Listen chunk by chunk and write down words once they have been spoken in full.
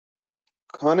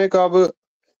خانہ کعبہ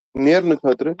نیرنہٕ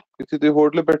خٲطرٕ یُتھُے تُہۍ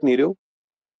ہوٹلہٕ پٮ۪ٹھ نیٖرِو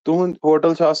تُہُنٛد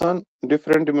ہوٹل چھُ آسان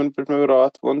ڈِفرنٹ یِمن پٮ۪ٹھ مےٚ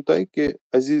راتھ ووٚن تۄہہِ کہِ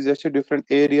عزیٖزیا چھِ ڈِفرنٹ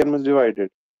ایریاہن منٛز ڈِوایڈِڈ یہِ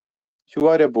چھُ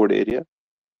واریاہ بوٚڑ ایریا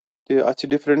تہٕ اَتھ چھِ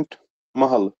ڈِفرنٹ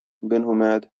محل بن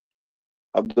حُمید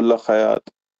عبداللہ خیات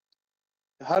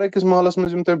ہر أکِس محلس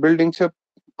منٛز یِم تۄہہِ بِلڈِنٛگ چھِ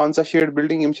 15-16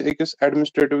 بِلڈِنٛگ یِم چھِ أکِس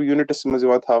ایڈمِنسٹریٹِو یوٗنِٹس منٛز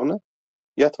یِوان تھاونہٕ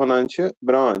یتھ وَنان چھِ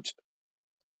برانچ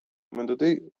مٲنتو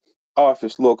تُہۍ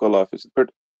آفِس لوکل آفِس یِتھ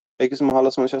پٲٹھۍ أکِس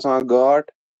محلس منٛز چھِ آسان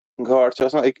اکھ گھاٹ چھِ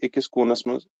آسان أکِس کوٗنس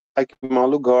منٛز اَکہِ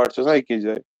محلُک گھاٹ چھُ آسان أکِس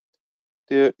جایہِ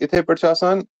تہٕ یِتھے پٲٹھۍ چھُ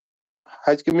آسان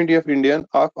حج کمیٹی آف انڈین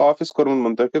اکھ آفِس کوٚرمُت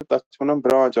مُنتخب تتھ چھِ وَنان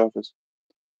برانچ آفِس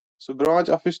سُہ برانچ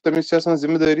آفِس تٔمِس چھِ آسان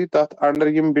ذمہٕ دٲری تتھ انڈر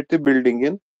یِم تہِ بِلڈِنٛگ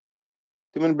یِن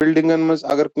تِمن بِلڈِنٛگن منٛز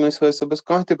اگر کٲنٛسہِ حٲج صٲبس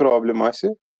کانٛہہ تہِ پرابلِم آسہِ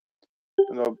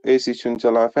مطلب اے سی چھُنہٕ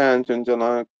چلان فین چھُنہٕ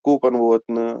چلان کوپن ووت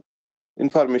نہٕ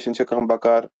انفارمیشن چھِ کانٛہہ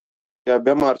بکار یا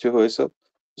بٮ۪مار چھُ حٲج صٲب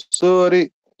سٲرٕے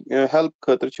ہیلپ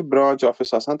خٲطرٕ چھُ برانچ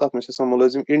آفِس آسان تتھ منٛز چھِ آسان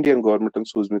مُلٲزِم انڈین گورمنٹن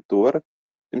سوٗزمٕتۍ تور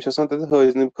تِم چھِ آسان تتہِ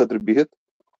حٲجنہِ خٲطرٕ بِہِتھ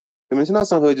تِمن چھِنہٕ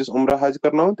آسان حٲجِس عمرہ حج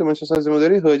کرناوُن تِمن چھِ آسان ذمہٕ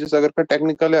دٲری حٲجِس اگر کانٛہہ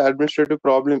ٹیکنِکل یا ایڈمنسٹریٹِو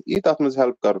پرابلِم یی تتھ منٛز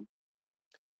ہیلپ کرُن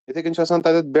یِتھے کٔنۍ چھُ آسان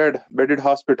تتٮ۪تھ بیڈِڈ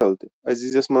ہاسپِٹل تہِ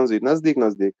عزیٖزیس منٛزٕے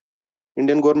نزدیٖک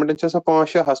انڈین گورمنٹن چھِ آسان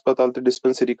 5-6 ہسپتال تہٕ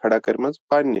ڈِسپینسری کھڑا کٔرمٕژ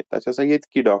پننہِ تتہِ چھِ آسان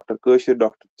ییٚتکی ڈاکٹر کٲشِر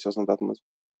ڈاکٹر تہِ چھِ آسان تتھ منٛز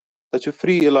تتہِ چھُ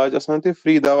فری علاج آسان تہٕ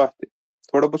فری دوا تہِ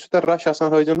تھوڑا بہت چھُ تتہِ رش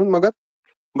آسان حٲجن ہُنٛد مگر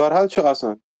بہرحال چھُ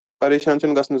آسان پریشان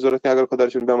چھُنہٕ گژھنٕچ ضروٗرت کینٛہہ اگر خۄدا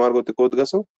رٔچھِنۍ بٮ۪مار گوٚو تہٕ کوٚت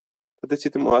گژھو تتٮ۪تھ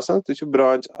چھِ تِم آسان تہِ چھُ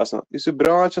برانچ آسان یُس یہِ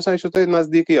برانچ چھُ آسان یہِ چھُو تۄہہِ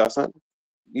نزدیٖکٕے آسان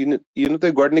یہِ نہٕ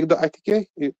تۄہہِ گۄڈٕنِکۍ دۄہ اتھِ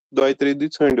کینٛہہ 2-3 دۄہۍ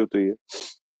ژھٲنٛڈِو تُہۍ یہِ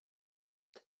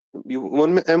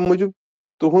ووٚن مےٚ امہِ موٗجوٗب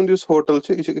تُہُنٛد یُس ہوٹل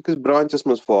چھُ یہِ چھُ أکِس برانچس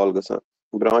منٛز فال گژھان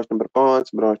branch number 5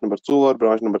 branch number 4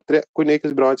 branch number 3 کُنہِ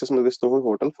أکِس برانچس منٛز گژھِ تُہُنٛد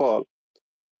ہوٹل فال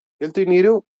ییٚلہِ تُہۍ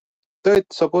نیٖرِو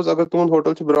تٔتھۍ سپوز اگر تُہُنٛد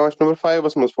ہوٹل چھُ برانچ نمبر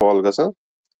 5 منٛز فال گژھان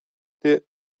تہٕ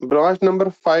برانچ نمبر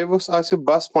 5 آسہِ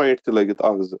بس پویِنٹ تہِ لٲگِتھ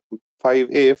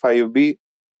 5A 5B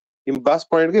یِم بس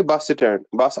پویِنٹ گٔے بس سٹینڈ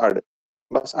بس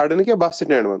اڈٕ نہٕ کینٛہہ بس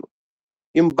سٹینڈ ونو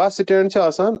یِم بس سٹینڈ چھِ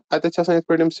آسان اتٮ۪تھ چھِ آسان یِتھ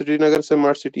پٲٹھۍ یِم سرینگر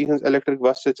سمارٹ سٹی ہٕنٛز الیکٹرک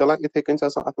بس چھِ چلان یِتھے کٔنۍ چھِ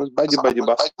آسان اتھ منٛز بجہِ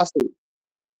بس اصل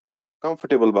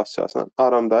کمفٲٹیبل بس چھِ آسان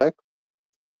آرام دایک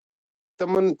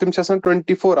تِم چھِ آسان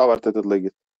 24 hour تتٮ۪تھ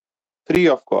لٔگِتھ فری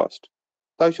آف کاسٹ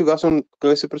تۄہہِ چھُ گژھُن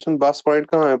کٲنٛسہِ پرژھُن بس پویِنٹ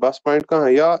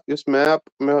کانٛہہ یا یُس میپ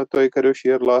مےٚ تۄہہِ کریو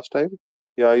شیر لاسٹ ٹایم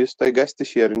یا یُس تۄہہِ گژھِ تہِ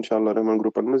شیر انشاء اللہ رحمان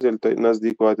گروپن منٛز ییٚلہِ تۄہہِ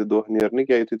نزدیٖک واتہِ دۄہ نیرنٕکۍ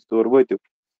یا یِتھُے تُہۍ تور وٲتِو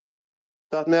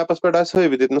تتھ میپس پٮ۪ٹھ آسہِ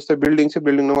ہٲوِتھ ییٚتنس تۄہہِ بِلڈِنٛگ چھِ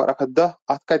بِلڈِنٛگ نمبر 110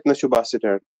 اتھ کتنس چھُ بس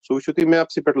سٹینڈ سُہ وٕچھِو تُہۍ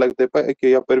میپسٕے پٮ۪ٹھ لگہِ تۄہہِ پاے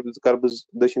أکیاہ یپٲرۍ کرٕ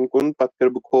بہٕ دٔچھِنۍ کُن پتہٕ کرٕ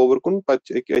بہٕ کھووُر کُن پتہٕ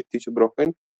چھِ أکیاہ أتھی چھُ برونٛہہ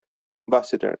کَنہِ بس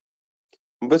سٹینڈ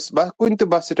کُنہِ تہِ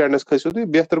بس سٹینڈس کھٔسِو تُہۍ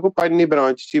بہتر گوٚو پننہِ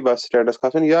برانچہِ بس سٹینڈس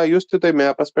کھسُن یا یُس تہِ تۄہہِ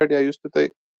میپس پٮ۪ٹھ یا یُس تہِ تۄہہِ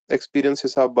ایکسپیٖرینس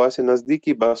حساب باسہِ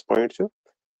نزدیٖکی بس پویِنٹ چھُ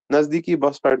نزدیٖکی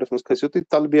بس پویِنٹس منٛز کھٔسِو تُہۍ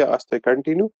تلبیہ آسہِ تۄہہِ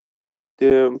کنٹِنیو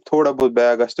تہٕ تھوڑا بہت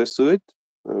بیگ آسہِ تۄہہِ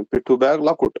سۭتۍ پِٹھوٗ بیگ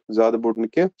لۄکُٹ زیادٕ بوٚڑ نہٕ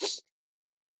کینٛہہ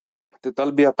تہٕ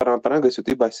تلبیہ پران گٔژھِو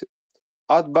تُہۍ بسہِ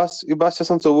اتھ یہِ بس چھِ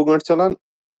آسان 24 گٲنٛٹہٕ چلان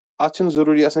اتھ چھُنہٕ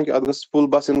ضروٗری آسان کہِ اتھ گٔژھ فُل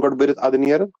بس یِن گۄڈٕ بٔرِتھ ادٕ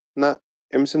نیرن نہ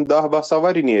أمِس یِن 10 12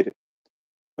 سوارِ نیرِ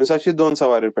کُنہِ ساتہٕ چھِ یہِ 2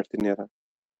 سوارٮ۪ن پٮ۪ٹھ تہِ نیران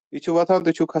یہِ چھُ وۄتھان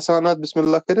تُہۍ چھِو کھسان اتھ بسم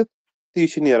اللہ کٔرِتھ تہٕ یہِ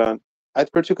چھُ نیران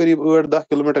اتہِ پٮ۪ٹھ چھُ قریٖب 8-10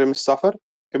 کِلوٗمیٖٹر أمِس سفر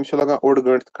أمِس چھُ لگان 1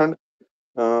 گٲنٛٹہٕ کھنٛڈ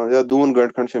یا 2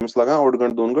 گٲنٛٹہٕ کھنٛڈ چھُ أمِس لگان 1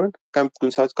 گٲنٛٹہٕ 2 گٲنٛٹہٕ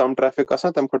کُنہِ ساتہٕ چھُ کم ٹریفِک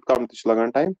آسان تمہِ کھۄتہٕ کم تہِ چھُ لگان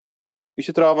ٹایم یہِ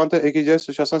چھُ تراوان تۄہہِ أکِس جایہِ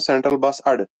سُہ چھُ آسان سینٹرل بس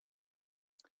اڈٕ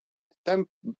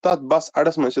تتھ بس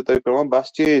اڈس منٛز چھِ تۄہہِ پیٚوان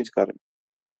بس چینج کرٕنۍ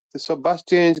تہٕ سۄ بس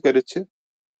چینج کٔرِتھ چھِ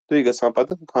تُہۍ گژھان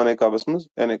پتہٕ خانہ کعبس منٛز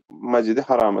یعنی مسجد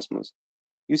حرامس منٛز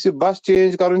یُس یہِ بس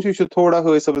چینج کرُن چھُ یہِ چھُ تھوڑا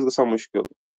حٲج صٲبس گژھان مُشکِل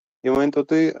یہِ ؤنۍتو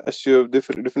تُہۍ اَسہِ چھُ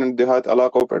ڈِفرنٹ دِہات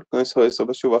علاقو پٮ۪ٹھ کٲنٛسہِ حٲج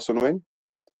صٲبس چھُ وسُن وۄنۍ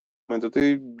ؤنۍتو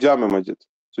تُہۍ جامع مسجد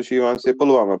سُہ چھُ یِوان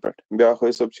پُلوامہ پٮ۪ٹھ بیاکھ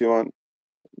حٲج صٲب چھُ یِوان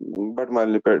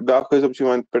بٹمالنہِ پٮ۪ٹھ بیاکھ حٲج صٲب چھُ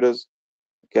یِوان یِتھ پٲٹھۍ حظ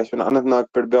کیاہ چھِ ونان اننت ناگ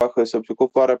پٮ۪ٹھ بیاکھ حٲج صٲب چھُ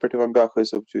کپوارہ پٮ۪ٹھ یِوان بیاکھ حٲج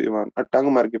صٲب چھُ یِوان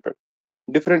ٹنٛگہٕ مرگہِ پٮ۪ٹھ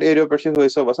ڈِفرنٹ ایریو پٮ۪ٹھ چھِ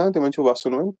حٲج صٲب وسان تِمن چھُ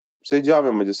وسُن وۄنۍ سُہ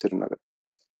جامع مسجد سرینگر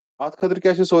اتھ خٲطرٕ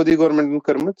کیاہ چھُ سعودی گورمنٹن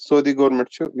کٔرمٕژ سعودی گورمنٹ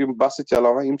چھُ یِم بسہٕ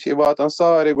چلاوان یِم چھِ واتان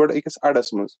سارے گۄڈٕ أکِس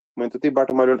اڈس منٛز مٲنتو تُہۍ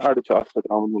بٹہٕ مالیُن اڈٕ چھُ اتھ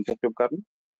خٲطرٕ آمُت مُنتخب کرنہٕ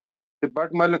تہٕ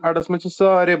بٹہٕ مالیُن اڈس منٛز چھِ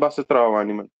سارے بسہٕ تراوان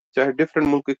یِمن چاہے ڈِفرنٹ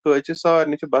مُلکٕکۍ حٲج چھِ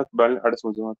سارنٕے چھِ بٹہٕ مالیُن اڈس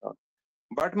منٛز یِوان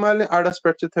تراونہٕ بٹہٕ مالیُن اڈس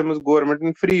پٮ۪ٹھ چھِ تھٲومٕژ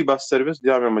گورمنٹن فری بس سٔروِس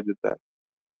جامع مسجد تام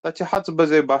تتہِ چھِ ہَژٕ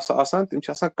بَجے بسہٕ آسان تِم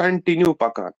چھِ آسان کنٹِنیو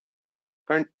پکان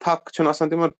تھکھ چھُنہٕ آسان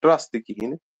تِمن ٹرٛس تہِ کِہینۍ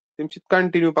نہٕ تِم چھِ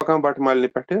کنٹِنیو پکان بٹہٕ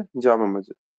مالنہِ پٮ۪ٹھٕ جامع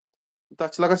مسجد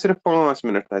تتھ چھِ لگان صرف 5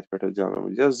 منٹ تتہِ پٮ۪ٹھ جامع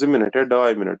مسجد یا 2 منٹ یا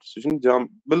 2.5 منٹ سُہ چھُنہٕ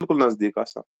بالکل نزدیٖک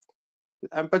آسان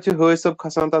امہِ پتہٕ چھِ حٲج صٲب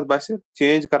کھسان تتھ بسہِ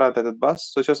چینج کران تتٮ۪تھ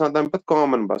بس سۄ چھِ آسان تمہِ پتہٕ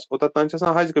کامن بس اوٚتتھ تام چھِ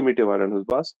آسان حج کمیٹی والٮ۪ن ہٕنٛز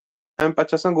بس امہِ پتہٕ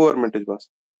چھِ آسان گورمنٹٕچ بس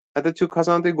اتٮ۪تھ چھُ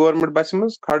کھسان تُہۍ گورمنٹ بسہِ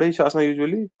منٛز کھڑے چھِ آسان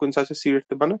یوٗجؤلی کُنہِ ساتہٕ چھِ سیٖٹ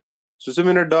تہِ بنان سُہ 2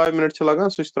 منٹ 2.5 منٹ چھِ لگان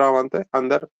سُہ چھِ ترٛاوان تۄہہِ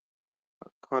اندر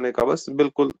خانہ کعبس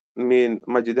بالکل مین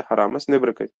مسجد حرامس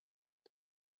نیٚبرٕ کَنۍ.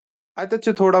 اَتٮ۪تھ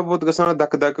چھِ تھوڑا بہت گژھان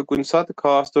دَکہٕ دَکہٕ کُنہِ ساتہٕ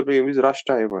خاص طور پے ییٚمہِ وِزِ رش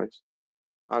ٹایم آسہِ.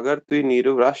 اگر تُہۍ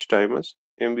نیٖرِو رش ٹایمس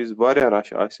ییٚمہِ وِزِ واریاہ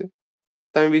رش آسہِ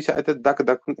تَمہِ وِزِ چھِ اَتٮ۪تھ دَکہٕ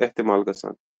دَکہٕ ہُنٛد احتمال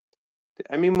گژھان.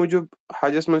 تہٕ اَمی موٗجوٗب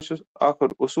حجس منٛز چھُ اکھ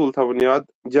اصوٗل تھاوُن یاد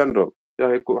جنرل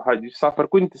چاہے حج سفر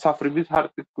کُنہِ تہِ سفرٕ وِزِ ہر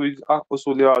کُنہِ اکھ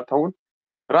اصوٗل یاد تھاوُن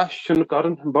رش چھُنہٕ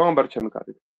کرُن بامبر چھنہٕ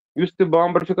کرٕنۍ. یُس تہِ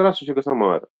بامبر چھُ کران سُہ چھُ گژھان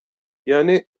مارٕ.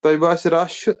 یعنی تۄہہِ باسہِ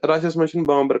رش چھُ رشس منٛز چھِنہٕ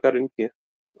بامبر کرٕنۍ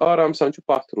کینٛہہ آرام سان چھُ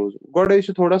پتھ روزُن. گۄڈے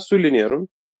چھُ تھوڑا سُلہِ نیرُن.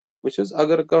 وٕچھ حظ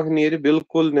اگر کانٛہہ نیرِ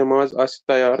بالکل نٮ۪ماز آسہِ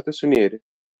تیار تہٕ سُہ نیرِ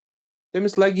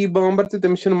تٔمِس لگی بامبر تہٕ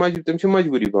تٔمِس چھِ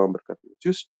مجبوٗری بامبر کرٕنۍ.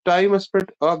 یُس ٹایمس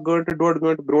پٮ۪ٹھ 1 گٲنٛٹہٕ 1.5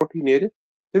 گٲنٛٹہٕ برونٛٹھٕے نیرِ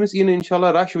تٔمِس یی نہٕ انشاء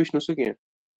اللہ رش وٕچھنہٕ سُہ کینٛہہ.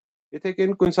 یِتھے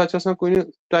کٔنۍ کُنہِ ساتہٕ چھُ آسان کُنہِ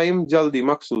ٹایم جلدی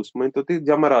مخصوٗص مٲنۍتو تُہۍ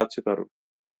جمرات چھِ کرُن.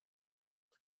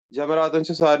 جمراتن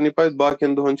چھِ سارنٕے پاے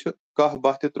باقین دۄہن چھُ 1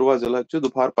 10 تہٕ 13 ذی الحج چھُ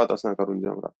دُپہر پتہٕ آسان کرُن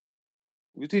جمرات.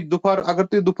 یُتھُے دُپہر اگر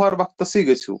تُہۍ دُپہر وقتسٕے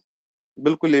گٔژھِو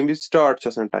بالکل ییٚمہِ وِزِ سٹاٹ چھُ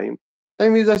آسان ٹایم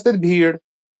تمہِ وِزِ آسہِ تتہِ بھیٖڑ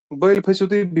بٔلۍ پھٔسِو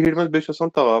تُہۍ بھیٖڑِ منٛز بیٚیہِ چھُ آسان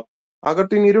طواف. اگر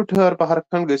تُہۍ نیٖرِو ٹھٔہر پہر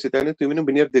کھنٛڈ گٔژھِتھ یعنی تُہۍ ؤنِو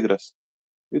بہٕ نیرٕ دِگرس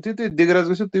یُتھُے تُہۍ دِگرس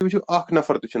گٔژھِو تُہۍ وٕچھِو 1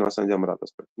 نفر تہِ چھُنہٕ آسان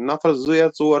جمراتس پٮ۪ٹھ. نفر 2 یا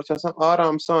 4 چھِ آسان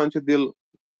آرام سان چھُ دِل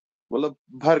مطلب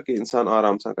بھر کے انسان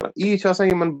آرام سان کران. یی چھِ آسان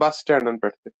یِمن بس سٹینڈن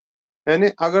پٮ۪ٹھ تہِ. یعنی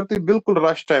اگر تُہۍ بالکل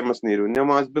رش ٹایمس نیٖرِو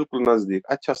نٮ۪ماز بالکل نزدیٖک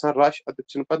اتہِ چھِ آسان رش اتٮ۪تھ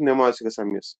چھِنہٕ پتہٕ نٮ۪ماز چھِ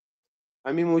گژھان مِس.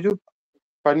 امی موٗجوٗب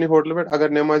پننہِ ہوٹلہٕ پٮ۪ٹھ اگر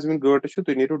نٮ۪مازِ وِنہِ گٲنٛٹہٕ چھُ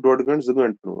تُہۍ نیٖرِو 1.5 گٲنٛٹہٕ 2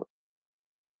 گٲنٛٹہٕ برونٛٹھ.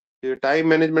 ٹایم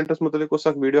مینجمنٹس متعلق اوس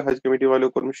اکھ ویڈیو حج کمیٹی والٮ۪و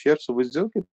کوٚرمُت شیر سُہ وٕچھزیو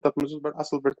کہِ تتھ منٛز اوس بڑٕ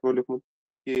اصل پٲٹھۍ تِمو لیوٗکھمُت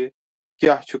کہِ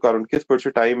کیاہ چھُ کرُن کِتھ پٲٹھۍ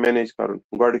چھُ ٹایم مینیج کرُن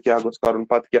گۄڈٕ کیاہ گوٚژھ کرُن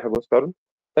پتہٕ کیاہ گوٚژھ کرُن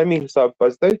تمی حساب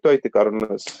پزِ تۄہہِ تہِ کرُن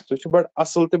حظ. سُہ چھُ بڑٕ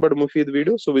اصل تہٕ بڑٕ مُفیٖد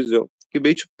ویڈیو سُہ وٕچھزیو کہِ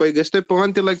بیٚیہِ چھُ گژھِ تۄہہِ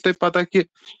پانہٕ تہِ لگہِ تۄہہِ پتہ کہِ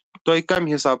تۄہہِ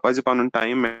کمہِ حساب پزِ پنُن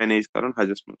ٹایم مینیج کرُن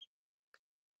حجس منٛز.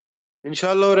 انشاء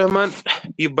اللہ رحمان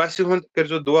یہِ بسہِ ہُنٛد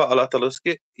کٔرۍزیو دُعا اللہ تعالیٰ ہس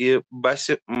کہِ یہِ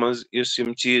بسہِ منٛز یُس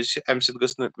یِم چیٖز چھِ امہِ سۭتۍ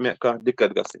گٔژھ نہٕ مےٚ کانٛہہ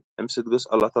دِقت گژھٕنۍ. امہِ سۭتۍ گوٚژھ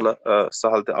اللہ تعالیٰ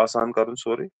سہل تہٕ آسان کرُن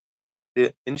سورُے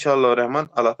تہٕ انشاء اللہ رحمان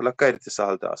اللہ تعالیٰ کرِ تہِ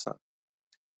سہل تہٕ آسان.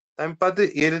 تمہِ پتہٕ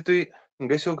ییٚلہِ تُہۍ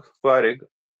گٔژھِو فارغ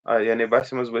یعنی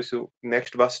بسہِ منٛز ؤسِو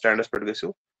نیکسٹ بس سٹینڈس پٮ۪ٹھ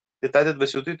گٔژھِو تہٕ تتٮ۪تھ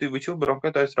ؤسِو تُہۍ وٕچھِو برونٛہہ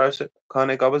کَنہِ تۄہہِ ترٛایہِ سُہ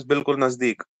خانہ کعبس بالکل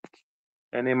نزدیٖک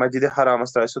یعنی مسجد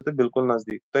حرامس ترٛایہِ سُہ تہٕ بالکل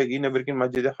نزدیٖک. تۄہہِ یی نیٚبرۍ کِنۍ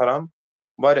مسجد حرام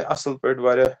واریاہ اصل پٲٹھۍ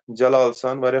واریاہ جلال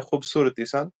سان واریاہ خوٗبصوٗرتی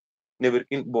سان نیٚبرۍ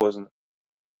کِنۍ بوزنہٕ.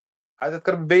 اَتٮ۪تھ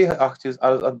کرٕ بہٕ بیٚیہِ اکھ چیٖز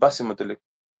عرض اتھ بسہِ مُتعلق.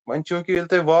 وۄنۍ چوٗنٛکہِ ییٚلہِ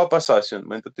تۄہہِ واپس آسہِ یُن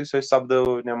مٲنۍتو تُہۍ سۄ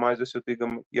سپدٲوٕ نٮ۪مازِ ٲسِو تُہۍ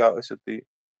گٔمٕتۍ یا ٲسِو تُہۍ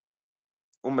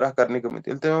عمرہ کرنہِ گٔمٕتۍ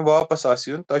ییٚلہِ تۄہہِ وۄنۍ واپس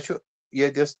آسہِ یُن تۄہہِ چھُ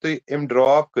ییٚتٮ۪س تُہۍ أمۍ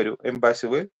ڈراپ کٔرِو أمۍ بسہِ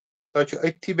وٲلۍ تۄہہِ چھُ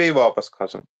أتھی بیٚیہِ واپس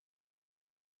کھسُن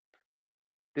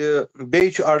تہٕ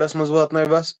بیٚیہِ چھُ اڈس منٛز واتناوِ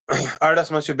بس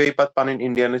اڈس منٛز چھِ بیٚیہِ پتہٕ پنٕنۍ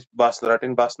انڈینٕچ بس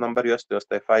رٹٕنۍ بس نمبر یۄس تہِ ٲس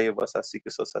تۄہہِ 5 ٲسا 6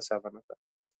 ٲسا 7 ٲسا.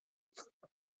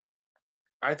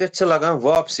 اتٮ۪تھ چھِ لگان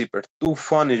واپسی پٮ۪ٹھ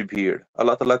طوٗفانٕچ بھیڑ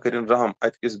اللہ تعالیٰ کٔرِنۍ رحم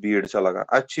اتہِ کِژھ بھیڑ چھِ لگان.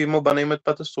 اتہِ چھِ یِمو بنٲومٕتۍ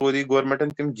پتہٕ سورُے گورمینٹن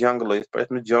تِم جنٛگلہٕ یِتھ پٲٹھۍ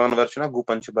یتھ منٛز جانور چھِنہ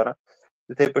گُپن چھِ بران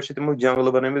تِتھٕے پٲٹھۍ چھِ تِمو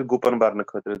جنٛگلہٕ بنٲومٕتۍ گُپن برنہٕ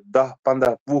خٲطرٕ 10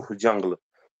 15 20 جنٛگلہٕ.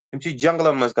 تِم چھِ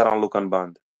جنٛگلن منٛز کران لُکن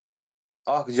بنٛد.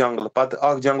 اکھ جنٛگلہٕ پتہٕ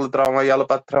اکھ جنٛگلہٕ تراوان یَلہٕ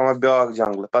پتہٕ تراوان بیاکھ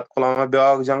جنٛگلہٕ پتہٕ کھُلاوان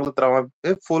بیاکھ جنٛگلہٕ تراوان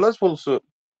فُل حظ فُل سُہ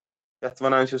یتھ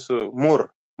وَنان چھِ سُہ موٚر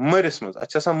مٔرِس منٛز اَتہِ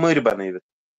چھِ آسان مٔرۍ بنٲوِتھ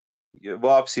یہِ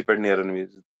واپسی پٮ۪ٹھ نیرن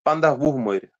وِزِ 15 20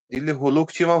 مٔرۍ. ییٚلہِ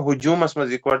لُکھ چھِ یِوان ہجوٗمس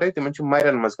منٛز اِکوٹے تِمن چھِ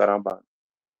مَرٮ۪ن منٛز کران بنٛد.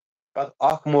 پتہٕ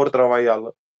اکھ موٚر تراوان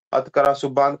یَلہٕ پتہٕ کران سُہ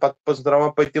بنٛد پتہٕ تراوان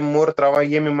پٔتِم موٚر تراوان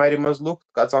ییٚمہِ مَرِ منٛز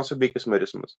لُکھ اژان سُہ بیٚکِس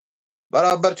مٔرِس منٛز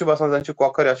برابر چھُ باسان زن چھُ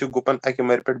کۄکر یا چھُ گُپن اکہِ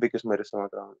مَرِ پٮ۪ٹھ بیٚکِس مٔرِس یِوان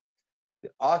تراونہٕ.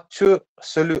 اتھ چھُ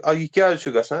یہِ کیازِ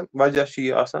چھُ گژھان وجہ چھُ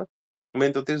یہِ آسان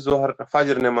مٲنۍتو تُہۍ ظہر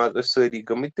فجر نٮ۪ماز ٲسۍ سٲری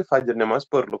گٔمٕتۍ تہٕ فجر نٮ۪ماز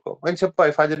پٔر لُکو. وۄنۍ چھےٚ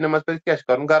پاے فجر نٮ۪ماز پٔرِتھ کیاہ چھُ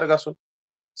کرُن گرٕ گژھُن.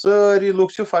 سٲری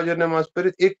لُکھ چھِ فجر نٮ۪ماز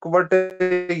پٔرِتھ اِکوٹے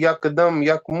یکدم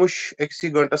یکمُش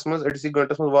أکسٕے گٲنٹس منٛز أڑسٕے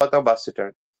گٲنٹس منٛز واتان بس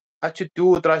سٹینڈ. اتہِ چھُ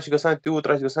تیوٗت رش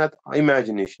گژھان اتھ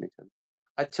اِمیجِنیشنٕے چھنہٕ.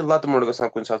 اتہِ چھِ لتہٕ موٚنڈ گژھان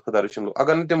کُنہِ ساتہٕ خۄدا رٔچھِنۍ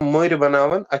اگر نہٕ تِم مٔرۍ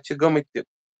بناون اتہِ چھِ گٔمٕتۍ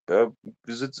تہِ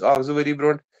 1 2 ؤری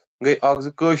برونٛٹھ گٔے 1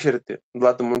 2 کٲشِر تہِ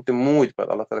لتہٕ موٚنڈ تِم موٗدۍ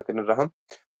پتہٕ اللہ تعالیٰ کٔرِنۍ رحم.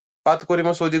 پتہٕ کوٚر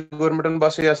یِمو سعودی گورمینٹن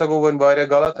باسیٚو یہِ ہسا گوٚو وۄنۍ واریاہ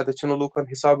غلط اتٮ۪تھ چھِنہٕ لوٗکن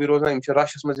حسابٕے روزان یِم چھِ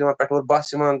رشس منٛز یِوان پٮ۪ٹھٕ اورٕ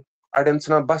بس یِوان اڑٮ۪ن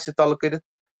ژھٕنان بسہِ تلہٕ کٔرِتھ.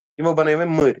 یِمو بنٲے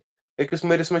وۄنۍ مٔرۍ أکِس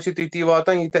مٔرِس منٛز چھِ تیٖتی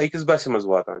واتان ییٖتیٛاہ أکِس بسہِ منٛز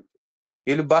واتان.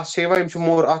 ییٚلہِ بس چھِ یِوان یِم چھِ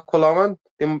موٚر اکھ کھُلاوان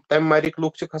تمہِ مَرِکۍ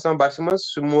لُکھ چھِ کھسان بسہِ منٛز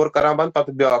سُہ موٚر کران بنٛد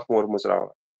پتہٕ بیاکھ موٚر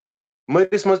مٕژراوان.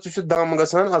 مٔرِس منٛز تہِ چھُ دم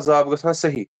گژھان عذاب گژھان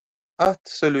صحیح. اتھ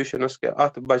سولوٗشنس کیاہ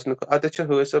اتھ بچنہٕ اتٮ۪تھ چھِ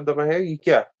حٲج صٲب دپان ہے یہِ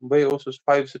کیاہ بہٕ اوسُس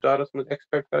 5 سٹارس منٛز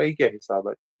ایکسپیکٹ کران یہِ کیاہ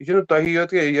حِسابا یہِ چھُنہٕ تۄہی یوت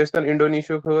کینٛہہ یہِ ٲسۍ تن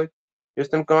انڈونیشیاہُک حٲج یہِ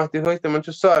ٲسۍ تن کانٛہہ تہِ حٲج تِمن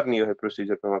چھُ سارنٕے یِہوے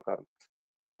پروسیجر پیوان کرُن.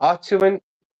 اتھ چھِ وۄنۍ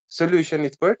سولوٗشن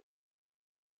یِتھ پٲٹھۍ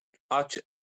اتھ چھُ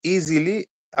ایٖزیلی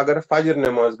اگر فجر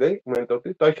نماز گئی مٲنتو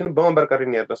تُہۍ چھُنہٕ بامبر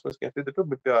کَرٕنۍ نیرنس منٛز کینٛہہ تُہۍ دٔپِو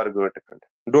بہٕ پیارٕ گٲنٛٹہٕ کھنٛڈ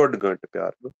 1.5 گٲنٛٹہٕ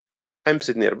پیارٕ بہٕ اَمہِ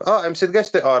سۭتۍ نیرٕ بہٕ اَمہِ سۭتۍ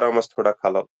گژھِ تۄہہِ آرامس تھوڑا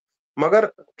خلل مگر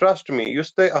ٹرسٹ می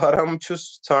یُس تۄہہِ آرام چھُ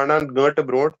ژھانڈان گٲنٛٹہٕ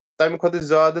برونٛٹھ تَمہِ کھۄتہٕ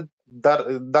زیادٕ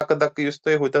دکہٕ دکہٕ یُس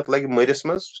تۄہہِ ہُتٮ۪تھ لگہِ مٔرِس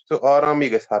منٛز سُہ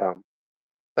آرامٕے گژھِ حرام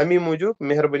تمی موٗجوٗب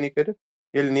مہربٲنی کٔرِتھ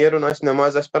ییٚلہِ نیرُن آسہِ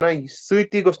نٮ۪ماز آسہِ پران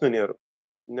سۭتی گوٚژھ نہٕ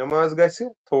نیرُن نٮ۪ماز گژھِ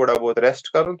تھوڑا بہت ریسٹ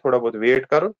کرُن تھوڑا بہت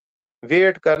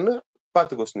ویٹ کرنہٕ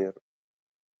پتہٕ گوٚژھ نیرُن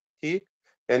ٹھیٖک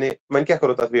یعنی وۄنۍ کیاہ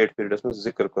کرو تتھ ویٹ پیریڈس منٛز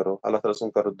ذِکر کرو اللہ تعالیٰ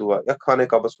سُنٛد کرو دُعا یا خانے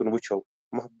کعبس کُن وٕچھو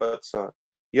محبت سان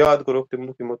یاد کروکھ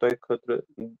تِمو تۄہہِ خٲطرٕ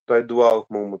تۄہہِ دُعاُک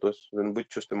مومُت اوس بہٕ تہِ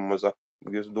چھُس تِمو منٛز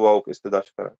اکھ یُس دُعاُک استدا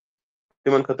چھُ کران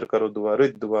تِمن خٲطرٕ کرو دُعا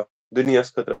رٕتۍ دُعا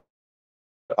دُنیاہس خٲطرٕ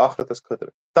آخرتس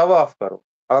خٲطرٕ طواف کرو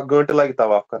 1 گٲنٛٹہٕ لگہِ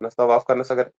طواف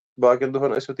کرنس اگر باقین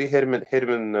دۄہن ٲسِو تُہۍ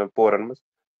ہیٚرمٮ۪ن پورن منٛز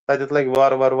تتٮ۪تھ لگہِ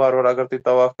وارٕ اگر تُہۍ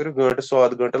طواف کٔرِو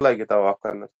 1.5-2 گٲنٛٹہٕ لگہِ طواف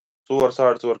کرنس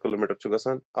 4-4.5 کِلوٗمیٖٹر چھُ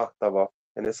گژھان اکھ طواف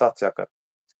یعنی 7 چکر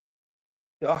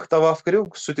اکھ طواف کٔرِو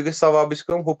سُہ تہِ گژھِ ثوابٕچ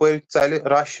کٲم ہُپٲرۍ ژلہِ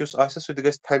رش یُس آسہِ سُہ تہِ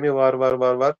گژھِ تھمہِ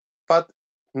وارٕ پتہٕ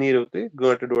نیٖرِو تُہۍ 1-1.5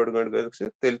 گٲنٛٹہٕ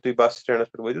گٔژھِتھ تیٚلہِ تُہۍ بس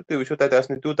سٹینڈس پٮ۪ٹھ وٲتِو تُہۍ وٕچھِو تتہِ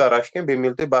آسہِ نہٕ تیوٗتاہ رش کینٛہہ بیٚیہِ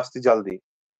مِلہِ تۄہہِ بس تہِ جلدی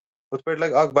ہُتھ پٲٹھۍ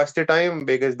لگہِ اکھ بسہِ تہِ ٹایم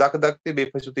بیٚیہِ گژھِ دکہٕ تہِ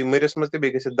بیٚیہِ پھٔسِو تُہۍ مٔرِس منٛز تہِ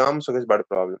بیٚیہِ گژھِ دم سُہ گژھِ بڑٕ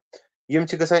پرابلم یِم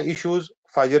چھِ گژھان اِشوٗز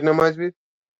فجر نٮ۪مازِ وِزِ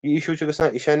یہِ اِشوٗ چھُ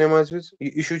گژھان عشا نٮ۪مازِ وِزِ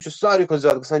یہِ اِشوٗ چھُ ساروی کھۄتہٕ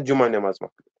زیادٕ گژھان جمعہ نٮ۪ماز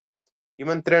مۄکلِتھ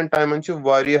یِمن 3 ٹایمن چھُ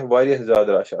واریاہ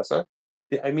زیادٕ رش آسان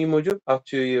تہٕ امی موٗجوٗب اتھ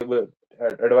چھُ یہِ بہٕ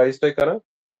ایڈوایز تۄہہِ کران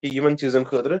کہِ یِمن چیٖزن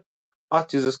خٲطرٕ اتھ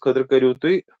چیٖزس خٲطرٕ کٔرِو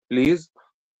تُہۍ پلیٖز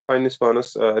پننس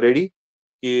پانس ریڈی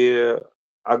کہِ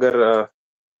اگر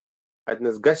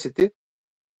اتنس گژھِ تہِ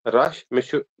رش مےٚ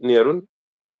چھُ نیرُن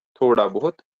تھوڑا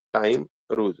بہت ٹایم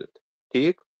روٗزِتھ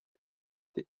ٹھیٖک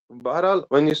بہرحال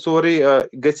وۄنۍ یہِ سورُے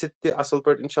گٔژھِتھ تہِ اصل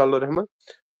پٲٹھۍ انشاء اللہ رحمان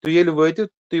تُہۍ ییٚلہِ وٲتِو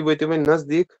تُہۍ وٲتِو وۄنۍ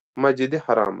نزدیٖک مسجدِ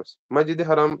حرامس مسجدِ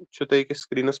حرام چھُ تۄہہِ أکِس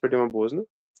سکریٖنس پٮ۪ٹھ یِوان بوزنہٕ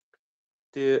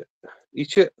تہٕ یہِ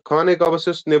چھِ خانے کعبس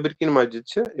یۄس نیٚبٕرۍ کِنۍ مسجد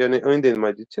چھِ یعنی أنٛدۍ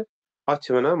مسجد چھِ اتھ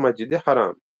چھِ ونان مسجدِ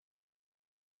حرام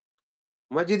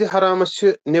مسجدِ حرامس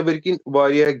چھِ نیٚبٕرۍ کِنۍ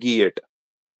واریاہ گیٹ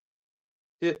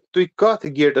تہٕ تُہۍ کتھ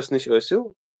گیٹس نِش ٲسِو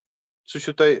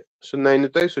سُہ ننہِ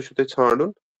تۄہہِ سُہ چھُ تۄہہِ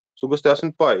ژھانڈُن سُہ گوٚژھ تۄہہِ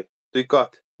آسُن پاے تُہۍ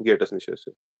کتھ گیٹس نِش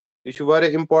ٲسِو یہِ چھُ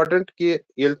واریاہ امپارٹنٹ کہِ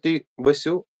ییٚلہِ تُہۍ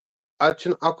ؤسِو اتہِ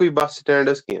چھُنہٕ اکُے بس سٹینڈ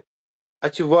حظ کینٛہہ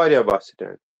اتہِ چھِ واریاہ بس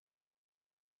سٹینڈ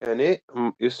یعنی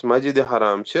یُس مسجدِ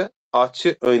حرام چھِ اتھ چھِ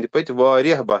أنٛدۍ پٔکۍ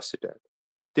واریاہ بس سٹینڈ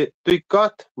تہٕ تُہۍ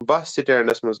کتھ بس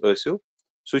سٹینڈس منٛز ٲسِو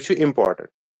سُہ چھُ امپارٹنٹ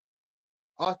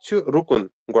اتھ چھُ رُکُن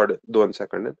گۄڈٕ 2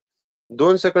 سیکنڈن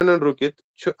 2 سیکنڈن رُکِتھ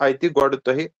چھُ اتہِ گۄڈٕ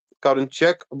تۄہہِ کرُن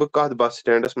چیک بہٕ کتھ بس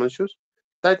سٹینڈس منٛز چھُس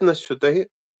تتنس چھُ تۄہہِ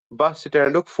بس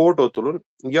سٹینڈُک فوٹو تُلُن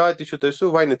یا تہِ چھُ تۄہہِ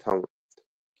سُہ وَنہِ تھاوُن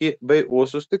کہِ بہٕ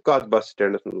اوسُس تہٕ کتھ بس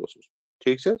سٹینڈس منٛز اوسُس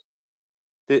ٹھیٖک چھا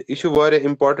تہٕ یہِ چھُ واریاہ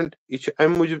امپارٹنٹ یہِ چھُ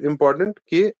امہِ موٗجوٗب امپارٹنٹ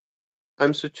کہِ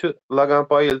امہِ سۭتۍ چھُ لگان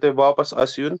پاے ییٚلہِ تۄہہِ واپس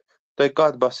آسہِ یُن تۄہہِ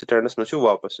کتھ بس سٹینڈس منٛز چھُ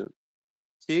واپس یُن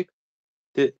ٹھیٖک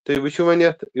تہٕ تُہۍ وٕچھِو وۄنۍ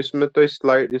یتھ یُس مےٚ تۄہہِ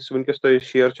سلایڈ یُس وٕنکیٚس تۄہہِ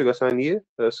شیر چھُ گژھان یہِ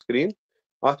سکریٖن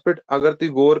اتھ پٮ۪ٹھ اگر تُہۍ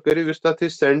غور کٔرِو یُس تتھ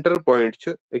سینٹر پویِنٹ چھُ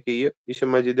یہِ چھِ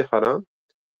مسجدِ حرام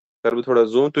کرٕ بہٕ تھوڑا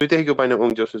زوٗم تُہۍ تہِ ہیٚکِو پننٮ۪و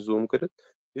اوٚنٛگجو سۭتۍ زوٗم کٔرِتھ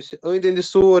یُس یہِ أنٛدۍ أنٛدۍ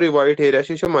سورُے وایٹ ایریا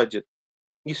چھُ یہِ چھِ مسجد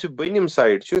یُس یہِ بٔنِم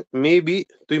سایڈ چھُ مے بی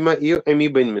تُہۍ ما یِیِو امی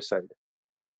بٔنمہِ سایڈٕ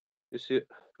یُس یہِ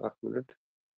اکھ مِنٹ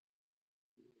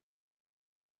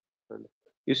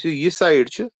یُس یہِ سایڈ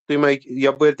چھُ تُہۍ ما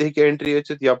یپٲرۍ تہِ ہیٚکہِ اینٹری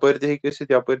ٲسِتھ یپٲرۍ تہِ ہیٚکہِ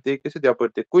ٲسِتھ یپٲرۍ تہِ ہیٚکہِ ٲسِتھ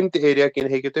یپٲرۍ تہِ کُنہِ تہِ ایریا کِنۍ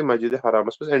ہیٚکِو تُہۍ مسجدِ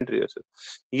حرامس منٛز اینٹری ٲسِتھ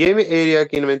ییٚمہِ ایریا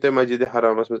کِنۍ وۄنۍ تۄہہِ مسجدِ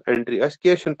حرامس منٛز اینٹری آسہِ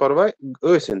کینٛہہ چھُنہٕ پرواے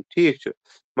ٲسِن ٹھیٖک چھُ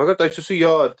مگر تۄہہِ چھُ سُہ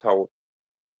یاد تھاوُن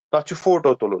تتھ چھُ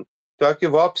فوٹو تُلُن تاکہِ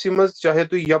واپسی منٛز چاہے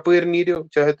تُہۍ یپٲرۍ نیٖرِو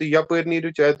چاہے تُہۍ یپٲرۍ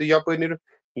نیٖرِو چاہے تُہۍ یپٲرۍ نیٖرِو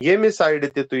ییٚمہِ سایڈٕ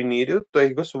تہِ تُہۍ نیٖرِو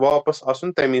تۄہہِ گوٚژھ واپس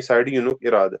آسُن تمی سایڈٕ یِنُک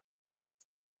اِرادٕ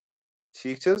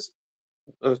ٹھیٖک چھِ حظ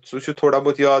سُہ چھُ تھوڑا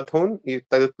بہت یاد تھاوُن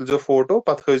تتٮ۪تھ تُلزیٚو فوٹو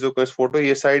پتہٕ ہٲیزیٚو کٲنٛسہِ فوٹو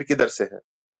یہِ سایڈ کِدھر سے ہے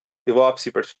یہِ واپسی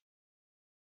پٮ۪ٹھ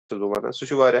چھُس بہٕ ونان سُہ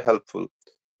چھُ واریاہ ہیلپ فُل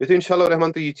یُتھُے انشاء اللہ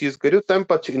رحمان تُہۍ یہِ چیٖز کٔرِو تمہِ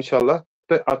پتہٕ چھُ انشاء اللہ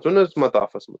تۄہہِ اژُن حظ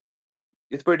مطافس منٛز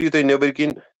یِتھ پٲٹھۍ یِیِو تُہۍ نیٚبٕرۍ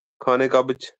کِنۍ خانے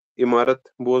کعبٕچ عمارت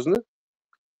بوزنہٕ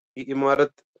یہِ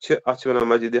عمارت چھِ اتھ چھِ ونان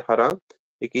مسجدِ حرام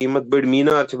ییٚکیاہ یِم اتھ بٔڑۍ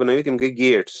میٖنار چھِ بنٲوِتھ یِم گٔے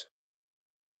گیٹٕس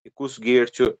یہِ کُس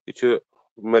گیٹ چھُ یہِ چھُ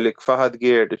ملک فہد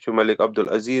گیٹ یہِ چھُ ملک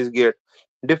عبدالعزیز گیٹ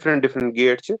ڈفرنٹ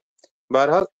گیٹ چھِ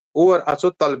بہرحال اور اژو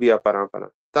تلبیہ پران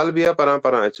تلبیہ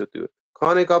پران اژِو تُہۍ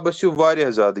خانے کعبس چھِ واریاہ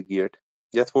زیادٕ گیٹ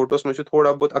یتھ فوٹوس منٛز چھُ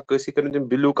تھوڑا بہت عکٲسی کٔرمٕژ یِم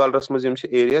بِلوٗ کلرس منٛز یِم چھِ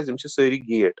ایریاز یِم چھِ سٲری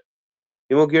گیٹ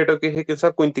یِمو گیٹو کِنۍ ہیٚکہِ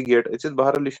انسان کُنہِ تہِ گیٹ أژِتھ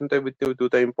بہرحال یہِ چھُنہٕ تۄہہِ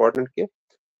تیوٗتاہ امپارٹنٹ کینٛہہ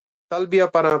تلبیہ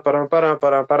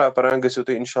پران گٔژھِو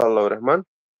تُہۍ انشاء اللہ رحمان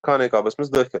خانے کعبس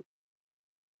منٛز دٲخِل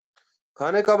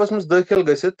خانے کعبس منٛز دٲخِل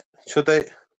گٔژھِتھ چھُ تۄہہِ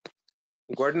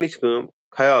گۄڈنِچ کٲم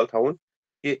خیال تھاوُن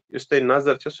کہِ یُس تۄہہِ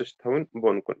نظر چھِ سُہ چھِ تھاوٕنۍ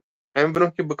بۄن کُن امہ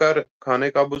برونٛہہ کہ بہٕ کرٕ خانہ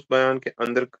کعبس بیان کہ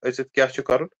اندر أژِتھ کیاہ چھُ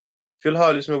کرُن فی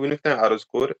الحال یُس مےٚ وٕنیُک تام عرض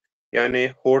کوٚر یعنی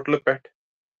ہوٹلہٕ پٮ۪ٹھ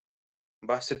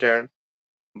بس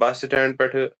سٹینڈ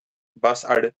پٮ۪ٹھ بس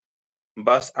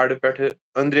اڈٕ پٮ۪ٹھ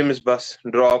أنٛدرِمِس بس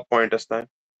ڈراپ پوینٹس تام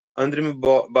أنٛدرِمہِ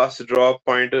بس ڈراپ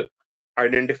پوینٹ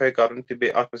آیڈنٹِفائی کرُن تہٕ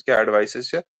بیٚیہِ اتھ منٛز کیاہ ایڈوایسز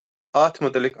چھِ اتھ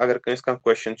متعلق اگر کٲنٛسہِ کانٛہہ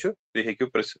کوسچن چھُ تُہۍ ہیٚکِو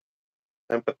پرژھِتھ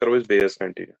تمہِ پتہٕ کرو أسۍ بیٚیہِ حظ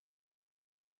کنٹِنیو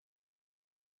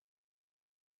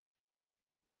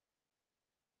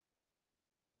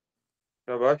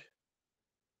شاباش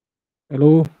ہیلو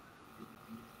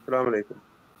السلام علیکم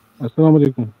السلام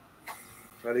علیکم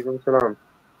وعلیکم السلام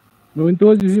مےٚ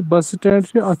ؤنۍتو حظ یُس یہِ بس سٹینڈ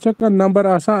چھُ اتھ چھا کانٛہہ نمبر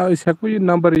آسان أسۍ ہٮ۪کوٕ یہِ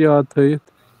نمبر یاد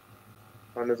تھٲیِتھ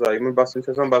اہن حظ آ یِمن بسن چھِ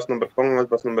آسان بس نمبر 5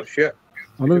 بس نمبر 6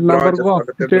 اہن یہِ حظ چھُ نمبر برانچس گوٚو اگر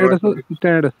اکھ تۄہہِ سٹینڈس برانچ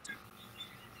سٹینڈس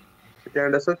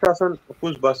سٹینڈس حظ چھُ آسان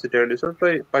کُس بس سٹینڈ یُس حظ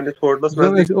تۄہہِ پننِس ہوٹلس زن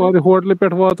نزدیٖک أسۍ چھُ اورٕ ہوٹلہٕ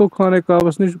پٮ۪ٹھ واتو خانہ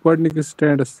کعبس نِش گۄڈنِکِس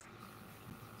سٹینڈس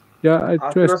یا اَتہِ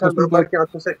اتھ چھُ چھُنہٕ اَسہِ آسان کھسُن نمبر کینٛہہ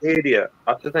اتھ چھُ آسان ایریا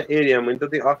اتھ چھُ آسان ایریا مٲنتو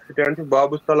تُہۍ اکھ سٹینڈ چھُ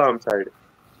بابُ السلام سایڈٕ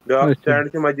بیاکھ اچھا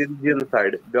سٹینڈ چھُ مسجد جِن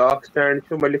سایڈٕ بیاکھ سٹینڈ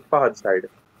چھُ ملک فہد سایڈٕ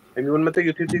أمۍ ووٚن مےٚ تۄہہِ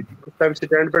یُتھُے تُہۍ تمہِ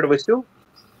سٹینڈ پٮ۪ٹھ ؤسِو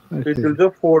تُہۍ اچھا تُلۍزیٚو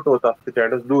فوٹو تتھ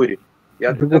سٹینڈس دوٗرِ یا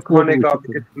اچھا تُلۍزیٚو گوٚو خانہ فوٹو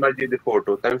وٕچھِو کعبٕچ مسجد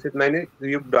فوٹو تمہِ سۭتۍ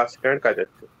ننہِ یہِ بس سٹینڈ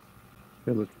کتٮ۪تھ چھُ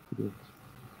چلو شُکریہ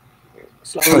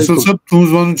السلام فیصل علیکم صٲب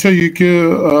تُہنٛز ونُن چھا یہِ کہِ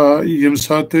ییٚمہِ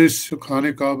ساتہٕ أسۍ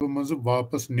خانہ کعبہٕ منٛزٕ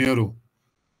واپس نیرو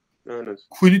اہن حظ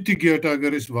کُنہِ تہِ گیٹہٕ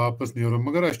اگر أسۍ واپس نیرو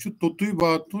مگر اَسہِ چھُ توٚتُے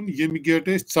واتُن ییٚمہِ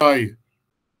گیٹہٕ أسۍ ژایہِ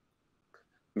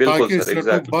بالکل تاکہِ سر أسۍ رٹو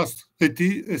ایگزیکٹلی بس تٔتی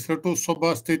أسۍ رٹو سۄ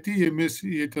بس تٔتی ییٚمہِ أسۍ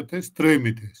ییٚتٮ۪تھ أسۍ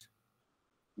ترٛٲمٕتۍ ٲسۍ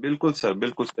بالکل سر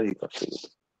بالکل صحیح کتھ صحیح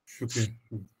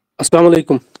شُکریہ السلام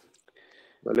علیکم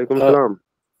وعلیکم السلام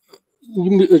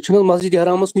چھُنہٕ حظ مسجد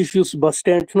حرامس نِش یُس بس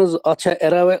سٹینڈ چھُنہٕ حظ اتھ چھا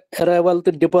ایرایول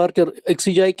تہٕ ڈِپارچر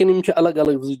أکسٕے جایہِ کِنہٕ یِم چھِ الگ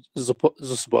الگ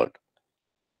زٕ سپاٹ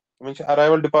یِمن چھِ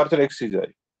ارایول ڈِپارچر أکسٕے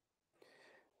جایہِ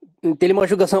تیٚلہِ ما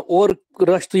چھُ گژھان اورُک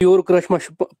رش تہٕ یورُک رش ما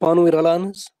چھُ پانہٕ ؤنۍ رلان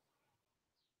حظ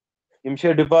یِم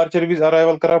چھِ ڈِپارچر وِزِ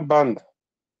ارایول کران بنٛد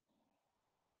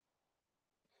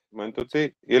مٲنتو تُہۍ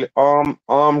ییٚلہِ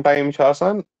عام ٹایم چھُ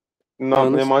آسان اہن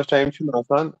حظ نٮ۪ماز ٹایم چھُنہٕ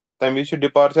آسان تمہِ وِزِ چھِ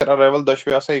ڈِپارچر ارایول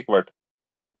دۄشوے آسان اِکوٹہٕ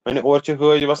وۄنۍ اورٕ چھِ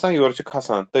حٲج وسان یورٕ چھِ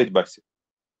کھسان تٔتھۍ بسہِ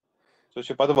سُہ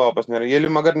چھُ پتہٕ واپس نیران ییٚلہِ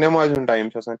مگر نٮ۪مازِ ہُنٛد ٹایم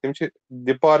چھُ آسان تِم چھِ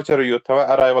ڈِپارچرٕے یوت تھاوان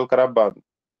ارایول کران بنٛد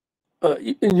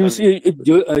یُس یہِ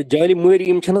جالہِ مٲرۍ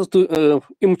یِم چھِنہٕ حظ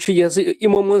یِم چھِ یہِ ہسا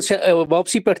یِمو منٛز چھِ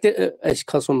واپسی پٮ۪ٹھ تہِ اَسہِ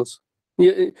کھسُن حظ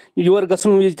یور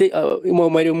گژھُن وِزِ تہِ یِمو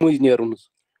مریو مٔنٛزۍ نیرُن حظ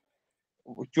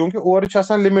چوٗنٛکہِ اورٕ چھُ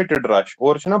آسان لِمِٹِڈ رش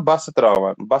اورٕ چھِنہ بسہٕ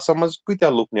تراوان بسن منٛز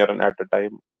کۭتیاہ لُکھ نیرن ایٹ اے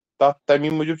ٹایم تمی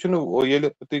موٗجوٗب چھُنہٕ ییٚلہِ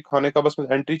تُہۍ خانہ کعبس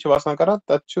منٛز اینٹری چھِو آسان کران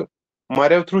تتھ چھُ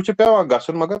مریو تھروٗ چھُ پیٚوان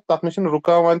گژھُن مگر تتھ منٛز چھِنہٕ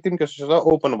رُکاوان تِم کینٛہہ سُہ چھُ آسان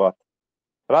اوپن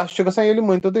وتھ رش چھُ گژھان ییٚلہِ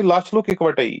مٲنتو تُہۍ لچھ لُکھ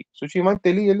اِکوٹے یی سُہ چھُ یِوان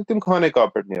تیٚلہِ ییٚلہِ تِم خانہ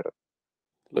کعبہٕ پٮ۪ٹھ نیرن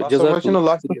بسن منٛز جزاک چھِنہٕ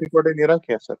اللہ لچھ لُکھ اِکوٹے نیران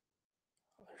کینٛہہ سر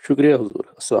شُکریہ حضوٗر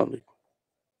السلام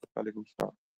علیکم وعلیکم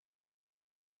السلام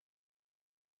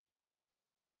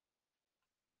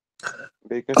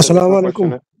بیٚیہِ کٲنٛسہِ اگر السلام کانٛہہ علیکم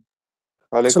کوسچن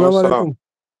وعلیکم السلام السلام علیکم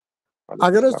وعلیکم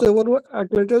اگر حظ السلام تُہۍ ؤنوٕ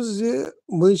اَکہِ لٹہِ حظ زِ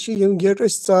مٔنٛزۍ چھِ یِم گیٹ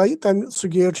أسۍ ژایہِ تَمہِ سُہ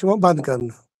گیٹ چھُ یِوان بنٛد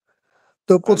کرنہٕ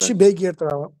تہٕ اہن پوٚتُس چھِ حظ بیٚیہِ گیٹ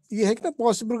تراوان یہِ ہیٚکہِ نا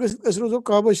پاسِبٕل گٔژھِتھ أسۍ روزو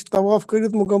کعبس طواف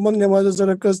کٔرِتھ مُکمل نٮ۪مازِ زٕ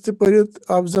رکٲژ تہِ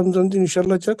پٔرِتھ آب زم زم تہِ اِنشاء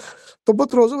اللہ چٮ۪تھ تہٕ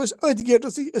پَتہٕ روزو أسۍ أتھۍ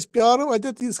گیٹسٕے أسۍ پیارو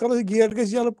اَتٮ۪تھ ییٖتِس کالس یہِ گیٹ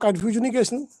گژھِ یَلہٕ کنفیوٗجنٕے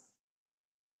گژھِ نہٕ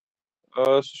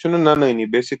سُہ چھُنہٕ ننٲنی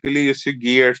بیسِکلی یُس یہِ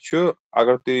گیٹ چھُ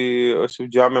اگر تُہۍ ٲسِو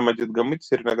جامع مسجد گٔمٕتۍ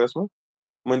سری نگرس منٛز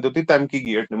مٲنتو تُہۍ تَمہِ کی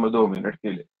گیٹ نِمو 2 مِنٹ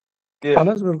تیٚلہِ تہِ اہن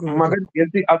حظ بِلکُل مگر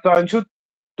ییٚلہِ تُہۍ اژان چھِو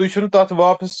تُہۍ چھِنہٕ تتھ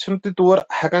واپس چھِنہٕ تُہۍ تور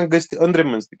ہٮ۪کان گٔژھِتھ أنٛدرٕ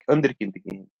منٛز تہِ أنٛدرۍ کِنۍ تہِ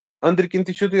کِہیٖنۍ أنٛدرۍ کِنۍ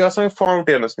تہِ چھِو تُہۍ آسان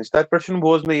فاوُنٹینس نِش تتہِ پٮ۪ٹھ چھُنہٕ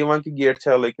بوزنہٕ یِوان کہِ گیٹ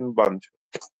چھا یَلے کِنہٕ بنٛد چھُ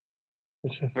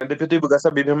وۄنۍ دٔپِو تُہۍ بہٕ گژھا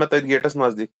بیٚیہِ بیٚہمہٕ تٔتھۍ گیٹس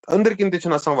نزدیٖک أنٛدرۍ کِنۍ تہِ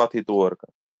چھِنہٕ آسان وتھٕے تور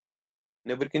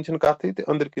نیٚبٕرۍ کِنۍ چھِنہٕ کتھٕے تہٕ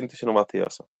أنٛدرۍ کِنۍ تہِ چھِنہٕ وتھٕے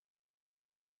آسان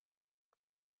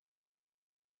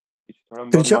یہِ چھُ تھوڑا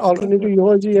تیٚلہِ بوٚڑ چھِ مسلہٕ آلٹرنیٹِو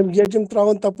یِہوے زِ ییٚمہِ گیٹہٕ یِم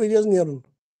تراوان تپٲری حظ نیرُن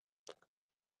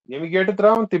ییٚمہِ گیٹہٕ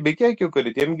تراوان تہٕ بیٚیہِ کیاہ ہیٚکِو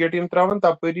کٔرِتھ ییٚمہِ گیٹہٕ یِم تراوان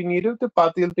تپٲری نیٖرِو تہٕ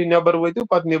پتہٕ ییٚلہِ تُہۍ نٮ۪بر وٲتِو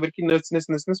پتہٕ نیٚبٕرۍ کِنۍ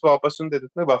نٔژنِس واپس یُن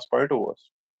تتیتھ مےٚ بس پوینٹ اوس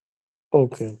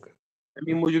اوکے اوکے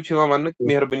امی موٗجوٗب چھُ یِوان وننہٕ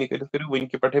مہربٲنی کٔرِتھ کٔرِو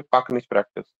وٕنکہِ پٮ۪ٹھے پکنٕچ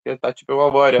پریکٹِس کیازِ تتہِ چھُ پیٚوان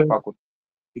واریاہ پکُن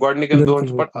گۄڈنِکٮ۪ن دۄہن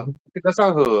چھُ پتہٕ بِلکُل چھِ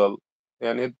گژھان حٲل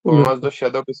یعنی 5 دۄہ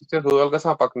 6 دۄہ گٔژھِتھ چھِ حٲل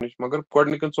گژھان پکنٕچ مگر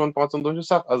گۄڈنِکٮ۪ن 4-5 دۄہن چھُ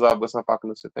سخ عذاب گژھان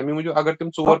پکنہٕ سۭتۍ تمی موٗجوٗب اگر تِم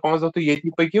 4-5 دۄہ تُہۍ ییٚتی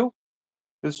پٔکِو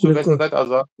تہٕ سُہ گژھِ بِلکُل نہٕ تتہِ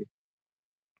عذاب کینٛہہ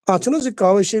اتھ چھُنہٕ حظ یہِ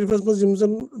کعبہ شریفس منٛز یِم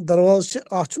زن دروازٕ چھِ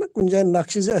اتھ چھُنہ کُنہِ جایہِ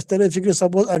نقشہٕ زِ اَسہِ ترِ فِکرِ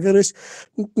سپوز اگر أسۍ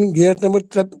گیٹ نمبر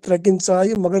 3 کِنۍ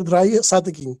ژایہِ مگر درٛایہِ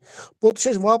 7 کِنۍ پوٚت چھُ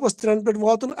اَسہِ واپس 3 پٮ۪ٹھ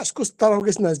واتُن اَسہِ کُس طرف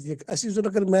گژھِ نزدیٖک اَسہِ یُس زن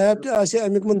اگر میپ تہِ آسہِ ہا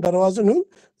امیُک یِمن دروازن ہُنٛد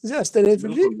زِ اَسہِ ترِ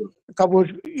فِکرِ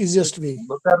کپٲرۍ ایٖزیسٹ وے.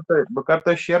 بہٕ کرٕ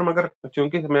تۄہہِ شیر مگر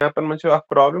چوٗنٛکہِ میپن منٛز چھِ اکھ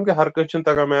پرابلم کہِ ہر کٲنٛسہِ چھُنہٕ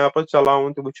تگان میپ حظ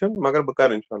چلاوُن تہِ وٕچھُن مگر بہٕ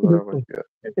کرٕ انشاءاللہ رحمان شیر.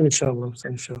 انشاءاللہ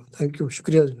انشاءاللہ تھینک یوٗ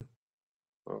شُکریہ جناب.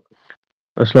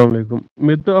 السلام علیکم.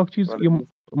 مےٚ دِتو اکھ چیٖز یِم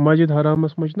مسجد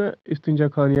حرامس منٛز چھِنہ استنجا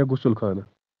خانہٕ یا غسل خانہٕ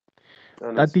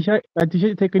تتہِ تہِ چھا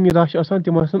یِتھٕے کٔنی رش آسان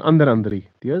تِم آسان اندر اندرٕے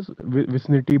تی حظ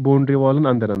وِسنٹی باونڈری والن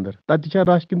اندر اندر تتہِ تہِ چھا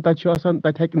رش کِنہٕ تتہِ چھُ آسان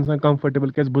تتہِ ہیٚکہِ انسان کمفٲٹیبل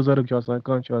کیازِ بُزرگ چھُ آسان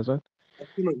کانٛہہ چھُ آسان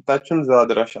تتہِ چھُنہٕ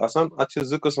زیادٕ رش آسان اتھ چھِ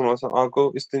 2 قٕسم آسان اکھ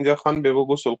گوٚو استنجا خان بیٚیہِ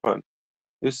گوٚو غسل خان.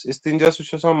 یُس استنجا سُہ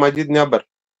چھُ آسان مسجد نٮ۪بر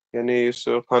یعنی یُس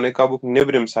خانہ کعبُک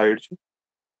نیبرِم سایڈ چھُ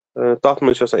تتھ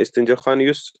منٛز چھُ آسان استنجا خان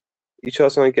یُس یہِ چھُ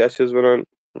آسان کیاہ چھِ ونان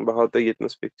بہٕ ہاوٕ تۄہہِ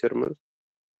ییٚتنس پِکچر منٛز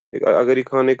اگر یہِ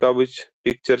خانہ کعبٕچ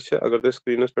پِکچر چھِ اگر تۄہہِ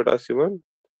سکریٖنس پٮ۪ٹھ آسہِ یِوان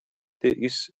تہٕ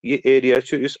یُس یہِ ایریا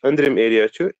چھُ یُس أنٛدرِم ایریا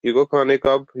چھُ یہِ گوٚو خانہ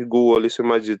کعب گول یُس یہِ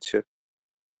مسجد چھِ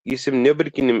یُس یِم نیبرۍ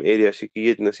کِنۍ یِم ایریا چھِ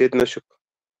ییٚتنس چھُ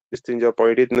استنجا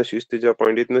پوینٹ ییٚتنس چھُ استنجا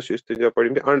پوینٹ ییٚتنس چھُ استنجا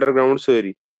پوینٹ یِم انڈر گراوُنڈ سٲری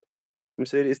یِم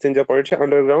سٲری استنجا پوینٹ چھِ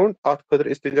انڈر گراوُنڈ اتھ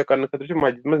خٲطرٕ استنجا کرنہٕ خٲطرٕ چھُ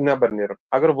مسجد منٛز نٮ۪بر نیرُن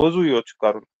اگر وضوٗ یوت چھُ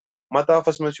کرُن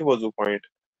مطافس منٛز چھُ وضوٗ پوینٹ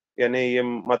یعنی یِم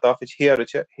مطافٕچ ہیرٕ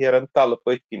چھِ ہیرن تلہٕ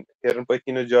پٔتۍ کِنۍ ہیرن پٔتۍ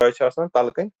کِنۍ یۄس جاے چھِ آسان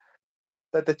تلہٕ کنۍ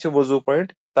تتٮ۪تھ چھِ وضوٗ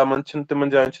پوینٹ تِمن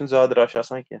جاین چھُنہٕ زیادٕ رش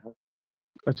آسان کینٛہہ.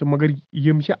 اچھا مگر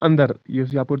یِم چھِ اندر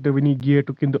یُس یپٲرۍ تُہۍ ؤنِو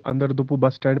گیٹُک کِنۍ اندر دوٚپوٕ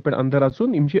بس سٹینڈ پٮ۪ٹھ اندر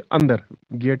اژُن یِم چھِ اندر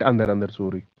گیٹ اندر اندر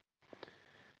سورُے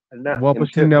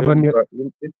واپس چھُ نٮ۪بر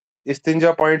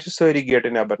استنجا پوینٹ چھِ سٲری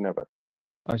گیٹہٕ نٮ۪بر نٮ۪بر.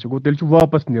 اچھا گوٚو تیٚلہِ چھُ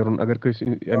واپس نیرُن اگر کٲنٛسہِ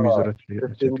اَمِچ ضروٗرت چھِ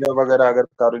استنجا وغیرہ اگر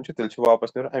کرُن چھُ تیٚلہِ چھُ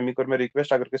واپس نیرُن امی کوٚر مےٚ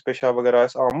رِکویسٹ اگر کٲنٛسہِ پیشاب وغیرہ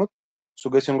آسہِ آمُت سُہ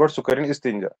گٔژھِنۍ گۄڈٕ سُہ کٔرِنۍ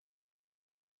استنجا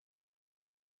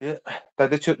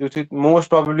تتٮ۪تھ چھُ یُتھُے موسٹ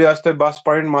پرابلی آسہِ تۄہہِ بس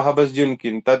پوینٹ محبس جِن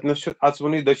کِنۍ تتنس چھُ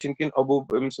اژوُنٕے دٔچھِنۍ کِنۍ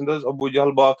أمۍ سُنٛد حظ ابوٗ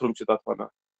جہل باتھ روٗم چھِ تتھ ونان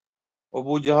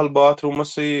ابوٗ جہل باتھ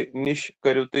روٗمسٕے نِش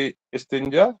کٔرِو تُہۍ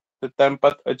استنجا تہٕ تمہِ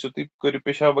پتہٕ أژِو تُہۍ کٔرِو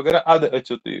پیشاب وغیرہ ادٕ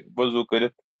أژِو تُہۍ وضوٗ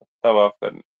کٔرِتھ طواف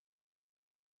کرنہِ.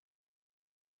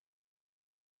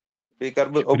 بیٚیہِ کرٕ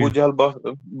بہٕ ابوٗ جہل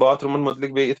باتھ روٗمن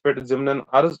مُتعلِق بیٚیہِ یِتھ پٲٹھۍ ضمنن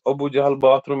عرض ابوٗ جہل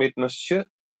باتھ روٗم ییٚتنس چھِ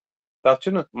تتھ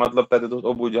چھُنہٕ مطلب تتٮ۪تھ اوس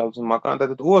ابوٗ جہل سُنٛد مکان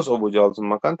تتٮ۪تھ اوس ابوٗ جہل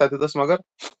سُنٛد مکان تتٮ۪تھ ٲس مگر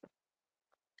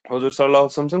حضوٗر صلی اللہ علیہ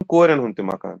وسلم سٕنٛدۍ کورٮ۪ن ہُنٛد تہِ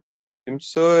مکان تِم چھِ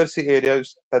سٲرسٕے ایریا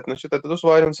یُس تتنس چھُ تتٮ۪تھ اوس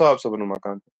واریاہن صاحب صٲبن ہُنٛد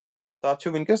مکان تتھ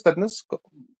چھُ ؤنکیٚس تتنس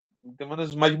تِمن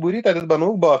ٲس مجبوٗری تتٮ۪تھ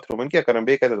بنووُکھ باتھ روٗم وۄنۍ کیاہ کرن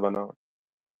بیٚیہِ کتٮ۪تھ بناوان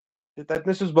تہٕ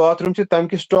تتنس یُس باتھ روٗم چھُ تمہِ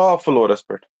کِس ٹاپ فلورس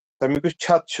پٮ۪ٹھ تمیُک یُس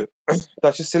چھت چھُ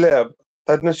تتھ چھِ سلیب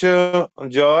تتنس چھِ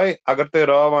جاے اگر تُہۍ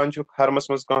راوان چھِو حرمس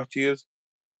منٛز کانٛہہ چیٖز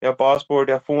یا پاسپورٹ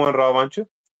یا فون راوان چھُ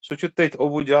سُہ چھُ تٔتھۍ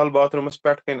ابوٗ جہل باتھ روٗمس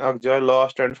پٮ۪ٹھ کنۍ اکھ جاے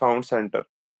لاسٹ اینڈ فاوُنڈ سینٹر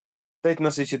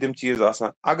تٔتنسٕے چھِ تِم چیٖز آسان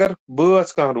اگر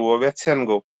بٲژ کانٛہہ روو یا ژھٮ۪ن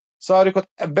گوٚو ساروی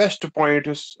کھۄتہٕ بیسٹ پوینٹ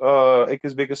یُس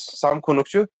أکِس بیٚکِس سمکھنُک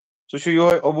چھُ سُہ چھُ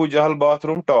یِہوے ابوٗ جہل باتھ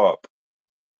روٗم ٹاپ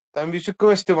تمہِ وِزِ چھُ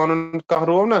کٲنٛسہِ تہِ ونُن کانٛہہ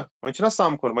روو نا وۄنۍ چھُنہ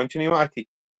سمکھُن وۄنۍ چھُنہٕ یِوان اَتھی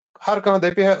ہر کانٛہہ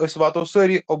دپہِ ہے أسۍ واتو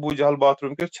سٲری ابوٗ جہل باتھ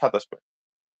روٗم کِس چھتس پٮ۪ٹھ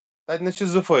تتنس چھِ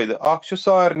 2 فٲیدٕ اکھ چھُ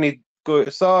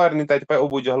سارنٕے تتہِ پاے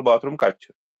ابوٗ جہل باتھ روٗم کتہِ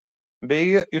چھُ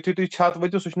بیٚیہِ یُتھُے تُہۍ چھت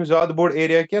ؤتھِو سُہ چھُنہٕ زیادٕ بوٚڑ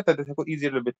ایریا کینٛہہ تتٮ۪تھ ہیٚکو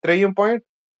ایٖزیلی لٔبِتھ. 3یِم پوینٹ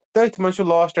تٔتھۍ منٛز چھُ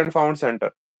last and فاوُنڈ centre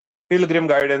پِلگرِم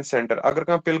guidance centre اگر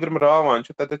کانٛہہ پِلگرِم راوان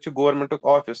چھُ تتٮ۪تھ چھُ گورمنٹُک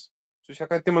آفِس سُہ چھُ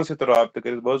ہٮ۪کان تِمن سۭتۍ رابطہٕ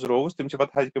کٔرِتھ بہٕ حظ رووُس تِم چھِ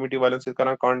پتہٕ حج کٔمِٹی والٮ۪ن سۭتۍ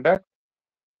کران کانٹیکٹ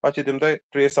پتہٕ چھِ تِم تۄہہِ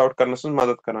ٹریس آوُٹ کرنس منٛز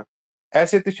مدد کران.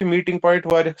 ایسے تہِ چھُ میٖٹنگ پوینٹ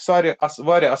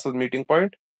واریاہ اصل میٖٹنگ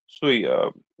پوینٹ سُے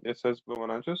یُس حظ بہٕ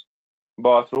ونان چھُس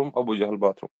باتھ روٗم ابوٗ جہل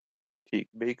باتھ روٗم. ٹھیٖک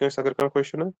بیٚیہِ کٲنٛسہِ اگر کانٛہہ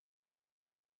کوسچن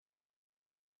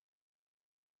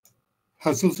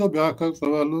حاصل صٲب بیٛاکھ اکھ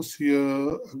سوال اوس یہِ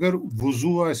اگر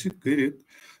وضوٗ آسہِ کٔرِتھ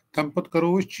تمہِ پتہٕ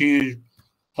کرو أسۍ چینج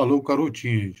پلو کرو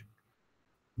چینج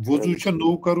وضوٗ چھا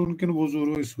نوٚو کرُن کِنہٕ وضوٗ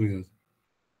روزِ سُے حظ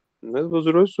نہ حظ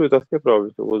وضوٗ روزِ سُے تتھ کیٛاہ پرابلم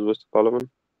چھِ وضوٗوس تہٕ پلون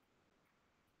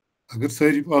اگر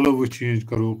سٲری پلو أسۍ چینج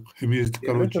کرو قمیٖض تہِ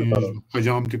کرو چینج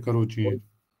پجام تہِ کرو چینج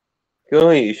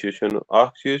کٕہٕنۍ اِشوٗ چھُنہٕ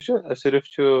اکھ چیٖز چھُ صرف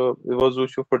چھُ وضوٗ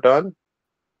چھُ پھٕٹان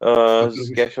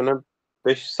کیاہ چھِ ونان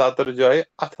سَتٕر جایہِ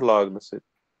اَتھٕ لاگنہٕ سۭتۍ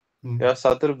یا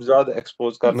سَتٕر زیادٕ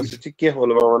ایٚکسپوز کرنہٕ سۭتۍ چھِ کینٛہہ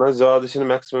علما ونان زیادٕ چھِنہٕ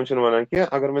میکسِمم چھِنہٕ ونان کینٛہہ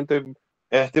اگر وۄنۍ تۄہہِ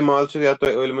احتمال چھُ یا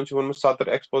تۄہہِ عٲلمن چھُ ووٚنمُت سَتٕر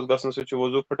ایٚکسپوز گژھنہٕ سۭتۍ چھُ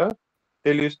وضوٗ پھٕٹان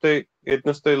تیٚلہِ یُس تۄہہِ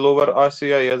ییٚتنس تۄہہِ لوور آسہِ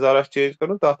یا یزار آسہِ چینج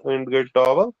کرُن تتھ أنٛدۍ گٔڑۍ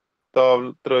ٹاوَل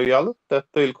ترٛٲو یَلہٕ تتھ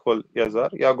تٔلۍ کھول یزار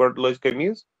یا گۄڈٕ لٲج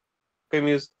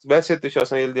قمیٖض ویسے تہِ چھُ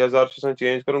آسان ییٚلہِ یزار چھُ آسان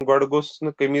چینج کرُن گۄڈٕ گوٚژھ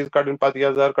نہٕ قمیٖض کڑٕنۍ پتہٕ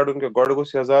یزار کڑُن کینٛہہ گۄڈٕ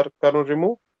گوٚژھ یزار کرُن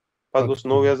رِموٗ پتہٕ گوٚژھ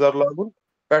نوٚو یزار لاگُن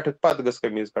پٮ۪ٹھٕ پتہٕ گٔژھ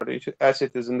قمیٖض کڑٕنۍ یہِ چھُ ایسے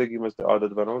تہِ زندگی منٛز تہِ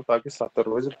عادت بناوُن تاکہِ سَتٕر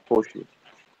روزِ پوشی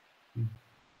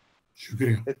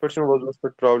شکریہ. یِتھ پٲٹھۍ چھُنہٕ وضوٗہَس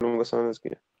پٮ۪ٹھ پرٛابلِم گژھان حظ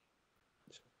کینٛہہ.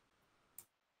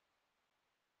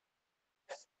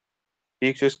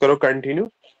 ٹھیٖک چھُ أسۍ کرو کنٹِنیوٗ.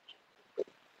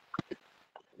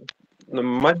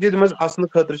 مسجد منٛز اَژنہٕ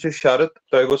خٲطرٕ چھِ شرط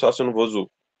تۄہہِ گوٚژھ آسُن وضوٗ.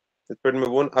 یِتھ پٲٹھۍ مےٚ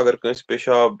ووٚن اگر کٲنٛسہِ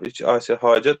پیشابٕچ آسہِ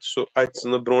حاجت سُہ اَژِ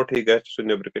نہٕ برونٛٹھٕے گژھِ سُہ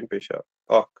نیٚبرٕ کَنۍ پیشاب.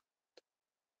 اکھ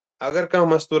اگر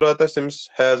کانٛہہ مستوٗرات آسہِ تٔمِس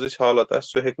حیضٕچ حالت آسہِ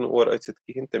سُہ ہیٚکہِ نہٕ اورٕ أژِتھ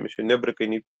کِہیٖنۍ تٔمِس چھُ نیٚبرٕ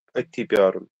کَنی أتھی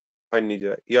پیارُن پننہِ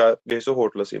جایہِ یا بیٚیہِ سُہ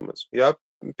ہوٹلسٕے منٛز یا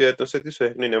پیتنہٕ سۭتی سُہ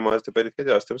ہیٚکہِ نہٕ نٮ۪ماز تہِ پٔرِتھ کینٛہہ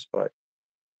یہِ آسہِ تٔمِس پاے.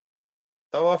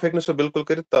 طواف ہیٚکہِ نہٕ سُہ بالکل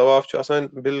کٔرِتھ. طواف چھُ آسان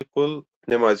بالکل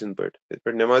نٮ۪مازِ ہٕنٛدۍ پٲٹھۍ. یِتھ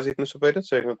پٲٹھۍ نٮ۪ماز ہیٚکہِ نہٕ سُہ پٔرِتھ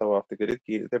سُہ ہیٚکہِ نہٕ طواف تہِ کٔرِتھ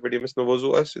کِہیٖنۍ. یِتھٕے پٲٹھۍ ییٚمِس نہٕ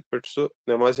وضوٗ آسہِ یِتھ پٲٹھۍ سُہ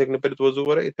نٮ۪ماز ہیٚکہِ نہٕ پٔرِتھ وضوٗ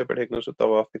ورٲے یِتھٕے پٲٹھۍ ہیٚکہِ نہٕ سُہ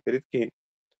طواف تہِ کٔرِتھ کِہیٖنۍ.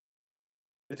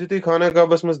 یُتھُے تُہۍ خانہ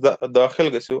کعبس منٛز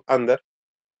دٲخِل گٔژھِو اندر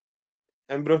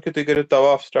امہِ برونٛہہ کہِ تُہۍ کٔرِو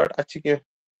طواف سٹارٹ اتھ چھِ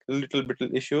کینٛہہ لِٹل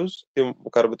بِٹل اِشوٗز تِم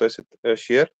کرٕ بہٕ تۄہہِ سۭتۍ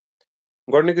شِیر.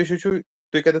 گۄڈنیُک اِشوٗ چھُ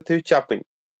تُہۍ کتٮ۪تھ تھٲیِو چپٕنۍ.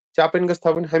 چپٕنۍ گٔژھ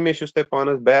تھاوٕنۍ ہمیشہِ یُس تۄہہِ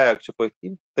پانس بیگ چھُ پٔتھۍ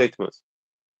کِنۍ تٔتھۍ منٛز.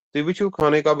 تُہۍ وٕچھِو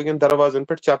خانہ کعبہٕ کٮ۪ن دروازن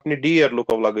پٮ۪ٹھ چپنہِ ڈیر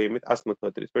لُکو لگٲومٕتۍ اَژنہٕ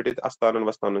خٲطرٕ یِتھ پٲٹھۍ ییٚتہِ استانن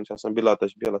وستانن چھِ آسان بِلا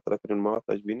تشبیہ اللہ تعالیٰ کٔرِنۍ معاف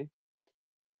تشبیہ نہٕ.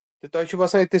 تہٕ تۄہہِ چھُو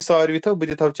باسان ییٚتہِ ساروٕے تھاو بہٕ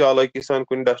تہِ تھاوٕ چالٲکی سان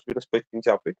کُنہِ ڈسٹ بِنس پٔتھۍ کِنۍ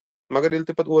چپٕنۍ. مگر ییٚلہِ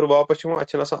تُہۍ پتہٕ اورٕ واپس چھِو اَتہِ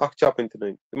چھنہٕ آسان اکھ چپٕنۍ تہِ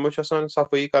نٔنۍ. تِمو چھِ آسان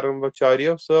صفٲیی کرن وٲلۍ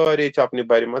چاریو سارے چپنہِ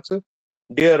برِمژٕ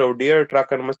ڈیر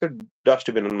ٹرکن منٛز تہٕ ڈسٹ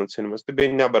بِنن منٛز ژھٕنمٕژ تہٕ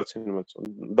بیٚیہِ نٮ۪بر ژھٕنمٕژ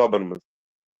دۄبن منٛز.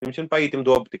 تِم چھِنہٕ پیی تِم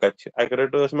دۄب تہِ کتہِ چھِ. اَکہِ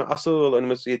لٹہِ ٲس مےٚ اصٕل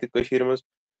أنمٕژ ییٚتہِ کٔشیٖرِ منٛز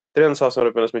 3,000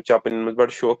 رۄپین ٲس مےٚ چپٕنۍ أنمٕژ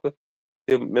بڑٕ شوقہٕ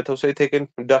تہٕ مےٚ تھٲو سۄ یِتھٕے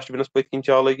کٔنۍ ڈسٹ بِنس پٔتھۍ کِنۍ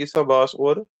چالٲکی سۄ بہٕ آس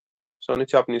اورٕ سۄ نہٕ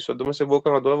چپنی سۄ دوٚپمَس وہ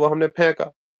کہاں دوٚپ وہ ہم نے پھینکا.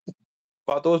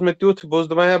 پتہٕ اوس مےٚ تیُتھ بہٕ اوسُس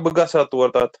دپان ہے بہٕ گژھٕ ہا تور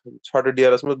تتھ ژھۄٹہٕ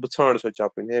ڈیرس منٛز بہٕ ژھانڈٕ سۄ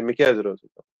چپٕنۍ ہے مےٚ کیازِ رٲژ.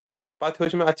 پتہٕ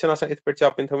ہیوٚچھ مےٚ اتہِ چھنہٕ آسان یِتھ پٲٹھۍ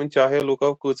چپٕنۍ تھاوٕنۍ چاہے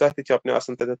لُکو کۭژاہ تہِ چپنہِ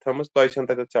آسن تتٮ۪تھ تھٲومٕژ تۄہہِ چھنہٕ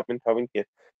تتٮ۪تھ چپٕنۍ تھاوٕنۍ کینٛہہ.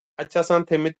 اتہِ چھِ آسان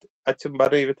تھٲمٕتۍ اتہِ چھِ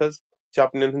بنٲوِتھ حظ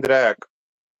چپنٮ۪ن ہٕنٛدۍ ریک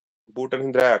بوٗٹن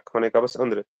ہٕنٛدۍ ریک خانہ کعبس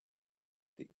أنٛدرٕ.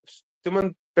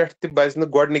 تِمن پٮ۪ٹھ تہِ پزِ نہٕ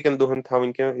گۄڈنِکٮ۪ن دۄہن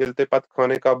تھاوٕنۍ کینٛہہ. ییٚلہِ تۄہہِ پتہٕ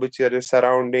خانہ کعبٕچ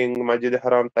سراونڈنگ مسجد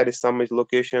حرام ترِ سمجھ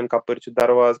لوکیشن کپٲرۍ چھُ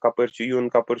دروازٕ کپٲرۍ چھُ یُن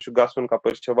کپٲرۍ چھُ گژھُن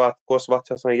کپٲرۍ چھِ وتھ کۄس وتھ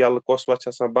چھِ آسان یَلہٕ کۄس وتھ چھِ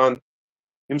آسان بنٛد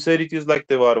یِم سٲری چیٖز لگہِ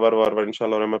تۄہہِ وارٕ وارٕ انشاء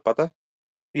اللہ رحمان پتہ.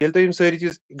 ییٚلہِ تۄہہِ یِم سٲری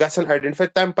چیٖز گژھن آیڈنٹِفاے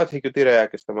تمہِ پتہٕ ہیٚکِو تُہۍ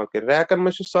ریک استعمال کٔرِتھ. ریکن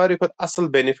منٛز چھُ ساروی کھۄتہٕ اصل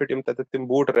بینِفٹ یِم تتٮ۪تھ تِم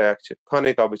بوٗٹہٕ ریک چھِ خانہ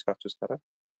کعبٕچ کتھ چھُس کران.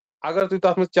 اگر تُہۍ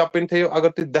تتھ منٛز چپٕنۍ تھٲیِو اگر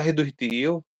تُہۍ 10 دۄہہِ تہِ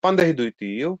یِیِو 15 دۄہہِ تہِ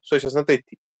یِیِو سۄ چھِ آسان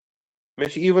تٔتھی. مےٚ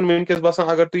چھُ اِوٕن وٕنکیٚس باسان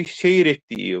اگر تُہۍ 6 رٮ۪تھۍ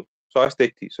تہِ یِیِو سۄ آسہِ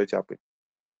تٔتھی سۄ چپٕنۍ.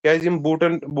 کیازِ یِم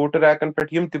بوٗٹہٕ ریکن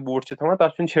پٮ۪ٹھ یِم تہِ بوٗٹ چھِ تھاوان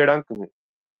تتھ چھُنہٕ شیران کٕہٕنۍ.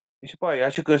 یہِ چھِ پاے یا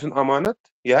چھُ کٲنٛسہِ ہُنٛد امانت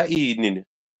یا یی نِنہِ.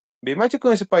 بیٚیہِ ما چھِ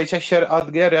کٲنٛسہِ پاے اتھ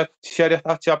گٔیے 6 رٮ۪تھ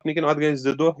اتھ چپنہِ کِنہٕ اتھ گٔیے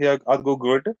 2 دۄہ یا اتھ گوٚو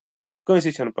گٲنٛٹہٕ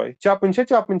کٲنٛسے چھنہٕ پاے. چپٕنۍ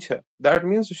چھےٚ دیٹ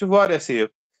میٖنٕز سُہ چھُ واریاہ سیف.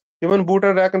 تِمن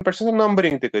بوٗٹن ریکن پٮ۪ٹھ چھِ آسان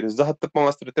نمبرِنگ تہِ کٔرِتھ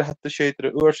 235 336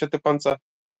 850.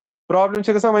 پرابلِم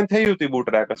چھِ گژھان وۄنۍ تھٲیِو تُہۍ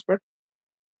بوٗٹہٕ ریکس پٮ۪ٹھ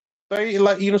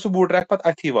تۄہہِ یی نہٕ سُہ بوٗٹہٕ ریک پتہٕ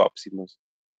اتھی واپسی منٛز.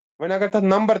 وۄنۍ اگر تتھ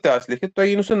نمبر تہِ آسہِ لیکھِتھ تۄہہِ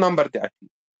یی نہٕ سُہ نمبر تہِ اتھی.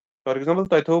 فار ایگزامپل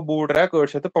تۄہہِ تھوٚو بوٗٹہٕ ریک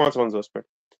 855 پٮ۪ٹھ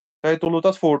تۄہہِ تُلوٕ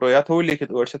تتھ فوٹو یا تھوٚوُ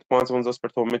لیکھِتھ 855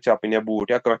 پٮ۪ٹھ تھوٚو مےٚ چپٕنۍ یا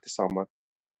بوٗٹ یا کانٛہہ تہِ سامان.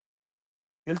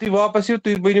 ییٚلہِ تُہۍ واپس یِیِو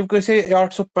تُہۍ ؤنِو کٲنٛسہِ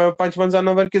 855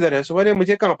 نمبر کِدھر ہے سُہ ونے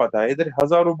مجھے کہاں پتہ ہے ادھر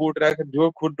ہزاروں بوٗٹ ریک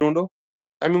جو خود ڈھونڈو.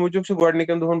 امہِ موٗجوٗب چھُ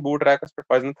گۄڈنِکٮ۪ن دۄہن بوٗٹہٕ ریکس پٮ۪ٹھ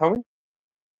پزِ نہٕ تھاوٕنۍ.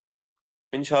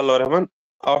 انشاء اللہ رحمان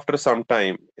آفٹر سم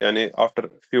ٹایم یعنی آفٹر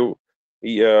فیوٗ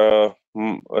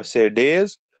سے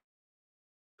ڈیز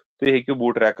تُہۍ ہیٚکِو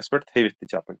بوٗٹہٕ ریکس پٮ۪ٹھ تھٲوِتھ تہِ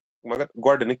چپٕنۍ مگر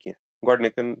گۄڈٕ نہٕ کینٛہہ.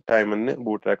 گۄڈنِکٮ۪ن ٹایمن نہٕ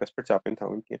بوٗٹہٕ ریکس پٮ۪ٹھ چپٕنۍ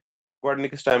تھاوٕنۍ کینٛہہ.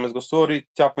 گۄڈنِکِس ٹایمس گوٚژھ سورُے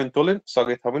چپٕنۍ تُلٕنۍ سۄ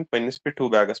گٔیے تھاوٕنۍ پننِس پِٹھوٗ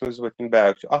بیگس منٛز یُس پٔتھۍ کِنۍ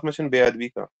بیگ چھُ. اتھ منٛز چھنہٕ بے ادبی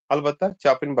کانٛہہ. البتہ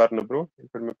چپٕنۍ برنہٕ برونٛٹھ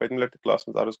یِتھ پٲٹھۍ مےٚ پٔتمہِ لٹہِ کلاسس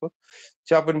منٛز عرض کوٚر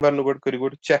چپٕنۍ برنہٕ گۄڈٕ کٔرِو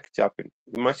گۄڈٕ چیک چپٕنۍ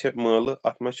یہِ ما چھِ مٲلہٕ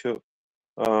اتھ ما چھُ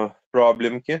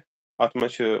پرابلِم کینٛہہ اتھ ما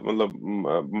چھِ مطلب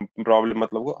پرابلِم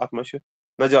مطلب گوٚو اتھ ما چھِ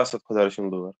نجاست خۄدا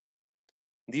رٔچھِنۍ لٲر.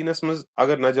 دیٖنس منٛز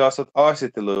اگر نجاست آسہِ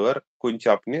تہِ لٲر کُنہِ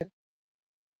چپنہِ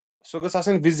سۄ گٔژھ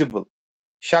آسٕنۍ وِزِبٕل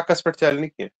شکس پٮ۪ٹھ چلہِ نہٕ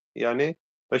کینٛہہ. یعنی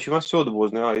تۄہہِ چھُ یِوان سیوٚد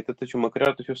بوزنہٕ ییٚتٮ۪تھ تُہۍ چھِو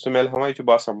مٔکریار تُہۍ چھِو سمیل ہاوان یہِ چھُ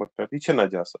باسان مٔکریار یہِ چھِ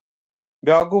نجاست.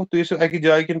 بیاکھ گوٚو تُہۍ ٲسِو اکہِ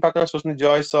جایہِ کِنۍ پکان سۄ ٲس نہٕ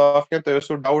جاے صاف کینٛہہ تۄہہِ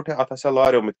اوسوٕ ڈاوُٹ ہے اتھ آسیا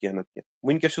لاریومُت کینٛہہ نتہٕ کینٛہہ.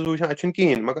 وٕنکیٚس چھُس بہٕ وٕچھان اتہِ چھُنہٕ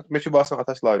کِہینۍ مگر مےٚ چھُ باسان اتھ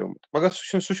آسہِ لاریومُت مگر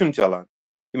سُہ چھُنہٕ چلان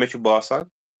یہِ مےٚ چھُ باسان.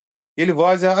 ییٚلہِ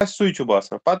واضح آسہِ سُے چھُ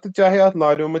باسان پتہٕ چاہے اتھ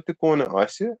لاریومُت تہِ کونہٕ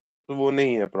آسہِ وہ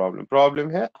نہیں ہے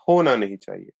پرابلم ہے ہونا نہیں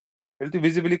چاہیے. ییٚلہِ تُہۍ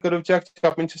وِزبلی کٔرِو چیک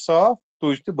چپٕنۍ چھِ صاف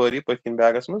تُج تہٕ بٔرِو پٔتھۍ کِنۍ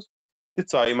بیگس منٛز تہٕ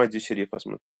ژایہِ مسجد شریٖفس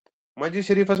منٛز. مسجد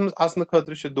شریٖفس منٛز اژنہٕ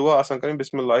خٲطرٕ چھُ دُعا آسان کرٕنۍ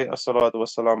بسم اللہ الصلاۃ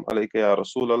والسلام علیکہ یا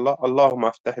رسول اللہ اللہم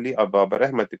افتح لی ابواب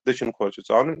رحمتک. دٔچھُن کھور چھُ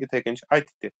ژانُن یِتھٕے کٔنۍ چھُ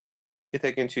اتہِ تہِ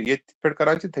یِتھٕے کٔنۍ چھِ ییٚتہِ پٮ۪ٹھ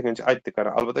کران چھِ تِتھٕے کٔنۍ چھِ اتہِ تہِ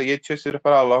کران. البتہ ییٚتہِ چھِ أسۍ صرف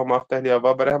کران اللہم افتح لی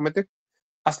ابواب رحمتک.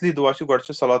 اصلی دعا چھُ گۄڈٕ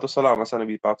چھُ صلات والسلام آسان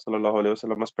نبی پاک صلی اللہ علیہ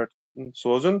وسلمس پٮ۪ٹھ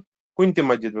سوزُن کُنہِ تہِ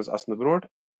مسجد منٛز اژنہٕ برونٛٹھ.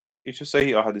 یہِ چھُ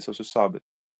صحیح احادیثو سۭتۍ ثابت.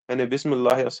 یعنی بسم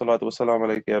اللہ الصلاۃ والسلام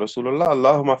علیک یا رسول اللہ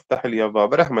اللہم افتح لی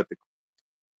ابواب رحمتک.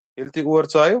 ییٚلہِ تُہۍ اور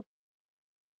ژایِو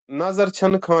نظر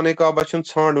چھنہٕ خانہ کعبہ چھُنہٕ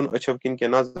ژھانڈُن أچھو کِنۍ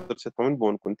کینٛہہ نظر چھِ تھاوٕنۍ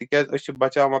بۄن کُن تِکیازِ أسۍ چھِ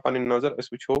بچاوان پنٕنۍ نظر أسۍ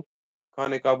وٕچھو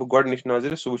خانہ کعبہ گۄڈنِچ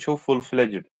نظرِ سُہ وٕچھو فُل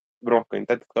فلیجڈ برونٛہہ کَنۍ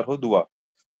تَتہِ کرہو دُعا.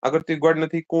 اگر تُہۍ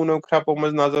گۄڈنیٚتھٕے کوٗنو کھرٛپو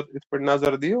منٛز نظر یِتھ پٲٹھۍ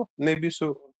نظر دِیِو نبی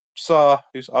سُہ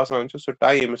صاف یُس آسان چھُ سُہ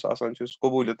ٹایم یُس آسان چھُ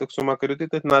قبوٗلیتُک سُہ ما کٔرِو تُہۍ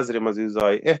تٔتھۍ نظرِ منٛزٕے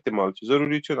ضایع. احتمال چھُ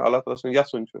ضروٗری چھُنہٕ اللہ تعالیٰ سُنٛد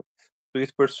یژھُن چھُ سُہ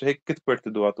یِتھ پٲٹھۍ سُہ ہیٚکہِ کِتھ پٲٹھۍ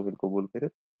تہِ دُعا تُہُنٛد قبوٗل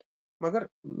کٔرِتھ مگر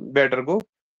بیٹر گوٚو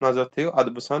نظر تھٲیِو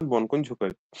ادبہٕ سان بۄن کُن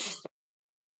جھُکٲیِتھ.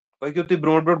 پٔکِو تُہۍ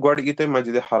برونٛٹھ برونٛٹھ گۄڈٕ یی تۄہہِ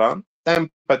مسجد حرام تمہِ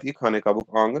پتہٕ یی خانہ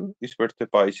کعبُک آنگن یِتھ پٲٹھۍ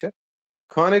تۄہہِ پاے چھےٚ.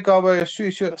 خانہ کعبہ یۄس چھُ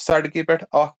یہِ چھُ سڑکہِ پٮ۪ٹھ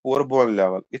اکھ پور بۄن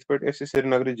لیول یِتھ پٲٹھۍ أسۍ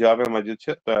سرینگرٕچ جامع مسجد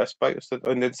چھِ تۄہہِ آسہِ پاے یۄس تتھ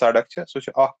أنٛدۍ أنٛدۍ سڑک چھےٚ سُہ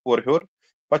چھِ اکھ پور ہیوٚر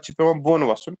پتہٕ چھِ پیٚوان بۄن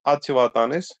وسُن ادٕ چھِ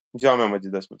واتان أسۍ جامع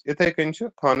مسجدس منٛز. یِتھے کٔنۍ چھُ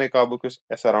خانہ کعبُک یُس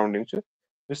سراونڈنگ چھُ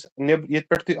یُس ییٚتہِ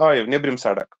پٮ۪ٹھ تُہۍ آیِو نیبرِم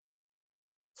سڑک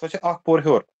سۄ چھِ اکھ پور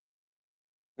ہیوٚر.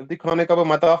 ییٚلہِ تُہۍ خانہ کعبہ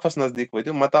مطافس نزدیٖک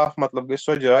وٲتِو مطاف مطلب گٔے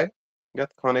سۄ جاے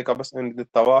یتھ خانہ کعبس أنٛدۍ أنٛدۍ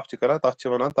طواف چھِ کران تتھ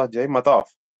چھِ ونان تتھ جایہِ مطاف.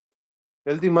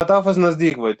 ییٚلہِ تُہۍ مطافس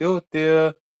نزدیٖک وٲتِو تہِ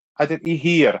اتٮ۪تھ یی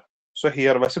ہیر سۄ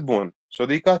ہیر وسہِ بۄن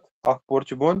سیوٚدُے کتھ اکھ پور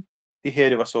چھُ بۄن تہِ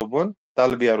ہیرِ وسو بۄن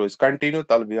تلبیہ روزِ کنٹِنیو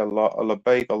تلبیہ اللہ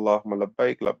لبیک اللہم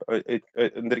لبیک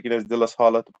أنٛدٕرۍ کِنۍ آسہِ دِلس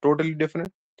حالت ٹوٹلی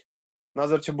ڈفرنٹ.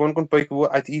 نظر چھِ بۄن کُن پٔکِو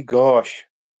اتہِ یی گاش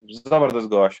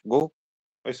زبردست گاش گوٚو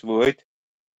أسۍ وٲتۍ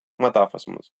مطافس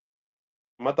منٛز.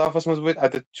 مطافس منٛز وٲتۍ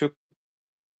اتٮ۪تھ چھُ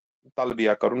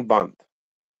تلبیہ کرُن بنٛد.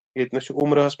 ییٚتنس چھُ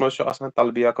عمرہس منٛز چھُ آسان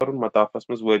تلبیہ کرُن مطافس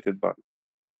منٛز وٲتِتھ بنٛد.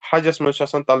 حجس منٛز چھُ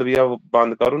آسان تلبیہ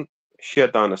بنٛد کرُن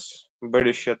شیطانس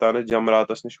بٔڑِس شیطانس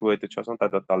جمراتس نِش وٲتِتھ چھُ آسان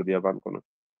تتٮ۪تھ تلبیہ بنٛد کرُن.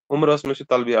 عمرہس منٛز چھُ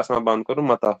تلبیہ آسان بنٛد کرُن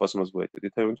مطافس منٛز وٲتِتھ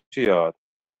یہِ تھٲیِو چھُ یاد.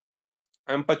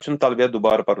 امہِ پتہٕ چھُنہٕ تلبیہ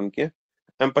دُبارٕ پرُن کینٛہہ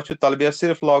امہِ پتہٕ چھُ تلبیہ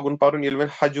صرف لاگُن پرُن ییٚلہِ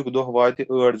وۄنۍ حجُک دۄہ واتہِ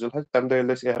 8 ذوالحج تمہِ دۄہ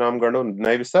ییٚلہِ أسۍ احرام گنڈو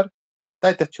نوِ سر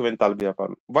تتٮ۪تھ چھُ وۄنۍ تلبیہ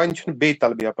پرُن. وۄنۍ چھُنہٕ بیٚیہِ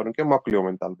تلبیہ پرُن کینٛہہ مۄکلیو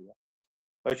وۄنۍ تلبیہ.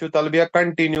 تۄہہِ چھُو تلبیہ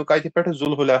کنٹِنیو کتہِ پٮ۪ٹھ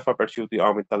ذوالحلیفہ پٮ۪ٹھ چھِو تُہۍ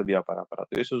آمٕتۍ تلبیہ پران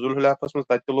تُہۍ ٲسِو ذوالحلیفس منٛز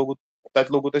تتہِ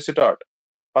لوگوٕ تۄہہِ سٹاٹ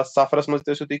پتہٕ سفرس منٛز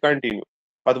تہِ ٲسِو تُہۍ کنٹِنیو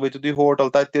پتہٕ وٲتِو تُہۍ ہوٹل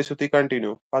تتہِ تہِ ٲسِو تُہۍ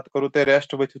کنٹِنیو پتہٕ کوٚروٕ تۄہہِ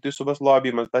ریسٹ ؤتھِو تُہۍ صبحس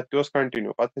لابی منٛز تتہِ تہِ اوس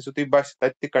کنٹِنیو پتہٕ کھٔسِو تُہۍ بسہِ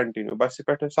تتہِ تہِ کنٹِنیو بسہِ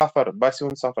پٮ۪ٹھ سفر بسہِ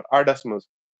ہُنٛد سفر اڈس منٛز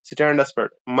سٹینڈس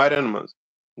پٮ۪ٹھ مرین منٛز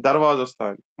دروازس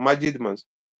تانۍ مسجد منٛز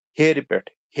ہیرِ پٮ۪ٹھ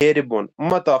ہیرِ بۄن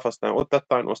مطافس تانۍ اوٚتتھ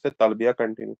تانۍ اوس تۄہہِ تلبیہ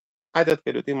کنٹِنیو. اتٮ۪تھ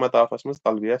کٔرِو تُہۍ مطافس منٛز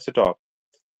تلبیہ سٹاپ.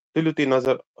 تُلِو تُہۍ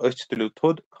نظر أچھ تُلِو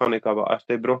تھوٚد خانہ کعبہ آسہِ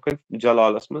تۄہہِ برونٛہہ کَنہِ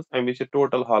جلالس منٛز امہِ وِزِ چھِ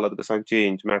ٹوٹل حالت گژھان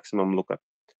چینج میکسِمم لُکن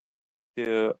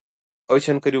تہِ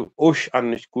أچھن کٔرِو اوٚش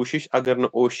اننٕچ کوٗشش اگر نہٕ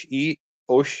اوٚش یی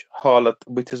اوٚش حالت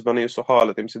بٕتھِس بنٲیِو سُہ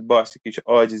حالت ییٚمہِ سۭتۍ باسہِ کہِ یہِ چھِ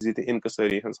عاجزی تہٕ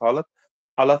انکسٲری ہٕنٛز حالت.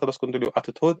 اللہ تعالیٰ ہس کُن تُلِو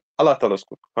اتھٕ تھوٚد اللہ تعالیٰ ہس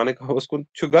کُن خانہ کعبس کُن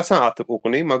چھُ گژھان اتھٕ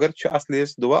اُکنٕے مگر چھُ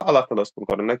اصلیس دُعا اللہ تعالیٰ ہس کُن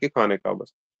کرُن نہ کہِ خانہ کعبس.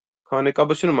 خانہ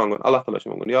کعبس چھُنہٕ منٛگُن اللہ تعالیٰ چھُ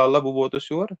منٛگُن یا اللہ بہٕ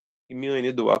ووتُس یور میٲنۍ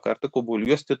یہِ دُعا کر تہٕ قبوٗل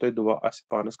یۄس تہِ تۄہہِ دُعا آسہِ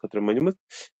پانس خٲطرٕ مٔنجمٕژ.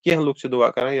 کینٛہہ لُکھ چھِ دُعا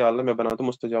کران یا اللہ مےٚ بناو تہٕ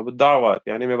مُستجاب دعوات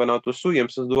یعنی مےٚ بناو تہٕ سُہ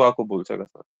ییٚمہِ سٕنٛز دُعا قبوٗل چھےٚ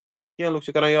گژھان. کینٛہہ لُکھ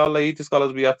چھِ کران یا اللہ ییٖتِس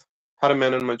کالس بہٕ یتھ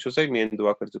حرمینن منٛز چھُسے میٲنۍ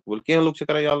دُعا کٔرۍ زِ قبوٗل. کینٛہہ لُکھ چھِ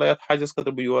کران یا اللہ یتھ حجس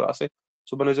خٲطرٕ بہٕ یور آسے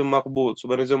سُہ بنٲیزیو مقبوٗل سُہ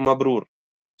بنٲیزیو مبروٗر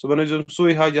سُہ بنٲیزیو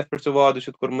سُے حج یتھ پٮ۪ٹھ ژےٚ وعدٕ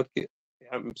چھُتھ کوٚرمُت کہِ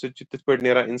امہِ سۭتۍ چھُ تِتھ پٲٹھۍ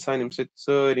نیران انسان ییٚمہِ سۭتۍ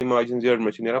سٲری ماجہِ ہٕنٛز زیڈ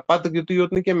منٛز چھِ نیران. پتہٕ یِتُے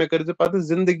یوت نہٕ کینٛہہ مےٚ کٔرۍ زِ پتہٕ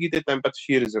زندگی تہِ تمہِ پتہٕ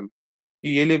شیٖرِ زِم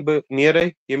ییٚلہِ بہٕ نیرے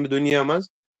ییٚمہِ دُنیا منٛز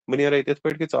بہٕ نیرے تِتھ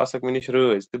پٲٹھۍ کہِ ژٕ آسکھ مےٚ نِش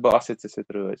رٲضۍ تہٕ بہٕ آسے ژےٚ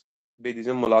سۭتۍ رٲضۍ بیٚیہِ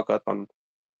دِژٕم مُلاقات پنُن.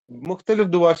 مُختٔلِف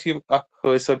دُعا چھِ یِم اکھ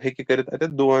حٲج صٲب ہیٚکہِ کٔرِتھ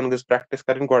اتٮ۪تھ دُعاہن گٔژھ پریکٹِس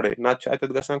کرٕنۍ گۄڈے نتہٕ چھُ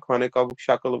اتٮ۪تھ گژھان خانہ کعبُک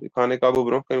شکل خانہ کعبہٕ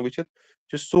برونٛہہ کنہِ وٕچھِتھ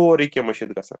چھُ سورُے کینٛہہ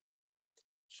مٔشِد گژھان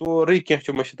سورُے کینٛہہ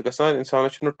چھُ مٔشِد گژھان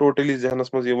انسانس چھُنہٕ ٹوٹلی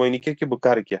ذہنس منٛز یِوٲنی کینٛہہ کہِ بہٕ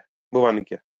کرٕ کیٛاہ بہٕ ونہٕ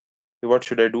کیٛاہ what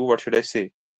should I do what should آی سے.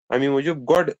 امی موٗجوٗب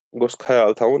گۄڈٕ گوٚژھ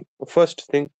خیال تھاوُن فٔسٹ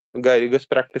تھنٛگ گرِ گٔژھ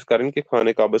پریکٹِس کرٕنۍ کہِ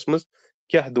خانہ کعبس منٛز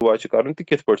کیٛاہ دُعا چھُ کرُن تہٕ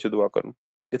کِتھ پٲٹھۍ چھُ دُعا کرُن.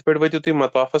 یِتھ پٲٹھۍ وٲتِو تُہۍ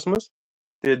مطافس منٛز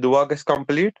تہٕ دُعا گژھِ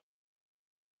کمپلیٖٹ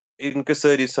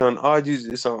انکسٲری سان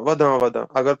عاجزی سان ودان ودان.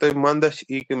 اگر تۄہہِ منٛدچھ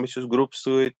یی کہِ مےٚ چھُس گرُپ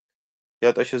سۭتۍ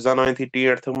یا تۄہہِ چھِ زنانہِ تھی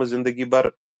ٹیٹھ تھٲومٕژ زندگی بھر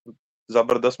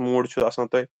زبردست موٗڈ چھُ آسان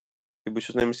تۄہہِ کہِ بہٕ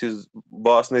چھُس نہٕ أمِس یہِ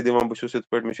باسنٕے دِوان بہٕ چھُس یِتھ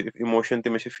پٲٹھۍ مےٚ چھُ اِموشن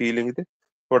تہِ مےٚ چھِ فیٖلِنٛگ تہِ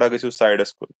تھوڑا گٔژھِو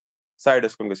سایڈس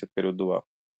کُن گٔژھِتھ کٔرِو دُعا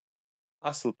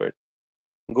اصل پٲٹھۍ.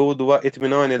 گوٚو دُعا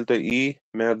اطمینان ییٚلہِ تۄہہِ یی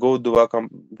مےٚ گوٚو دُعا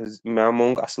مےٚ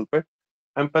موٚنگ اصل پٲٹھۍ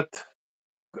امہِ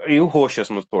پتہٕ یِیِو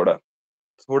ہوشس منٛز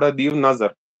تھوڑا دِیِو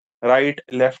نظر رایٹ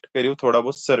لیفٹ کٔرِو تھوڑا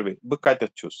بہت سٔروے بہٕ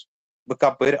کتٮ۪تھ چھُس بہٕ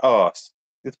کپٲرۍ آس.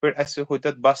 یِتھ پٲٹھۍ اسہِ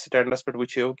ہُتٮ۪تھ بس سٹینڈس پٮ۪ٹھ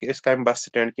وٕچھو کہِ أسۍ کمہِ بس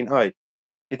سٹینڈ کِنۍ آیہِ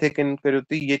یِتھے کٔنۍ کٔرِو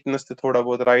تُہۍ ییٚتنس تہِ تھوڑا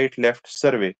بہت رایٹ لیفٹ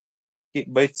سٔروے کہِ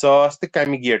بہٕ ژاس تہٕ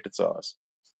کمہِ گیٹہٕ ژاس.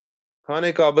 خانہ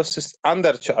کعبس یُس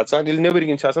اندر چھُ اژان ییٚلہِ نیبرۍ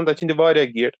کِنۍ چھِ آسان تتہِ چھِ واریاہ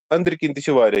گیٹ أنٛدرۍ کِنۍ تہِ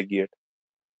چھِ واریاہ گیٹ.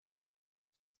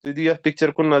 تُہۍ دِیِو یتھ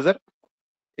پِکچر کُن نظر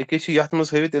أکِس چھِ یتھ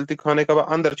منٛز ہٲوِتھ ییٚلہِ تُہۍ خانہ کعبہ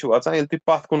اندر چھِو اژان ییٚلہِ تُہۍ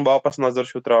پتھ کُن واپس نظر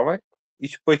چھِو تراوان یہِ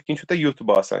چھُ پٔتھۍ کِنۍ چھُ تۄہہِ یُتھ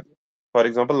باسان فار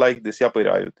ایگزامپل لایک دِس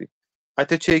یپٲرۍ آیِو تُہۍ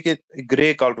اتٮ۪تھ چھُ ییٚکیٛاہ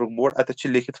گرے کلرُک بورڈ اتٮ۪تھ چھُ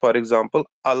لیکھِتھ فار ایگزامپل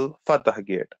الفتح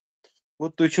گیٹ گوٚو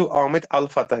تُہۍ چھِو آمٕتۍ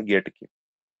الفتح گیٹہٕ کِنۍ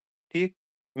ٹھیٖک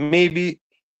مے بی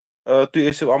تُہۍ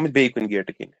ٲسِو آمٕتۍ بیٚیہِ کُنہِ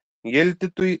گیٹہٕ کِنۍ ییٚلہِ تہِ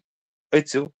تُہۍ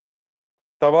أژِو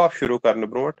طواف شروٗع کرنہٕ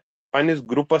برونٛٹھ پننِس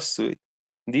گرُپس سۭتۍ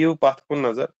دِیِو پتھ کُن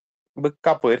نظر بہٕ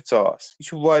کپٲرۍ ژاس یہِ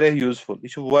چھُ واریاہ یوٗزفُل یہِ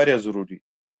چھُ واریاہ ضروٗری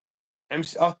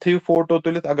اتھ تھٲیِو فوٹو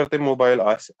تُلِتھ اگر تۄہہِ موبایل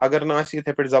آسہِ اگر نہٕ آسہِ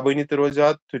یِتھٕے پٲٹھۍ زبٲنی تہِ روزِ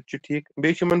یاد تہِ چھُ ٹھیٖک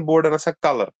بیٚیہِ چھُ یِمن بورڈن آسان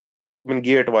کلر یِمن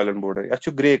گیٹ والٮ۪ن بورڈن یتھ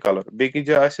چھُ گرے کلر بیٚکِس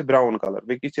جایہِ آسہِ براوُن کلر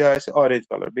بیٚکِس جایہِ آسہِ آرینج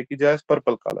کلر بیٚکِس جایہِ آسہِ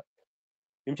پٔرپل کلر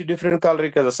یِم چھِ ڈِفرنٹ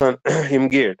کلرٕکۍ حظ آسان یِم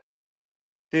گیٹ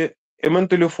تہٕ یِمن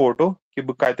تُلِو فوٹو کہِ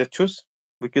بہٕ کتٮ۪تھ چھُس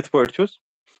بہٕ کِتھ پٲٹھۍ چھُس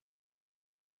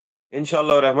انشاء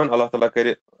اللہ رحمان اللہ تعالیٰ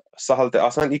کرِ سہل تہٕ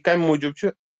آسان یہِ کمہِ موٗجوٗب چھُ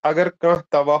اگر کانٛہہ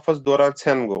طوافس دوران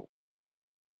ژھٮ۪ن گوٚو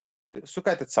تہٕ سُہ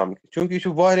کتٮ۪تھ سمکھِ چوٗنٛکہِ یہِ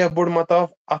چھُ واریاہ بوٚڑ مطاف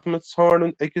اتھ منٛز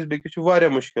ژھانڈُن أکِس بیٚکِس چھُ واریاہ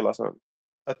مُشکِل آسان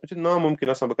اتھ منٛز چھُ نامُمکِن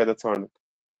آسان بہٕ کتٮ۪تھ ژھانڈٕ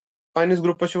پننِس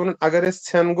گرُپس چھُ ونُن اگر أسۍ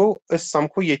ژھٮ۪ن گوٚو أسۍ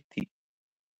سمکھو ییٚتھی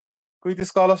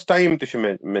کۭتِس کالس ٹایم تہِ چھُ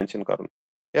مینشن کرُن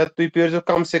یا تُہۍ پیٲرزیٚو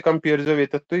کم سے کم پیٲرزیٚو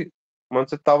ییٚتٮ۪تھ تُہۍ مان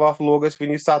ژٕ طواف لوگ اسہِ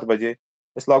وُنی 7 بجے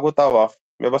أسۍ لاگو طواف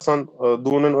مےٚ باسان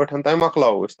 2-8 تام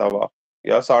مۄکلاوو أسۍ طواف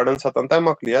یا 7:30 تام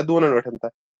مۄکلہِ یا 2-8 تام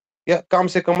یا کم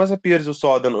سے کم ہسا پیٲرزیٚو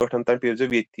 7-8 تام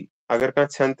پیٲرزیٚو ییٚتھی اگر کانٛہہ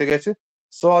ژھٮ۪ن تہِ گژھِ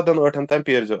 7-8 تام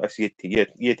پیٲرزیٚو اسہِ ییٚتھی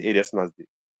ییٚتھۍ ایریاہس نزدیٖک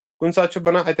کُنہِ ساتہٕ چھُ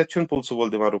بنان اتٮ۪تھ چھُنہٕ پُلسہٕ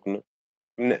وول دِوان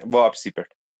رُکنہٕ واپسی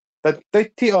پٮ۪ٹھ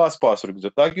تٔتھی آس پاس رُکزیٚو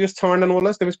تاکہِ یُس ژھانڈن وول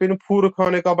آسہِ تٔمِس پیٚیہِ نہٕ پوٗرٕ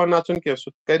خانہ کعبہ نژُن کینٛہہ سُہ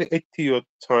کرِ أتھی یوت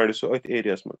ژھانڈِ سُہ أتھۍ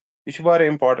ایریاہس منٛز یہِ چھُ واریاہ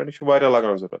امپارٹنٹ یہِ چھُ واریاہ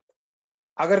لگان ضروٗرت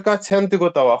اگر کانٛہہ ژھٮ۪ن تہِ گوٚو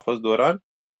طوافس دوران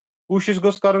کوٗشش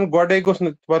گوٚژھ کرُن گۄڈے گوٚژھ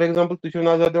نہٕ فار ایگزامپل تُہۍ چھِو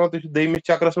نظر دِوان تُہۍ چھِو دٔیمِس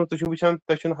چکرس منٛز تُہۍ چھِو وٕچھان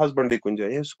تۄہہِ چھُنہٕ ہسبنڈٕے کُنہِ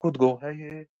جایہِ ہے سُہ کوٚت گوٚو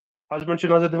ہے ہسبنڈ چھُ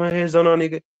نظر دِوان ہے زنانے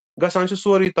گٔے گژھان چھُ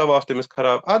سورُے طواف تٔمِس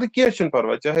خراب ادٕ کینٛہہ چھُنہٕ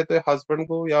پرواے چاہے تۄہہِ ہسبنڈ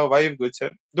گوٚو یا وایف گٔے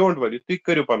ژھٮ۪ن ڈونٹ وری تُہۍ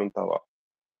کٔرِو پنُن طواف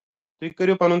تُہۍ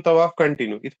کٔرِو پنُن طواف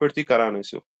کنٹِنیو یِتھ پٲٹھۍ تُہۍ کران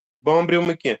ٲسِو بامبرِو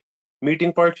نہٕ کینٛہہ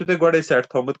میٖٹنگ پوینٹ چھُو تۄہہِ گۄڈے سیٹ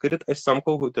تھوٚمُت کٔرِتھ أسۍ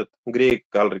سمکھو ہُتٮ۪تھ گرے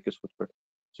کلر کِس ہُتھ پٲٹھۍ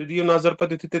سُہ دِیِو نظر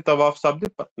پتہٕ یُتھُے تُہۍ طواف سپدِ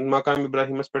مقام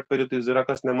ابراہیمس پٮ۪ٹھ پٔرِو تُہۍ 2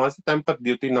 رکعت نٮ۪ماز تہٕ تمہِ پتہٕ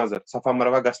دِیِو تُہۍ نظر صفا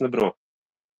مروا گژھنہٕ برونٛہہ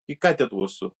یہِ کتٮ۪تھ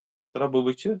اوس سُہ دپہٕ بہٕ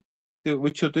وٕچھِ تہِ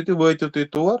وٕچھِو تُہۍ تہٕ وٲتِو تُہۍ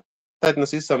تور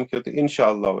تتنسٕے سمکھِو تُہۍ انشاء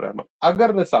اللہ رحمان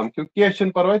اگر نہٕ سمکھِو کینٛہہ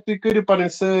چھُنہٕ پرواے تُہۍ کٔرِو پنٕنۍ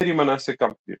سٲری مناسِک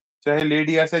کمپلیٖٹ چاہے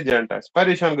لیڈی آسہِ یا جینٹ آسہِ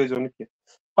پریشان گٔژھزیٚو نہٕ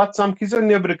کینٛہہ پتہٕ سمکھِزیٚو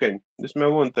نیبرٕ کَنۍ یُس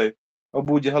مےٚ ووٚن تۄہہِ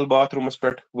ابوٗ جہل باتھ روٗمس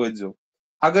پٮ۪ٹھ وٲتۍزیٚو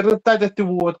اگر نہٕ تتٮ۪تھ تہِ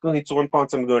ووت کٕہٕنۍ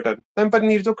 4-5 گٲنٛٹن تمہِ پتہٕ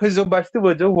نیٖرزیٚو کھٔسۍزیٚو بسہِ تہٕ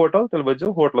وٲتۍزیٚو ہوٹل تیٚلہِ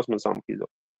وٲتۍزیٚو ہوٹلس منٛز سمکھیٖزیٚو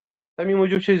تمی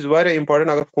موٗجوٗب چھِ أسۍ واریاہ امپارٹنٹ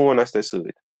اگر فون آسہِ تۄہہِ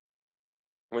سۭتۍ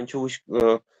وۄنۍ چھُ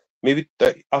مے بی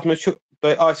اتھ منٛز چھُ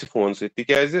تۄہہِ آسہِ فون سۭتۍ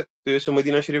تِکیازِ تُہۍ ٲسِو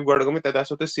مدیٖنہ شریف گۄڈٕ گٔمٕتۍ تتہِ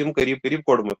آسیو تۄہہِ سِم قریٖب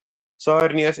کوٚڑمُت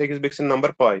سارنٕے آسہِ أکِس بیٚکہِ سٕنٛدۍ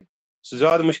نمبر پاے سُہ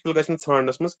زیادٕ مُشکِل گژھِ نہٕ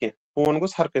ژھانڈنس منٛز کینٛہہ فون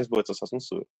گوٚژھ ہر کٲنٛسہِ بٲژس آسُن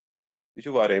سۭتۍ یہِ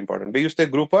چھُ واریاہ امپارٹنٹ بیٚیہِ یُس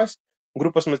تۄہہِ گرُپ آسہِ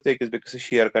گرُپس منٛز تہِ أکِس بیٚکِس سۭتۍ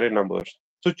شیر کرٕنۍ نمبٲرٕس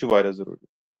سُہ تہِ چھُ واریاہ ضروٗری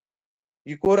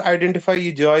یہِ کوٚر آیڈینٹِفاے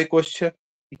یہِ جاے کۄس چھِ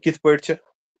یہِ کِتھ پٲٹھۍ چھِ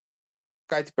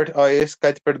کتہِ پٮ۪ٹھ آیہِ أسۍ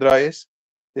کتہِ پٮ۪ٹھ درٛاے أسۍ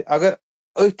تہٕ اگر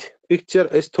أتھۍ پِکچر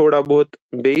أسۍ تھوڑا بہت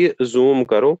بیٚیہِ زوٗم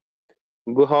کرو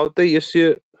بہٕ ہاوٕ تۄہہِ یُس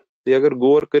یہِ تُہۍ اگر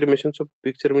غور کٔرِو مےٚ چھُنہٕ سُہ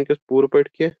پِکچر وٕنکیٚس پوٗرٕ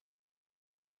پٲٹھۍ کینٛہہ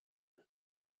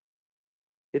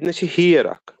ییٚتنس چھِ ہیر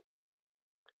اکھ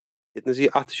ییٚتنس یہِ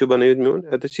اتھٕ چھُ بنٲوِتھ میون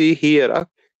اتٮ۪تھ چھِ یہِ ہیر اکھ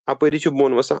اپٲری چھُ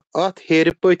بۄن وسان اتھ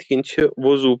ہیرِ پٔتۍ کِنۍ چھِ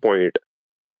وضوٗ پویِنٹ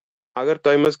اگر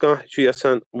تۄہہِ منٛز کانٛہہ چھُ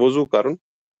یژھان وضوٗ کرُن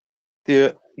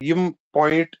تہٕ یِم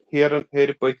پویِنٹ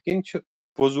ہیرِ پٔتۍ کِنۍ چھِ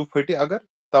وضوٗ پھٔٹہِ اگر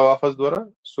طوافس دوران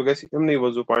سُہ گژھِ یِمنٕے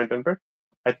وضوٗ پویِنٹن پٮ۪ٹھ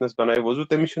اتنس بنایہِ وضوٗ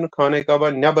تٔمِس چھُنہٕ خانہ کعبہ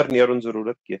نٮ۪بر نیرُن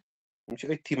ضروٗرت کینٛہہ یِم چھِ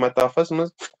أتھی مطافس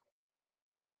منٛز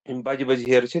یِم بجہِ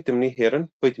ہیرٕ چھِ تِمنٕے ہیرن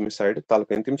پٔتمہِ سایڈٕ تلہٕ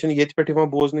کنہِ تِم چھِنہٕ ییٚتہِ پٮ۪ٹھ یِوان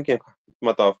بوزنہٕ کینٛہہ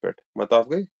مطاف پٮ۪ٹھ مطاف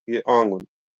گٔے یہِ آنگُن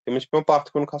تٔمِس چھُ پیٚوان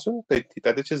پتھ کُن کھسُن تٔتھی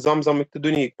تتٮ۪تھ چھِ زمزمٕکۍ تہِ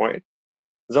دُنہِکۍ پویِنٹ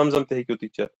زمزم تہِ ہیٚکِو تُہۍ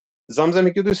چٮ۪تھ زمزم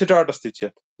ہیٚکِو تُہۍ سٹاٹس تہِ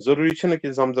چٮ۪تھ ضروٗری چھُنہٕ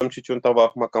کہِ زمزم چھُ چیوٚن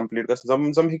طواف ما کمپلیٖٹ گژھِ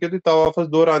زمزم ہیٚکِو تُہۍ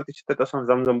طوافس دوران تہِ چھِ تتہِ آسان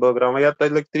زمزم بٲگراوان یا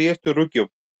تتہِ لگہِ ترٛیش تُہۍ رُکِو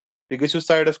تُہۍ گٔژھِو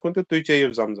سایڈس کُن تہٕ تُہۍ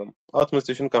چیٚیِو زمزم اتھ منٛز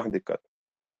تہِ چھُنہٕ کانٛہہ دِقت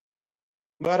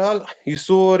بہرحال یہِ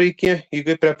سورُے کینٛہہ یہِ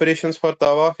گٔے پریپریشنز فار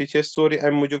طواف یہِ چھِ أسۍ سورُے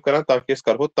امہِ موٗجوٗب کران تاکہِ أسۍ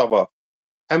کرہو طواف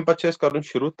امہِ پتہٕ چھُ اسہِ کرُن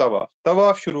شروٗع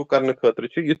طواف شروٗع کرنہٕ خٲطرٕ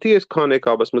چھُ یُتھُے أسۍ خانہ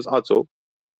کعبس منٛز اژو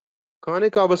خانہ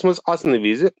کعبس منٛز اژنہٕ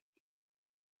وِزِ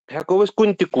ہیٚکو أسۍ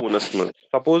کُنہِ تہِ کوٗنس منٛز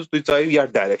سپوز تُہۍ ژایِو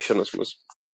یتھ ڈایریکشنس منٛز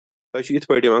تۄہہِ چھُ یِتھ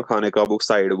پٲٹھۍ یِوان خانہ کعبُک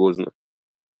سایڈ بوزنہٕ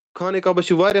خانہ کعبس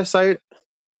چھِ واریاہ سایڈ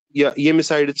یا ییٚمہِ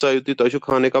سایڈٕ ژایِو تُہۍ تۄہہِ چھُ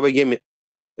خانہ کعبہ ییٚمہِ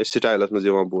سٹایلس منٛز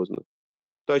یِوان بوزنہٕ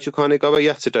تۄہہِ چھُ خانہ کعبہ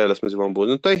یتھ سٹایلس منٛز یِوان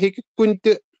بوزنہٕ تۄہہِ ہیٚکہِ کُنہِ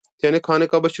تہِ یعنی خانہ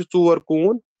کعبس چھِ 4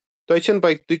 کوٗن تۄہہِ چھَنہٕ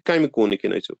پاے تُہۍ کمہِ کوٗنہٕ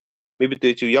کِنۍ أژِو مے بی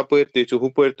تُہۍ أژِو یپٲرۍ تُہۍ أژِو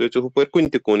ہُپٲرۍ تُہۍ أژِو ہُپٲرۍ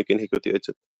کُنہِ تہِ کوٗنہٕ کِنۍ ہیٚکِو تُہۍ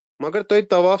أژِتھ مگر تۄہہِ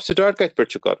طواف سٹارٹ کتہِ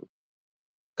پٮ۪ٹھ چھُ کرُن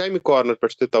کمہِ کارنر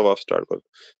پٮ۪ٹھ چھُ تۄہہِ طواف سٹارٹ کرُن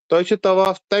تۄہہِ چھُ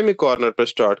طواف تمہِ کارنر پٮ۪ٹھ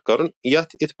سٹارٹ کرُن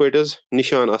یتھ یِتھ پٲٹھۍ حظ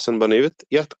نشان آسان بنٲوِتھ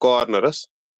یتھ کارنرس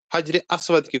حجرِ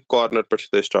اسود کہِ کارنر پٮ۪ٹھ چھُ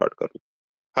تۄہہِ سٹارٹ کرُن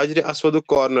حجرِ اسودُک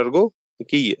کارنر گوٚو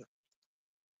کہِ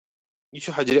یہِ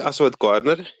چھُ حجرِ اسود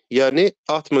کارنر یعنی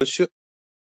اتھ منٛز چھُ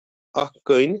اکھ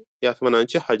کٔنۍ یتھ ونان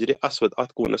چھِ حجرِ اسود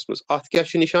اتھ کوٗنس منٛز اتھ کیاہ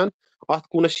چھُ نشان اتھ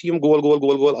کوٗنس چھِ یِم گول گول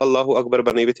گول گول اللہ اکبر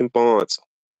بنٲوِتھ یِم 5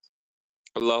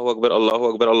 اللہ اکبر اللہ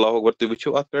اکبر اللہ اکبر تُہۍ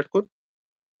وٕچھِو اتھ پٮ۪ٹھ کُن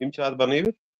یِم چھِ اتھ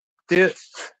بنٲوِتھ تہِ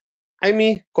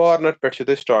امی کارنر پٮ۪ٹھ چھُ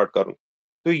تۄہہِ سٹارٹ کرُن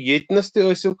تُہۍ ییٚتنس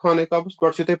تہِ ٲسِو خانہ کعبس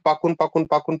گۄڈٕ چھُو تۄہہِ پکُن پکُن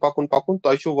پکُن پکُن پکُن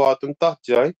تۄہہِ چھُو واتُن تتھ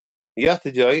جایہِ یتھ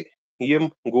جایہِ یِم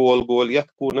گول گول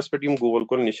یتھ کوٗنس پٮ۪ٹھ یِم گول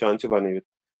گول نشان چھِ بنٲوِتھ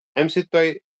امہِ سۭتۍ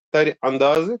تۄہہِ ترِ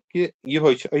اندازٕ کہِ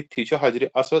یِہوے چھُ أتھی چھُ حجرِ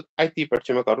اسود اتی پٮ۪ٹھ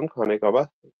چھُ مےٚ کرُن خانہ کعبہ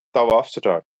طواف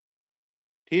سٹارٹ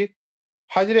ٹھیٖک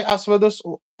حجرِ اسودس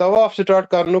طواف سٹارٹ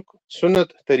کرنُک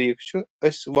سُنت طریقہٕ چھُ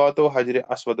أسۍ واتو حجرِ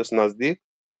اسودس نزدیٖک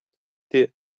تہِ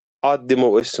اتھ دِمو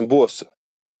أسۍ بوسہٕ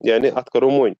یعنی اتھ کرو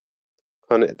مۄنۍ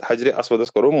حجرِ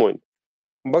اسودس کرو مۄنۍ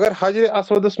مگر حجرِ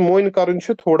اسودس مۄنۍ کرٕنۍ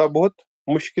چھُ تھوڑا بہت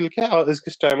مُشکل کینٛہہ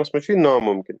أزکِس ٹایمس منٛز چھُ یہِ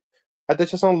نامُمکِن اتٮ۪تھ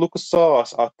چھِ آسان لُکہٕ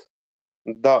ساس اتھ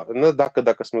دکہٕ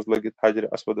دکس منٛز لٔگِتھ حجرِ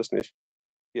اسودس نِش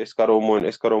کہِ أسۍ کرو مۄنۍ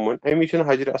أسۍ کرو مۄنۍ امی چھُنہٕ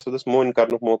حجرِ اسودس مۄنۍ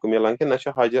کرنُک موقعہٕ مِلان کینٛہہ نہ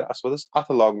چھُ حجرِ اسودس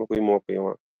اتھٕ لاگنُکُے موقعہٕ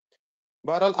یِوان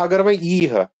بہرحال اگر وۄنۍ یی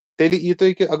ہا تیٚلہِ یی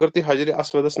تُہۍ کہِ اگر تُہۍ حجرِ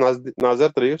اسودس نظر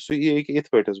ترٲیِو سُہ یی ہیٚکہِ یِتھ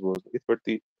پٲٹھۍ حظ بوزنہٕ یِتھ پٲٹھۍ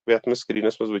تُہۍ یتھ منٛز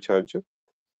سکریٖنس منٛز وٕچھان چھِو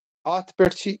اتھ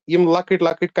پٮ۪ٹھ چھِ یِم لۄکٕٹۍ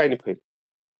لۄکٕٹۍ کنہِ پھٔلۍ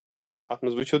اتھ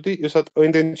منٛز وٕچھِو تُہۍ یُس اتھ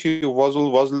أنٛدۍ أنٛدۍ چھُ یہِ وۄزُل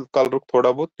وۄزُل کلرُک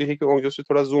تھوڑا بہت تُہۍ ہیٚکِو أنٛگجو سۭتۍ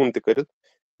تھوڑا زوٗم تہِ کٔرِتھ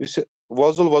یُس یہِ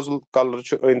وۄزُل وۄزُل کلر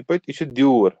چھُ أنٛدۍ پٔکۍ یہِ چھُ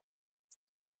دیوٗر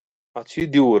اتھ چھُ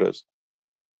یہِ دیوٗر حظ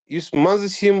یُس منٛزٕ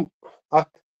چھِ یِم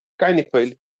اتھ کنہِ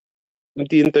پھٔلۍ یِم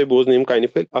تہِ یِن تۄہہِ بوزنہٕ یِم کنہِ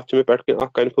پھٔلۍ اتھ چھُ مےٚ پٮ۪ٹھٕ کِنۍ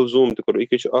اکھ کنہِ پھوٚل زوٗم تہِ کوٚرمُت یہِ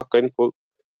کیٛاہ چھُ اکھ کنہِ پھوٚل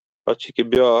پتہٕ چھُ ییٚکیٛاہ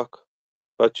بیاکھ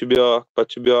پتہٕ چھُ بیاکھ پتہٕ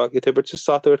چھُ بیاکھ یِتھٕے پٲٹھۍ چھِ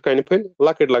 7-8 کنہِ پھٔلۍ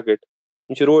لۄکٕٹۍ لۄکٕٹۍ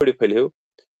یِم چھِ روڑِ پھٔلۍ ہیوٗ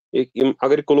یِم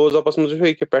اگر یہِ کلوز اپس منٛز وٕچھو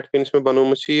ییٚکیٛاہ پٮ۪ٹھٕ کِنۍ یُس مےٚ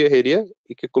بنومُت چھُ یہِ ایریا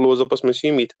ییٚکیٛاہ کلوز اپس منٛز چھِ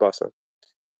یِم یِتھۍ باسان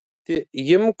تہِ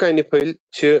یِم کنہِ پھٔلۍ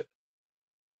چھِ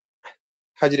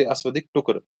حجرِ اسودٕکۍ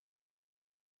ٹُکرٕ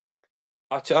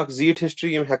اتھ چھِ اکھ زیٖٹھ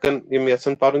ہسٹری یِم ہٮ۪کن یِم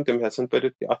یژھن پرُن تِم یژھن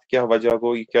پٔرِتھ کہِ اتھ کیٛاہ وجہ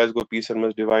گوٚو یہِ کیٛازِ گوٚو پیٖسن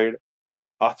منٛز ڈِوایڈ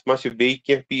اتھ ما چھِ بیٚیہِ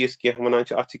کینٛہہ پیٖس کینٛہہ ونان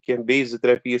چھِ اتھ چھِ کینٛہہ بیٚیہِ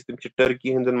 2-3 پیٖس تِم چھِ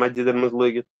ٹرکی ہٕنٛدٮ۪ن مسجِدن منٛز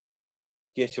لٲگِتھ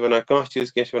کینٛہہ چھِ ونان کانٛہہ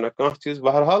چیٖز کینٛہہ چھِ ونان کانٛہہ چیٖز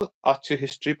بہرحال اتھ چھِ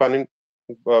ہسٹری پنٕنۍ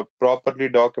پراپرلی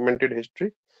ڈاکومینٹڈ ہسٹری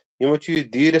یِمو چھُ یہِ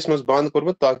دیٖرِس منٛز بنٛد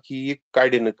کوٚرمُت تاکہِ یہِ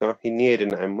کڑِ نہٕ کانٛہہ یہِ نیرِ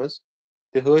نہٕ امہِ منٛز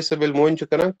تہٕ حٲج صٲب ییٚلہِ مۄنۍ چھُ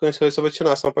کران کٲنٛسہِ حٲج صٲبس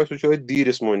چھِنہٕ آسان پاے سُہ چھُ أتھۍ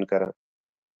دیٖرِس مۄنۍ کران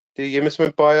تہٕ ییٚمِس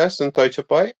وۄنۍ پاے آسہِ تۄہہِ چھِ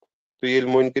پاے تُہۍ ییٚلہِ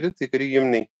مۄنۍ کٔرِو تُہۍ کٔرِو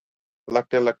یِمنٕے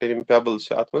لۄکٹٮ۪ن لۄکٹٮ۪ن یِم پیبلز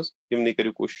چھِ اتھ منٛز یِمنٕے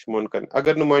کٔرِو کوٗشِش مۄنۍ کرٕنۍ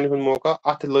اگر نہٕ مۄنہِ ہُنٛد موقعہٕ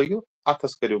اتھٕ لٲگِو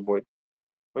اتھس کٔرِو مۄنۍ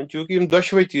وۄنۍ چوٗنٛکہِ یِم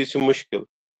دۄشوے چیٖز چھِ مُشکِل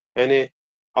یعنی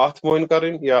اتھ مۄنۍ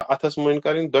کرٕنۍ یا اتھس مۄنۍ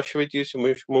کرٕنۍ دۄشوے چیٖز چھِ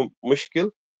مُشکِل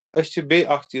أسۍ چھِ بیٚیہِ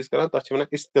اکھ چیٖز کران تتھ چھِ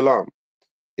ونان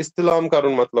استعلام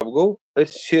کرُن مطلب گوٚو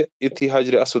أسۍ چھِ یُتھُے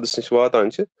حجرِ اسودس نِش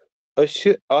واتان چھِ أسۍ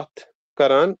چھِ اتھ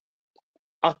کران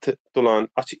اتھٕ تُلان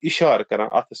اتھ چھِ اِشارٕ کران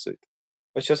اتھٕ سۭتۍ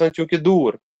أسۍ چھِ آسان چوٗنٛکہِ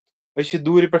دوٗر أسۍ چھِ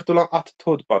دوٗرِ پٮ۪ٹھ تُلان اَتھٕ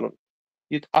تھوٚد پنُن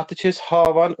یہِ اَتھٕ چھِ أسۍ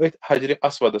ہاوان أتھۍ حجرِ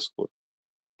اسودس کُن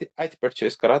تہٕ اَتہِ پٮ۪ٹھ چھِ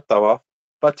أسۍ کران طواف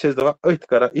پتہٕ چھِ أسۍ دپان أتھۍ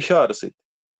کران اِشارٕ سۭتۍ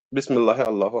بسم اللہ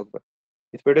اللہ اکبر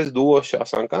یِتھ پٲٹھۍ اَسہِ دوس چھُ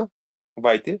آسان کانٛہہ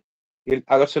وتہِ ییٚلہِ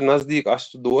اگر سُہ نزدیٖک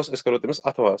آسہِ سُہ دوس أسۍ کرو تٔمِس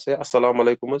اتھواس ہے السلام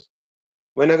علیکُم حظ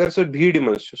وۄنۍ اگر سُہ بھیٖڑِ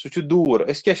منٛز چھُ سُہ چھُ دوٗر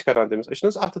أسۍ کیاہ چھِ کران تٔمِس أسۍ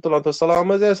چھِنہٕ حظ اَتھٕ تُلان تہٕ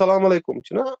سلام حظ ہے السلام علیکُم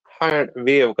چھِنہ ہینڈ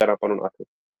ویو کران پنُن اَتھٕ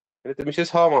یعنی تٔمِس چھِ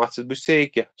أسۍ ہاوان اَتھ سۭتۍ بہٕ چھُس ژےٚ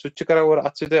کیاہ سُہ تہِ چھُ کران اورٕ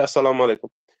اَتھ سۭتۍ السلام علیکُم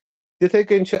تِتھٕے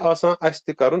کٔنۍ چھِ آسان اَسہِ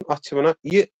تہِ کرُن اَتھ چھِ وَنان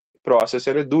یہِ پروسیس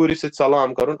یعنی دوٗرِ سۭتۍ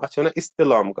سلام کرُن اَتھ چھِ وَنان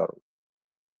استعلام کرُن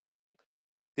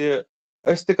تہٕ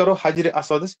أسۍ تہِ کرو حجرِ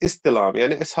اسودس استعلام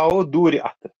یعنی أسۍ ہاوو دوٗرِ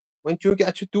اَتھٕ وۄنۍ چوٗنٛکہِ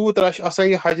اَتہِ چھُ تیوٗت رش آسان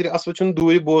یہِ حجرِ اسود چھُنہٕ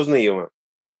دوٗرِ بوزنہٕ یِوان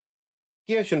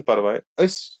کینٛہہ چھُنہٕ پرواے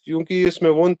أسۍ چوٗنٛکہِ یُس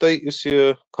مےٚ ووٚن تۄہہِ یُس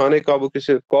یہِ خانہ کعبُک یُس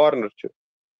یہِ کارنر چھُ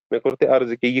مےٚ کوٚر تۄہہِ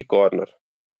عرض کہِ یہِ کارنر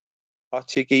اتھ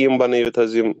چھِ ییٚکیاہ یِم بنٲوِتھ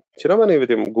حظ یِم چھِنہ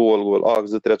بنٲوِتھ یِم گول گول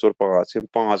 1 2 3 4 5 یِم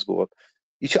 5 گول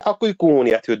یہِ چھُ اکُے کوٗن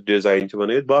یتھ یُتھ ڈِزاین چھُ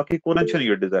بنٲوِتھ باقٕے کوٗنن چھُنہٕ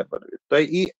یُتھ ڈِزاین بنٲوِتھ تۄہہِ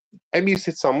یی امی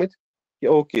سۭتۍ سمجھ کہِ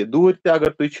اوکے دوٗرِ تہِ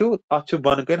اگر تُہۍ چھِو اتھ چھُ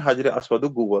بۄنہٕ کنہِ حجرِ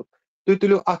اسودُک گول تُہۍ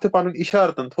تُلِو اَتھٕ پنُن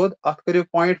اِشارتن تھوٚد اتھ کٔرِو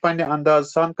پویِنٹ پننہِ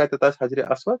انداز سان کتٮ۪تھ آسہِ حجرِ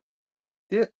اسود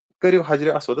تہِ کٔرِو حجرِ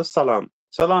اسودس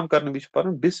سلام کرنہٕ وِزِ چھُ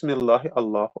پرُن بسم اللہ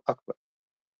اللہ اکبر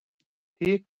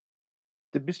ٹھیٖک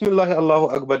تہٕ بسم اللہ اللہ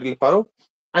اکبر ییٚلہِ پرو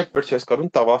اتہِ پٮ۪ٹھ چھُ اَسہِ کرُن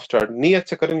طواف سٹارٹ نیت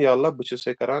چھِ کرٕنۍ یا اللہ بہٕ چھُس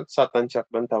کران 7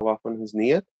 چکرن طوافن ہٕنٛز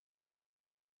نیت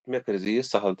مےٚ کٔرۍ زِ یہِ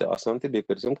سہل تہِ آسان تہٕ بیٚیہِ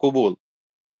کٔرۍ زِم قبوٗل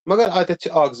مگر اتٮ۪تھ چھِ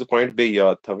 1-2 پویِنٹ بیٚیہِ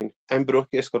یاد تھاوٕنۍ امہِ برونٛہہ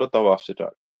کہِ أسۍ کرو طواف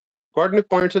سٹارٹ گۄڈٕنیُک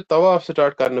پویِنٹ چھُ طواف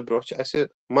سٹارٹ کرنہٕ برونٛہہ چھُ اسہِ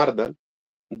مردن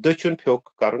دٔچھُن پھیوٚک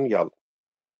کَرُن یَلہٕ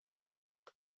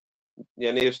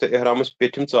یعنی یُس تۄہہِ احرامَس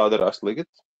پیٚٹھِم ژادر آسہِ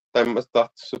لٲگِتھ تَمہِ منٛز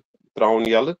تَتھ سُہ ترٛاوُن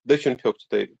یَلہٕ دٔچھُن پھیوٚک چھُ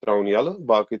تۄہہِ ترٛاوُن یَلہٕ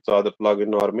باقٕے ژادر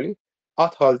لاگٕنۍ نارمٔلی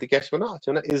اَتھ حالتہِ کیٛاہ چھِ وَنان اَتھ چھِ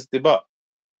وَنان اِضتِبا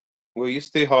گوٚو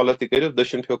یُس تُہۍ حالت تہِ کٔرِو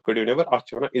دٔچھُن پھیوٚک کٔڑِو نٮ۪بر اَتھ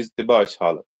چھِ وَنان اِضتِباچ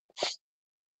حالت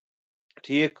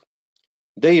ٹھیٖک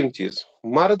دوٚیِم چیٖز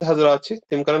مرد حضرات چھِ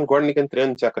تِم کران گۄڈٕنِکٮ۪ن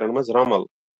 3 چکرن منٛز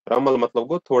رمل مطلب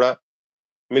گوٚو تھوڑا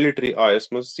ملٹری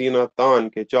آیس منٛز سیٖنا تان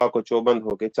کے چاکو چوبند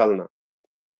ہو کے چلنا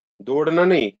دوڑنا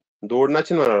نہیں دوڑنا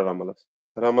چھِنہٕ وَنان رملس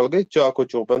رمل گٔے چاکو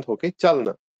چوبند ہو کے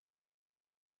چلنا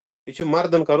یہ چھُ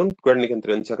مردن کرُن گۄڈٕنِکٮ۪ن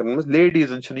 3 چکرن منٛز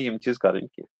لیڈیٖزن چھِنہٕ یِم چیٖز کرٕنۍ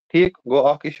کینٛہہ ٹھیٖک گوٚو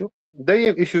اکھ اِشوٗ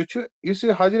دوٚیِم اِشوٗ چھُ یُس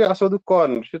یہِ حجرِ اسودُک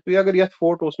کارنر چھُ تُہۍ اگر یتھ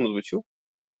فوٹوس منٛز وٕچھِو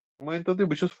مٲنتو تُہۍ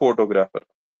بہٕ چھُس فوٹوگرافر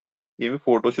ییٚمہِ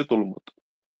فوٹو چھُ تُلمُت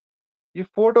یہ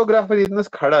فوٹوگرافر ییٚتنس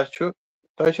کھڑا چھُ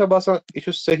تۄہہِ چھا باسان یہِ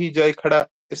چھُ صحیح جایہِ کھڑا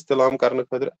استعلام کرنہٕ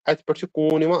خٲطرٕ اتہِ پٮ۪ٹھ چھُ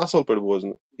کوٗن یِوان اصل پٲٹھۍ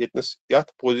بوزنہٕ ییٚتنس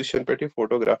یتھ پوزِشن پٮ۪ٹھ یہِ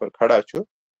فوٹوگرافر کھڑا چھُ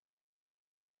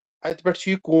اتہِ پٮ۪ٹھ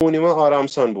چھُ یہِ کوٗن یِوان آرام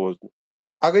سان بوزنہٕ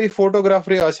اگر یہِ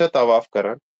فوٹوگرافرے آسہِ ہا طواف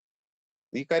کران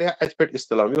یہِ کرِ ہا اتہِ پٮ۪ٹھ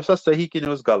استعلام یہِ اوسا صحیح کِنہٕ یہِ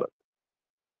اوس غلط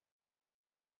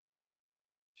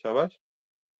شاباش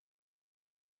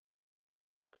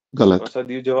اچھا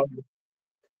دِیِو جواب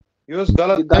یہِ اوس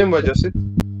غلط امہِ وجہ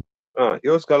سۭتۍ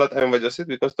یہ غلط امہِ وجہ سۭتۍ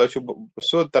بِکاز تۄہہِ چھُ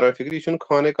سیوٚد تران فِکرِ یہِ چھُنہٕ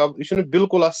خانہ کعبہ یہِ چھُنہٕ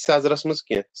بالکل اتھ سیزرس منٛز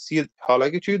کینٛہہ سیٖد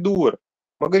حالانکہِ چھُ یہِ دوٗر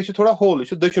مگر یہِ چھُ تھوڑا ہوٚل یہِ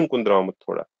چھُ دٔچھُن کُن درٛامُت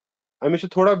تھوڑا أمِس چھُ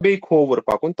تھوڑا بیٚیہِ کھووُر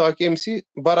پکُن تاکہِ أمِس یی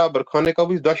برابر خانہ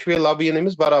کعبٕچ دۄشوے لبہٕ یِن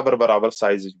أمِس برابر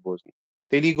سایزٕچ بوزنہٕ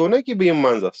تیٚلی گوٚو نا کہِ بہٕ یِمہٕ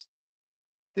منٛزس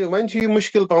تہٕ وۄنۍ چھُ یہِ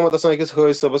مُشکِل پہمتھ آسان أکِس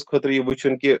حٲج صٲبس خٲطرٕ یہِ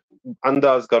وٕچھُن کہِ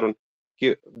انداز کرُن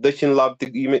کہِ دٔچھِنۍ لب تہِ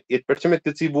یی مےٚ ییٚتہِ پٮ۪ٹھ چھِ مےٚ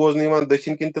تِژٕے بوزنہٕ یِوان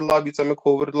دٔچھِنۍ کِنۍ تہِ لب ییٖژاہ مےٚ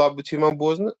کھووُر لبہٕ چھِ یِوان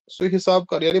بوزنہٕ سُہ حساب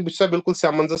کر یعنی بہٕ چھُسا بالکل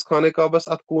سیمنٛزس خانہ کعبس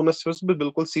اتھ کوٗنس چھُس بہٕ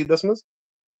بالکل سیٖدس منٛز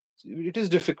اٹ از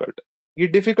ڈِفِکلٹ یہ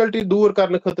ڈِفِکلٹی دوٗر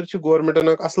کرنہٕ خٲطرٕ چھُ گورمنٹن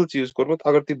اکھ اصل چیٖز کوٚرمُت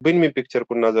اگر تُہۍ بٔنمہِ پکچر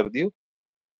کُن نظر دِیِو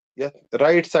یتھ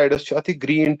رایٹ سایڈس چھُ اتھ یہِ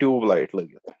گریٖن ٹیوٗب لایٹ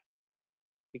لٲگِتھ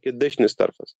ییٚکیاہ دٔچھنِس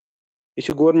طرفس یہ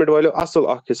چھُ گورمنٹ والیو اصل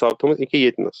اکھ حساب تھوٚمُت ییٚکیاہ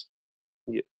ییٚتنس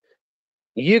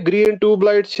یہ گریٖن ٹیوٗب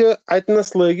لایٹ چھِ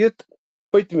اتنس لٲگِتھ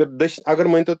پٔتمہِ اگر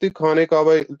مٲنتو تُہۍ خانہ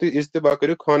کعبہ تُہۍ اِضتِبا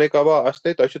کٔرِو خانہ کعبہ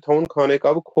آسہِ تۄہہِ چھُ تھاوُن خانہ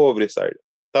کعبہٕ کھوورِ سایڈٕ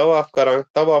طواف کران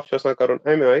طواف چھُ آسان کرُن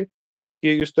امہِ آیہِ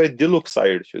کہِ یُس تۄہہِ دِلُک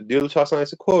سایڈ چھُ دِل چھُ آسان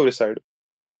اسہِ کھوورِ سایڈٕ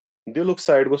دِلُک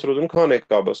سایڈ گوٚژھ روزُن خانہ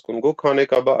کعبس کُن گوٚو خانہ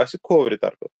کعبہ آسہِ کھوورِ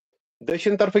طرفہٕ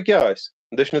دٔچھِنۍ طرفہٕ کیٛاہ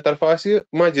آسہِ دٔچھنہِ طرفہٕ آسہِ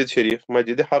مسجد شریٖف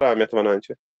مسجد حرام یتھ وَنان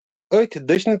چھِ أتھۍ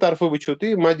دٔچھنہِ طرفہٕ وٕچھِو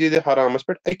تُہۍ مسجد حرامس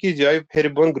پٮ۪ٹھ أکِس جایہِ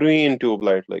ہیٚرِ بۄن گریٖن ٹیوٗب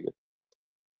لایٹ لٲگِتھ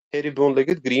ہیٚرِ بۄن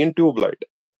لٲگِتھ گریٖن ٹیوٗب لایٹ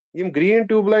یِم گریٖن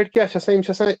ٹیوٗب لایٹ کیٛاہ چھِ آسان یِم چھِ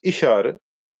آسان اِشارٕ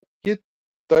کہِ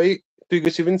تُہۍ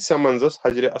گٔژھِو وٕنۍ سیمنٛزس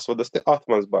حجرِ اسودس تہِ اتھ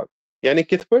منٛز باگ یعنی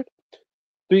کِتھ پٲٹھۍ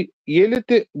تُہۍ ییٚلہِ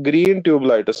تہِ گریٖن ٹیوٗب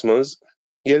لایٹس منٛز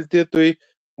ییٚلہِ تہِ تُہۍ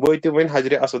وٲتِو وۄنۍ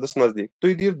حجرِ اسودس نزدیٖک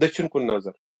تُہۍ دِیِو دٔچھُن کُن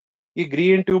نظر یہِ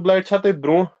گریٖن ٹیوٗب لایٹ چھا تۄہہِ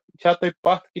برونٛہہ چھا تۄہہِ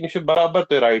پتھ کِنہٕ یہِ چھُ برابر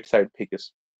تۄہہِ رایٹ سایڈ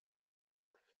پھیٚکِس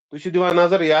تُہۍ چھِو دِوان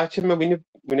نظر یا چھِ مےٚ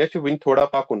وُنہِ چھُ وُنہِ تھوڑا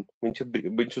پکُن وُنہِ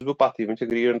چھُس بہٕ پتھٕے وُنہِ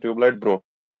چھِ گریٖن ٹیوٗب لایٹ برونٛہہ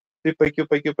تُہۍ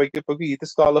پٔکِو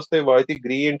ییٖتِس کالس تۄہہِ واتہِ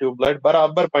گریٖن ٹیوٗب لایٹ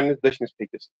برابر پننِس دٔچھنِس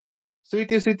پھیٚکِس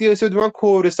سۭتی ٲسِو دِوان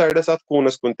کھوورِ سایڈس اتھ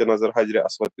کوٗنس کُن تہِ نظر حجرِ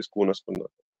اسود کِس کوٗنس کُن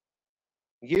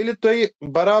نظر ییٚلہِ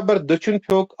تۄہہِ برابر دٔچھُن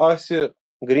پھیوٚک آسہِ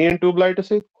گریٖن ٹیوٗب لایٹہِ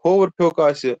سۭتۍ کھووُر پھیوٚک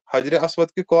آسہِ حجرِ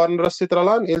اسود کہِ کارنرس سۭتۍ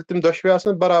رلان ییٚلہِ تِم دۄشوے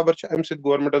آسان برابر چھِ امہِ سۭتۍ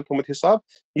گورمنٹن تھوٚمُت حساب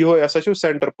یِہوے ہسا چھُ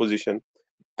سینٹر پوزِشن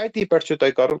اتی پٮ۪ٹھ چھُ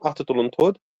تۄہہِ کرُن اَتھٕ تُلُن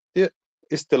تھوٚد تہٕ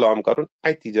استعلام کرُن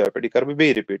اتی جایہِ پٮ۪ٹھ یہِ کرٕ بہٕ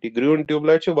بیٚیہِ رِپیٖٹ یہِ گریٖن ٹیوٗب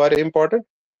لایٹ چھِ واریاہ امپارٹنٹ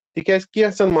تِکیازِ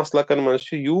کینٛژن مسلکن منٛز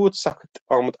چھُ یوٗت سخت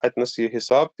آمُت اتنس یہِ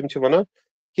حساب تِم چھِ ونان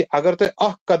کہِ اگر تۄہہِ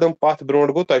اکھ قدم پتھ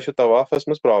برونٛٹھ گوٚو تۄہہِ چھُ طوافس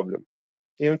منٛز پرابلم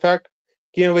انفیکٹ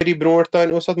کینٛہہ ؤری برونٛٹھ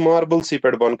تانۍ اوس اتھ ماربلسٕے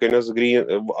پٮ۪ٹھ بۄن کَنٮ۪س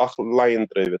گریٖن اکھ لاین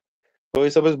ترٲوِتھ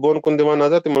حٲج صٲب ٲسۍ بۄن کُن دِوان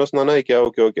نظر تِمن اوس ننان کیاہ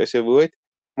أسے وٲتۍ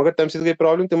مگر تمہِ سۭتۍ گٔے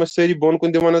پرابلم تِم ٲسۍ سٲری بۄن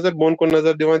کُن دِوان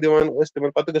نظر دِوان ٲسۍ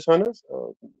تِمن پتہٕ گژھان حظ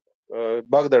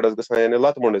بگدڑس گژھان یعنی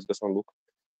لتہٕ مۄنٛڈ ٲسۍ گژھان لُکھ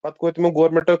پتہٕ کوٚر تِمو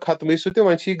گورمنٹو ختمٕے سُہ تہِ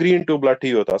وۄنۍ چھِ یہِ گریٖن ٹیوٗب لایٹٕے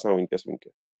یوت آسان ؤنکیٚس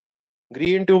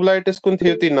گریٖن ٹیوٗب لایٹس کُن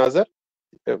تھٲیِو تُہۍ نظر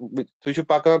تُہۍ چھِو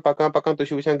پکان تُہۍ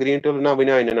چھِو وٕچھان گریٖن ٹیوٗب نہ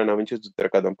وُنہِ آیہِ نہٕ وُنہِ چھِ 2-3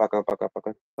 قدم پکان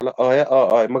مطلب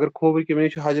آے مگر کھووٕرۍ کہِ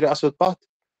وِزِ چھُ حجرِ اسود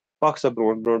پکھ سا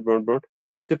برونٛٹھ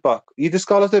تہِ پکھ ییٖتِس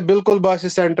کالس تۄہہِ بالکل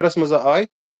باسہِ سینٹرس منٛز آے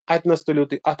اتنس تُلِو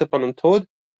تُہۍ اَتھٕ پنُن تھوٚد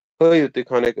ہٲیِو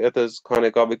تُہۍ خانہ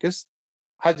کعبہٕ کِس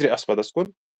حجرِ اسودس کُن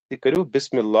تُہۍ کٔرِو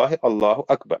بسم اللہ اللہ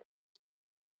اکبر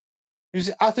یُس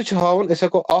یہِ اَتھٕ چھُ ہاوُن أسۍ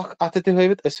ہٮ۪کو اکھ اَتھٕ تہِ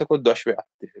ہٲوِتھ أسۍ ہٮ۪کو دۄشوے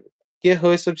اَتھٕ تہِ ہٲوِتھ کینٛہہ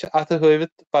حٲج صٲب چھِ اَتھٕ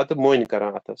ہٲوِتھ پتہٕ مۄنۍ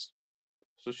کران اَتھس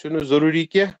سُہ چھُنہٕ ضروٗری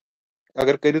کینٛہہ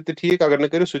اگر کٔرِو تہِ ٹھیٖک اگر نہٕ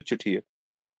کٔرِو سُہ تہِ چھُ ٹھیٖک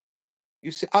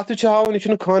یُس یہِ اَتھٕ چھُ ہاوُن یہِ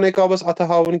چھُنہٕ خانہ کعبس اَتھٕ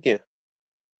ہاوُن کینٛہہ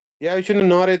یا یہِ چھُنہٕ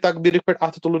نعرے تقبیٖرٕکۍ پٮ۪ٹھ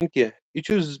اَتھٕ تُلُن کینٛہہ یہِ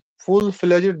چھُ فل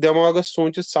فلیجڈ دٮ۪ماغس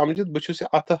سوٗنٛچِتھ سمجھِتھ بہٕ چھُس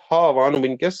اتھٕ ہاوان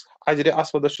وٕنکیٚس حجرِ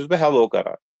اسودس چھُس بہٕ ہیلو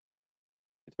کران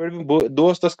یِتھ پٲٹھۍ بہٕ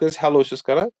دوستس کٲنٛسہِ ہیلو چھُس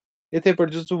کران یِتھے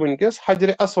پٲٹھۍ چھُس بہٕ وٕنکیٚس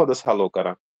حجرِ اسودس ہیلو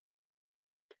کران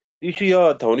یہ چھُ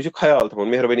یاد تھاوُن یہِ چھُ خیال تھاوُن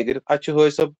مہربٲنی کٔرِتھ اتہِ چھُ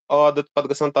حٲج صٲب عادت پتہٕ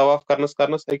گژھان طواف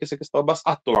کرنس أکِس بس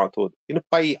اتھ تُلان تھوٚد یہِ نہٕ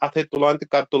پیی اتھے تُلان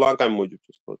تہِ تُلان کمہِ موٗجوٗب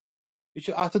چھُس تھوٚد یہِ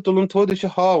چھُ اتھٕ تُلُن تھوٚد یہِ چھُ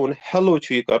ہاوُن ہیلو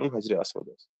چھُ یہِ کرُن حجرِ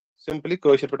اسودس سمپلی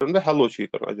کٲشِر پٲٹھۍ ونہٕ بہٕ ہیلو چھُ یہِ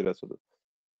کرُن حجرِ اسودس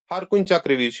ہر کُنہِ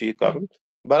چکرٕ وِزِ چھُ یہِ کرُن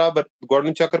برابر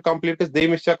گۄڈنیُک چکر کمپلیٖٹ گژھِ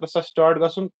دٔیمِس چکرس آسہِ سٹارٹ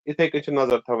گژھُن یِتھے کٔنۍ چھِ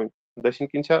نظر تھاوٕنۍ دٔچھِنۍ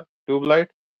کِنۍ چھا ٹیوٗب لایٹ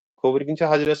کھوورِ کِنۍ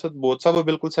چھا حجرِ اسود بوتھ سا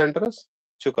بِلکُل سینٹرس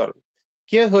چھُ کرُن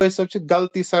کینٛہہ حٲج صٲب چھِ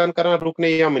غلطی سان کران رُکنہِ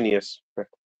یمنِیس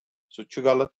پٮ۪ٹھ سُہ تہِ چھُ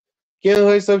غلط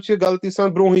کینٛہہ حٲج صٲب چھِ غلطی سان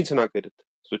برونٛہٕے ژھٕنان کٔرِتھ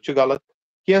سُہ تہِ چھُ غلط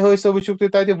کینٛہہ حٲج صٲب وٕچھِو تُہۍ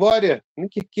تتہِ واریاہ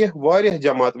کینٛہہ واریاہ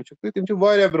جماعت وٕچھِو تُہۍ تِم چھِ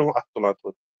واریاہ برونٛہہ اتھ تُلان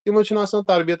تھوٚد تِمو چھِنہٕ آسان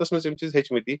تربیتس منٛز یِم چیٖز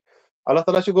ہیٚچھمٕتی اللہ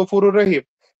تعالیٰ چھُ غفوٗر رحیٖم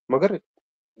مگر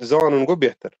زانُن گوٚو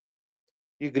بہتر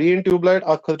یہ گرین ٹیوب لائٹ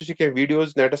اتھ خٲطرٕ چھِ کینٛہہ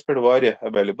ویٖڈیوز نیٹس پٮ۪ٹھ واریاہ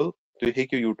ایویلیبل تُہۍ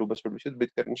ہیٚکِو یوٗٹیوٗبس پٮ۪ٹھ وٕچھِتھ بہٕ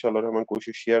تہِ کرٕ انشاء اللہ رحمان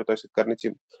کوٗشش شیر تۄہہِ سۭتۍ کرنٕچ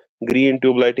یِم گرین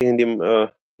ٹیوب لایٹہِ ہٕنٛدۍ یِم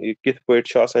کِتھ پٲٹھۍ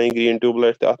چھِ آسان یہِ گرین ٹیوب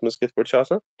لایٹ تہٕ اتھ منٛز کِتھ پٲٹھۍ چھِ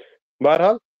آسان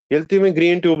بہرحال ییٚلہِ تُہۍ وۄنۍ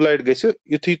گرین ٹیوب لایٹ گٔژھِو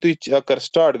یِتھُے تُہۍ چکر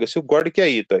سٹارٹ گٔژھِو گۄڈٕ کیاہ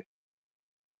یی تۄہہِ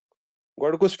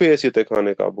گۄڈٕ کُس فیس یی تۄہہِ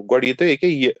خانہ کعبُک گۄڈٕ یی تۄہہِ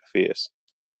ییٚکیاہ یہِ فیس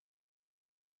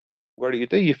گۄڈٕ یی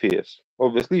تۄہہِ یہِ فیس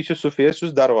اوبویسلی یہِ چھُ سُہ فیس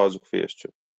یُس دروازُک فیس چھُ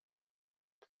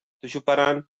تُہۍ چھِو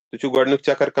پران تُہۍ چھِو گۄڈنیُک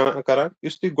چکر کران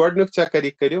یُس تُہۍ گۄڈنیُک چکر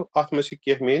یہِ کٔرِو اتھ منٛز چھِ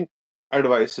کینٛہہ میٲنۍ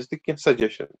ایڈوایسز تہٕ کینٛہہ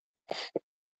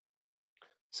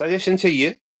سجیشن چھِ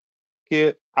یہِ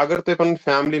کہِ اگر تۄہہِ پنُن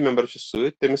فیملی ممبر چھُ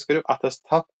سۭتۍ تٔمِس کٔرِو اتھس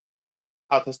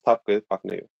تھپھ کٔرِتھ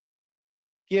پکنٲیِو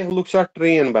کینٛہہ لُکھ چھِ اتھ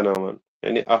ٹرین بناوان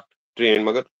یعنی اکھ ٹرین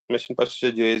مگر مےٚ چھُنہٕ پتہ سُہ چھا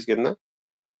جٲیز کِنہٕ نہ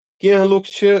کینٛہہ لُکھ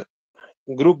چھِ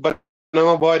گروپ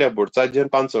بناوان واریاہ بوٚڑ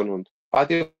 40-50 ہُنٛد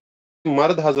پتہٕ یِم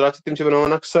مرد حضرات چھِ تِم چھِ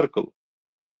بناوان اکھ سٔرکٕل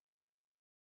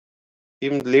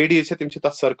یِم لیڈیٖز چھِ تِم چھِ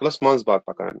تتھ سٔرکٕلس منٛز باگ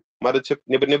پکان مرد چھِ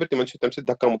نیبر تِمن چھِ تمہِ سۭتۍ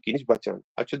دھکا مُکی نِش بچان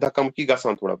اتہِ چھُ دھکا مُکی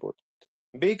گژھان تھوڑا بہت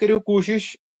بیٚیہِ کٔرِو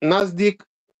کوٗشش نزدیٖک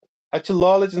اتہِ چھِ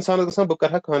لالٕچ انسانس گژھان بہٕ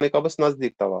کرٕ ہا خانہ کعبس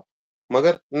نزدیٖک طواف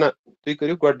مگر نہ تُہۍ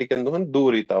کٔرِو گۄڈنِکٮ۪ن دۄہن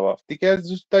دوٗرٕے طواف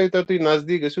تِکیازِ یوٗتاہ تُہۍ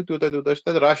نزدیٖک گٔژھِو تیوٗتاہ چھُ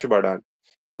تتہِ رش بڑان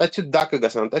تتہِ چھِ دکہٕ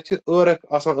گژھان تتہِ چھِ ٲرکھ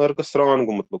آسان ٲرکہٕ سرٛان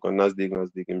گوٚمُت لُکن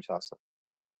نزدیٖک یِم چھِ آسان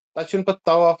تتہِ چھُنہٕ پتہٕ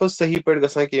طوافس صحیح پٲٹھۍ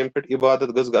گژھان کہِ ییٚمہِ پٮ۪ٹھ عبادت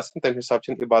گٔژھ گژھٕنۍ تمہِ حساب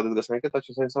چھنہٕ عبادت گژھان کینٛہہ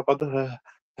تتہِ چھُ آسان پتہٕ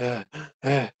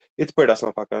یِتھ پٲٹھۍ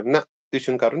آسان پکان نہ تہِ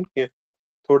چھُنہٕ کرُن کینٛہہ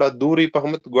تھوڑا دوٗرٕے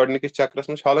پہمتھ گۄڈنِکِس چکرس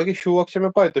منٛز حالانکہِ شوق چھِ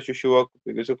مےٚ پاے تۄہہِ چھُ شوق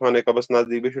تُہۍ گٔژھِو خانہ کعبس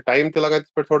نزدیٖک بیٚیہِ چھُ ٹایم تہِ لگان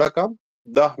تِتھ پٲٹھۍ تھوڑا کم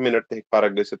 10 منٹ تہِ ہیٚکہِ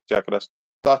فرق گٔژھِتھ چکرس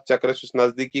تتھ چکرس یُس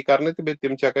نزدیٖکی کرنہٕ تہٕ بیٚیہِ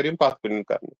تِم چکر یِم پتھ کُن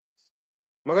کرنہٕ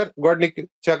مگر گۄڈنِکہِ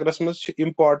چکرس منٛز چھِ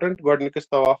امپارٹنٹ گۄڈنِکِس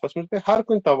طوافس منٛز بیٚیہِ ہر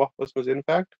کُنہِ طوافس منٛز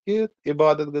انفیکٹ کہِ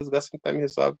عبادت گٔژھ گژھٕنۍ تمہِ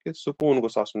حساب کہِ سکوٗن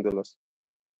گوٚژھ آسُن دِلس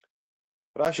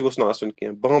رش گوٚژھ نہٕ آسُن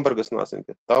کینٛہہ بامبر گٔژھ نہٕ آسٕنۍ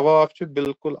کینٛہہ طواف چھُ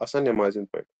بالکل آسان نٮ۪مازِ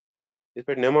ہٕنٛدۍ پٲٹھۍ یِتھ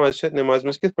پٲٹھۍ نٮ۪ماز چھِ نٮ۪مازِ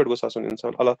منٛز کِتھ پٲٹھۍ گوٚژھ آسُن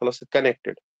انسان اللہ تعالیٰ سۭتۍ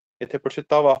کنیکٹِڈ یِتھے پٲٹھۍ چھُ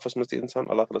طوافس منٛز تہِ انسان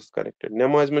اللہ تعالیٰ سۭتۍ کنیکٹِڈ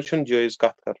نٮ۪مازِ منٛز چھُنہٕ جٲیز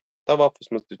کتھ کرُن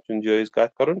طوافس منٛز تہِ چھُنہٕ جٲیز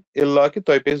کتھ کرُن الا کہِ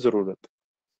تۄہہِ پیٚیہِ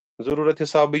ضروٗرت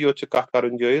حسابٕے یوت چھِ کتھ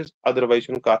کرٕنۍ جٲیز ادروایز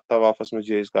چھُنہٕ کتھ طوافس منٛز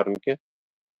جٲیز کرُن کینٛہہ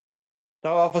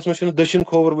طوافس منٛز چھُنہٕ دٔچھُن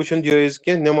کھووُر وٕچھُن جٲیز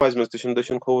کینٛہہ نٮ۪مازِ منٛز تہِ چھُنہٕ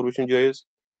دٔچھُن کھووُر وٕچھُن جٲیز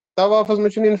طوافس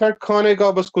منٛز چھُنہٕ انفیکٹ خانہ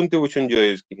کعبس کُن تہِ وٕچھُن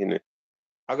جٲیز کِہینۍ نہٕ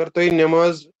اگر تُہۍ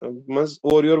نٮ۪ماز منٛز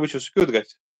اورٕ یور وٕچھِو سُہ کیُتھ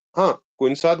گژھِ ہاں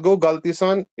کُنہِ ساتہٕ گوٚو غلطی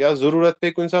سان یا ضروٗرت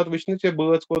پیٚیہِ کُنہِ ساتہٕ وٕچھنٕچ یا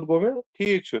بٲژ کوٚت گوٚو مےٚ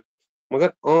ٹھیٖک چھُ مگر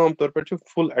عام طور پٲٹھۍ چھُ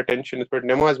فُل اٹینشن یِتھ پٲٹھۍ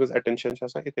نٮ۪مازِ منٛز اٹینشن چھِ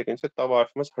آسان یِتھے کٔنۍ چھِ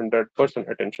طوافس منٛز 100%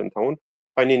 اٹینشن تھاوُن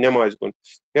پننہِ نٮ۪مازِ کُن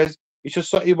کیازِ یہِ چھُ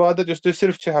سۄ عبادت یۄس تُہۍ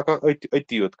صرف چھِ ہٮ۪کان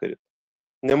أتی یوت کٔرِتھ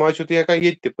نٮ۪ماز چھِو تُہۍ ہٮ۪کان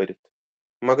ییٚتہِ تہِ پٔرِتھ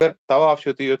مگر طواف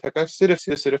چھِو تُہۍ یوت ہٮ۪کان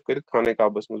صرف کٔرِتھ خانہ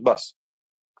کعبس منٛز بس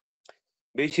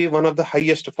بیٚیہِ چھِ یہِ one of the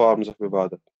highest forms of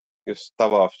عبادت یُس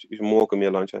طواف چھُ یہِ چھُ موقعہٕ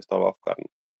مِلان چھُ اَسہِ طواف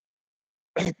کرنُک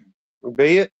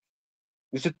بیٚیہِ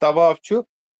یُس یہِ طواف چھُ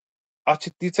اتھ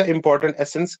چھِ تیٖژاہ امپارٹنٹ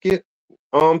ایسنس کہِ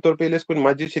عام طور پہ ییٚلہِ أسۍ کُنہِ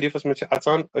مسجد شریٖفس منٛز چھِ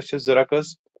اژان أسۍ چھِ 2 رکٲژ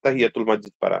تحیت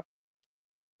المسجد پران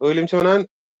عٲلم چھِ ونان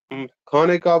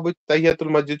خانہ کعبٕچ تحیت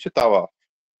المسجد چھُ طواف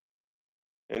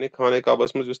یعنی خانہ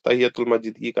کعبس منٛز یُس تحیت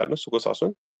المسجد یی کرنہٕ سُہ گوٚژھ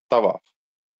آسُن طواف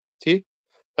ٹھیٖک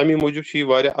تمی موٗجوٗب چھُ یہِ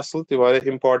واریاہ اصل تہِ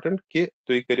واریاہ امپارٹنٹ کہِ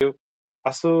تُہۍ کٔرِو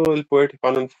اصل پٲٹھۍ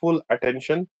پنُن فُل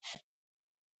اٹینشن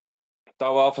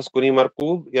طوافس کُنی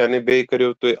مرکوٗب یعنی بیٚیہِ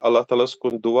کٔرِو تُہۍ اللہ تعالیٰ ہس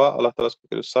کُن دُعا اللہ تعالیٰ ہس کُن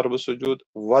کٔرِو سربہٕ سجوٗد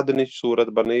ودنٕچ صوٗرت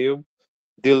بنٲیِو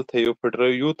دِل تھٲیِو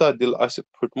پھٕٹرٲیِو یوٗتاہ دِل آسہِ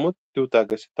پھُٹمُت تیوٗتاہ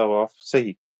گژھِ طواف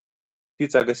صحیح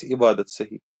تیٖژاہ گژھِ عبادت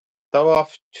صحیح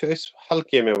طواف چھِ أسۍ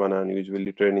ہلکے میں ونان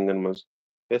یوٗجؤلی ٹریننگن منٛز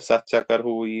 7 چکر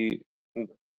ہُہ یی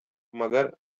مگر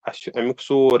اسہِ چھُ امیُک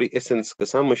سورُے ایسنس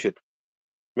گژھان مٔشِد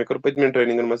مےٚ کٔر پٔتمٮ۪ن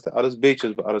ٹریننگن منٛز تہِ عرض بیٚیہِ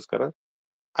چھُس بہٕ عرض کران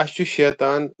اسہِ چھُ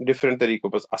شیطان ڈفرنٹ طریٖقو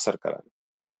منٛز اثر کران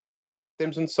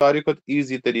تٔمۍ سُنٛد ساروی کھۄتہٕ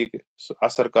ایٖزی طریٖقہٕ سُہ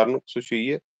اثر کرنُک سُہ چھُ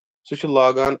یہِ سُہ چھُ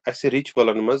لاگان اَسہِ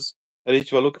رِچوَلن منٛز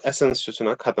رِچوَلُک ایسنس چھُ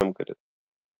ژھٕنان ختم کٔرِتھ.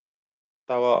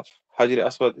 طواف حجر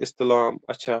اسود استلام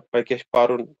اچھا مےٚ کیاہ چھُ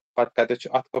پَرُن پتہٕ کتٮ۪تھ چھُ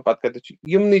اَتھ پتہٕ کتٮ۪تھ چھُ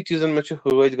یِمنٕے چیٖزن منٛز چھُ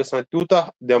حٲج گژھان تیوٗتاہ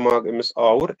دٮ۪ماغ أمِس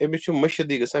آوُر أمِس چھُ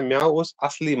مٔشِدٕے گژھان مےٚ اوس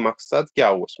اصلی مقصد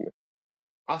کیاہ اوس مےٚ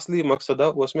اصلی مقصدا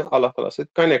اوس مےٚ اللہ تعالیٰ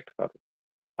سۭتۍ کنیکٹ کرُن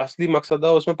اصلی مقصدا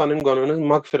اوس مےٚ پنٕنۍ گۄنہن ہٕنٛز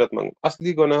مغفرت منٛگُن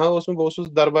اصلی گۄناہ اوس مےٚ بہٕ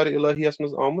اوسُس دربار الہیَس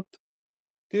منٛز آمُت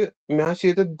تہِ مےٚ حظ چھِ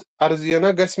ییٚتٮ۪تھ عرضی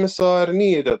نا گژھِ مےٚ سارنٕے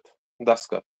ییٚتٮ۪تھ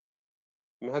دسکت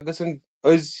مےٚ حظ گژھن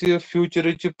أزچہِ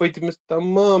فیوٗچرٕچہِ پٔتمِس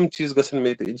تمام چیٖز گژھن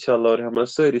مےٚ ییٚتہِ انشاء اللہ رحمان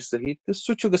سٲری صحیح تہٕ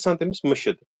سُہ چھُ گژھان تٔمِس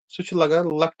مٔشِد سُہ چھُ لگان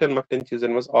لۄکٹٮ۪ن مۄکٹٮ۪ن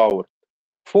چیٖزن منٛز آوُر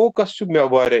فوکس چھُ مےٚ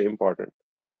واریاہ امپارٹنٹ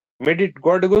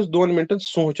گۄڈٕ گوٚژھ 2 مِنٹن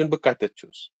سونٛچُن بہٕ کتٮ۪تھ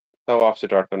چھُس طواف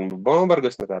سٹارٹ کرن بہٕ بامبر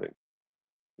گٔژھ نہٕ کرٕنۍ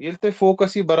ییٚلہِ تۄہہِ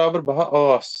فوکس یی برابر بہٕ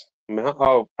آس مےٚ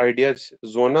آو آیڈیا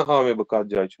زونا آو مےٚ بہٕ کتھ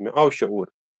جایہِ چھُس مےٚ آو شعوٗر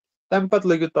تمہِ پتہٕ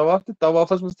لٔگِو طواف تہٕ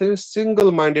طوافس منٛز تھٲیِو سنگل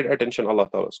مایڈِڈ اٹینشن اللہ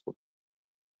تعالیٰ ہس کُن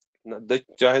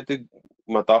چاہے تُہۍ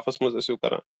مطافس منٛز ٲسِو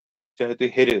کران چاہے تُہۍ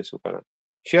ہیٚرِ ٲسِو کران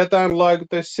شیطان لاگہِ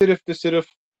تۄہہِ صرف تہٕ صرف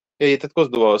ہے ییٚتٮ۪تھ کۄس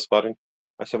دُعا ٲس پرٕنۍ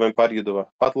اچھا وۄنۍ پر یہِ دُعا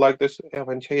پتہٕ لاگہِ تۄہہِ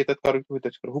وۄنۍ چھا ییٚتٮ۪تھ کرُن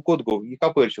ہُتٮ۪تھ چھُ کرُن ہُہ کوٚت گوٚو یہِ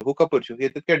کپٲرۍ چھُ ہُہ کپٲرۍ چھُ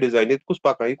ییٚتٮ۪تھ کیاہ ڈِزاین ییٚتہِ کُس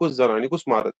پکان یہِ کُس زنان یہِ کُس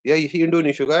مرد یا یہِ چھِ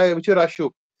انڈونیشیُک یا یہِ چھُ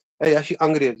رشیُک یہِ چھِ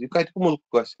انگریز یہِ کتہِ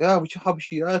مُلکُک آسہِ یا بہٕ چھُ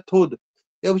حبشی یا تھوٚد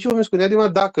یا وٕچھو أمِس کُن یا دِوان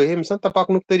دکہٕ ہے أمِس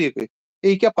پکنُک طریٖقہٕ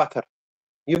یہِ کیاہ پتھر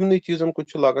یِمنٕے چیٖزن کُن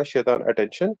چھُ لاگان شیطان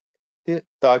اٹینشن تہِ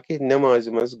تاکہِ نٮ۪مازِ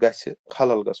منٛز گژھِ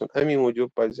خلل گژھُن امی موٗجوٗب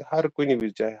پزِ ہر کُنہِ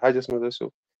وِزِ چاہے حجس منٛز ٲسِو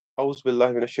اعوذ باللہ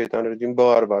من الشیطان الرجیم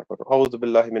بار بار پرُن اعوذ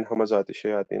باللہ من ہمزات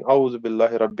الشیاطین اعوذ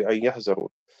باللہ رب ان یحضرون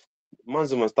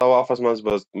منٛزٕ منٛزٕ طوافس منٛز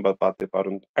پتہٕ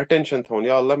پرُن اٹینشن تھاوُن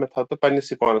یا اللہ مےٚ تھاو تہٕ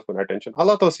پننسٕے پانس کُن اٹینشن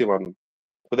اللہ تعالیٰ سٕے ونُن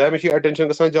خۄدایا مےٚ چھِ اٹینشن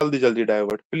گژھان جلدی جلدی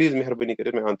ڈایوٲٹ پلیٖز مہربٲنی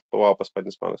کٔرِتھ مےٚ اَن واپس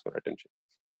پننس پانس کُن اٹینشن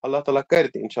اللہ تعالیٰ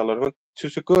کرِ تہِ انشاء اللہ سُہ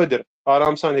چھُ قٲدِر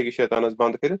آرام سان ہیٚکہِ شیطانس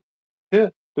بنٛد کٔرِتھ تہٕ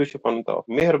تُہۍ چھِو پنُن طواف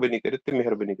مہربٲنی کٔرِتھ تہٕ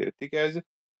مہربٲنی کٔرِتھ تِکیازِ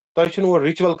تۄہہِ چھُنہٕ اور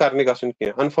رِچول کرنہِ گژھُن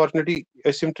کینٛہہ انفارچُنیٹلی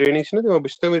أسۍ یِم ٹرینِنٛگ چھِنہ دِوان بہٕ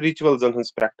چھُس تۄہہِ رِچوَلزن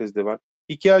ہٕنٛز پریکٹِس دِوان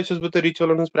یہِ کیازِ چھُس بہٕ تۄہہِ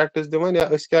رِچوَلن ہٕنٛز پریکٹِس دِوان یا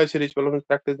أسۍ کیازِ چھِ رِچوَلن ہٕنٛز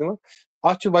پریکٹِس دِوان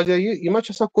اتھ چھُ وجہ یہِ ما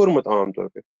چھُ آسان کوٚرمُت عام طور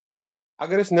پٲٹھۍ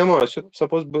اگر أسۍ نٮ۪ماز چھِ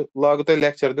سپوز بہٕ لاگہٕ تۄہہِ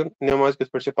لیکچر دیُن نٮ۪ماز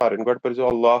کِتھ پٲٹھۍ چھِ پرٕنۍ گۄڈٕ پٔرزیٚو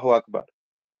اللہُ اکبر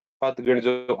پتہٕ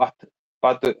گٔنڈزیٚو اتھٕ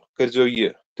پتہٕ کٔرزیٚو یہِ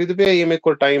تُہۍ دٔپِو ہے ییٚمے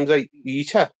کوٚر ٹایم ضایہِ یی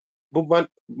چھا بہٕ ونہٕ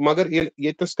مگر ییٚلہِ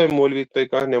ییٚتنس تۄہہِ مولوی تۄہہِ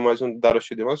کانٛہہ نٮ۪مازِ ہُنٛد درس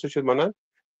چھُ دِوان سُہ چھُ ونان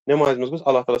نٮ۪مازِ منٛز گوٚژھ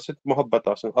اللہ تعالیٰ سۭتۍ محبت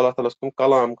آسُن اللہ تعالیٰ ہس کُن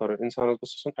کلام کرُن انسانس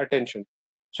گوٚژھ آسُن اٹینشن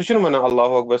سُہ چھُنہٕ ونان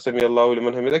اللہُ اکبر سمی اللہ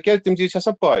لمن حمیدہ کیازِ تِم چیٖز چھِ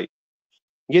آسان پاے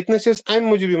ییٚتنس چھِ أسۍ امہِ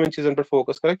موٗجوٗب یِمن چیٖزن پٮ۪ٹھ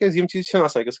فوکس کران کیازِ یِم چیٖز چھِنہٕ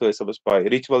آسان أکِس حٲج صٲبس پاے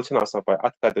رِچول چھِنہٕ آسان پاے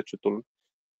اتھ کتٮ۪تھ چھُ تُلُن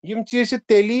یِم چیٖز چھِ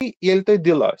تیٚلی ییٚلہِ تۄہہِ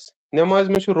دِل آسہِ نٮ۪مازِ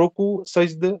منٛز چھُ رکوٗع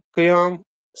سجدٕ قیام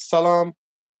سلام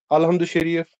الحمدُ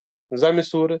شریٖف زمہِ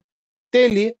سوٗرٕ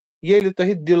تیٚلہِ ییٚلہِ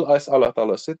تۄہہِ دِل آسہِ اللہ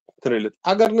تعالیٰ سۭتۍ رٔلِتھ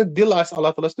اگر نہٕ دِل آسہِ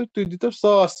اللہ تعالیٰ سۭتۍ تُہۍ دِیِو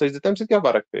 100 سجدٕ تمہِ سۭتۍ کیاہ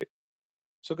فرق پیٚیہِ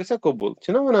سُہ گژھِ قبوٗل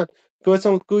چھِنہ ونان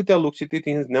کۭتیاہ لُکھ چھِ تِتھۍ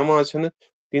یِہنٛز نٮ۪ماز چھنہٕ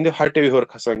تِہنٛدِ ہٹے ہیوٚر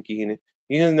کھسان کِہیٖنۍ نہٕ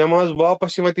یِہنٛز نٮ۪ماز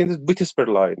واپس چھِ یِوان تِہنٛدِس بٕتھِس پٮ۪ٹھ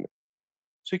لاینہٕ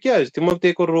سُہ کیازِ تِمو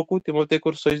تے کوٚر رکوٗع تِمو تے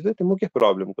کوٚر سجدٕ تِمو کیاہ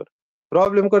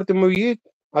پرابلم کٔر تِمو یہِ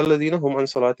الذیٖنَ ہُم عن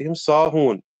صلاتِہِم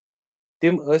ساہوٗن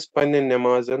تِم ٲسۍ پننٮ۪ن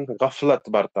نٮ۪مازن غفلت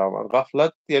برتاوان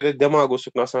غفلت ییٚلہِ دٮ۪ماغ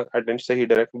اوسُکھ نہٕ آسان اٹینشن صحیح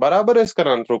ڈایریکٹ برابر ٲسۍ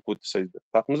کران رکوٗع تہٕ سجدٕ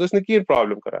تتھ منٛز ٲسۍ نہٕ کِہینۍ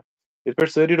پرابلم کران یِتھ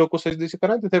پٲٹھۍ سٲری رکوٗع سجدٕ چھِ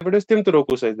کران تِتھٕے پٲٹھۍ ٲسۍ تِم تہِ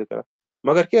رکوٗع سجدٕ کران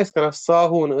مگر کیاہ ٲسۍ کران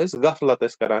ساہوٗن ٲسۍ غفلت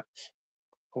ٲسۍ کران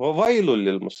وایل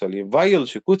للمُصلیٖن وایل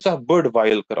چھِ کۭژاہ بٔڑ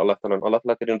وایل کٔر اللہ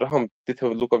تعالیٰ کٔرِنۍ رحم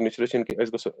تِتھیو لُکو نِش رٔچھِنۍ کہِ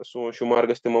أسۍ گژھو سون شُمار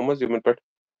گژھِ تِمو منٛز یِمن پٮ۪ٹھ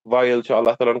وایل چھُ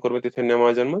اللہ تعالیٰ ہن کوٚرمُت یِتھٮ۪ن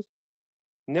نٮ۪مازن منٛز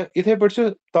یِتھٕے پٲٹھۍ چھُ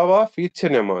طواف یہِ تہِ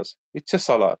چھِ نٮ۪ماز یہِ تہِ چھِ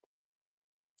صلات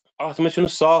اتھ منٛز چھُنہٕ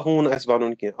ساہوٗن اسہِ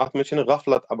ونُن کینٛہہ اتھ منٛز چھِنہٕ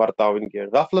غفلت برتاوٕنۍ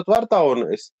کینٛہہ غفلت ورتاوو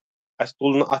نہٕ أسۍ اسہِ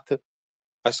تُل نہٕ اَتھٕ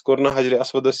اسہِ کوٚر نہٕ حجرِ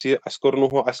اسودس یہِ اسہِ کوٚر نہٕ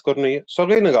ہُہ اسہِ کوٚر نہٕ یہِ سۄ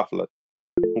گٔے نہٕ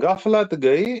غفلت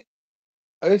گٔے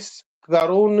أسۍ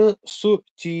کرو نہٕ سُہ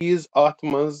چیٖز اتھ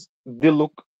منٛز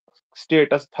دِلُک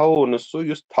سٹیٹس تھاوو نہٕ سُہ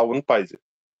یُس تھاوُن پزِ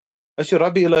أسۍ چھِ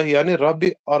ربِ الہی یعنی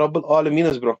ربِ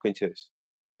العالمیٖنس برونٛہہ کَنۍ چھِ أسۍ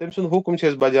تٔمۍ سُنٛد حُکُم چھِ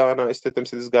أسۍ بجاوان أسۍ تہِ تٔمۍ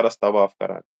سٕنٛدِس گرس طواف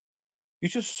کران یہِ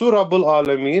چھُ سُہ رب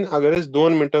العالمیٖن اگر أسۍ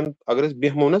 2 مِنٹن اگر أسۍ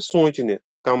بیٚہمو نا سونٛچنہِ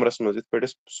کمرس منٛز یِتھ پٲٹھۍ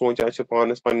أسۍ سونٛچان چھِ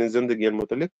پانس پننہِ زندگی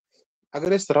مُتعلِق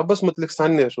اگر أسۍ رۄبس مُتعلِق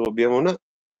سننہِ بیٚہمو نا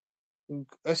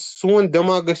أسۍ سون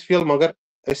دٮ۪ماغ گژھِ فیل مگر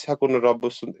أسۍ ہٮ۪کو نہٕ رۄبہٕ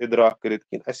سُنٛد ادراک کٔرِتھ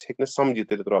کِہینۍ اسہِ ہیٚکہِ نہٕ سمجِتھ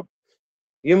تٔرِتھ رۄب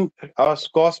یِم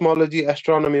کاسمالجی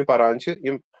ایسٹرانمی پران چھِ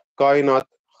یِم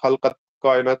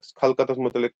کاینات خلقتس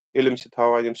مُتعلِق علم چھِ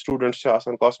تھاوان یِم سٹوٗڈنٹس چھِ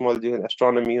آسان کاسمالجی ہٕنٛدۍ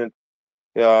ایسٹرانمی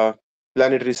ہٕنٛدۍ یا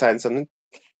پلینٹری ساینسن ہٕنٛدۍ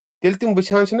ییٚلہِ تِم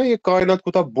وٕچھان چھِ نا یہِ کاینات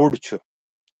کوٗتاہ بوٚڑ چھُ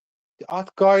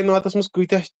اتھ کایناتس منٛز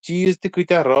کۭتیاہ چیٖز تہِ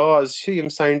کۭتیاہ راز چھِ یِم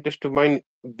ساینٹسٹ وۄنۍ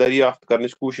دٔریافت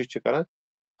کرنٕچ کوٗشش چھِ کران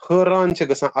حٲران چھِ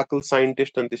گژھان عقل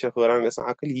ساینٹِسٹن تہِ چھِ حٲران گژھان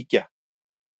عقل یہِ کیٛاہ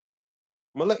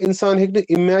مطلب اِنسان ہیٚکہِ نہٕ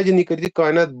اِمیجِنٕے کٔرِتھ یہِ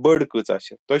کاینات بٔڑ کۭژاہ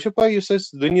چھِ تۄہہِ چھو پاے یُس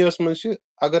أسۍ دُنیاہس منٛز چھِ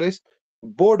اگر أسۍ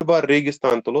بوٚڑ بار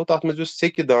ریگِستان تُلو تتھ منٛز یُس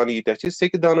سیٚکہِ دانہٕ ییٖتیاہ چھِ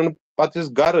سیٚکہِ دانن پتہٕ یُس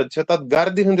گرد چھِ تتھ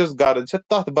گردِ ہٕنٛز یۄس گرد چھِ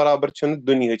تتھ برابر چھنہٕ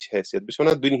دُنیہٕچ حیثیت بہٕ چھُس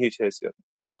ونان دُنیہٕچ حیثیت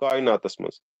کایناتس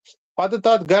منٛز پتہٕ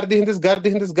تتھ گردِ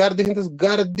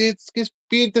کِس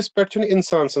پیٖنتِس پٮ۪ٹھ چھُنہٕ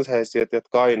اِنسان سٕنٛز حیثیت یتھ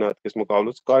کاینات کِس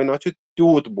مُقابلس کاینات چھُ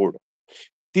تیوٗت بوٚڑ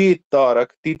تیٖتۍ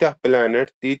تارک تیٖتیاہ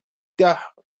پلینٹ تیٖتیاہ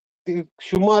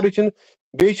شُمارٕے چھِنہٕ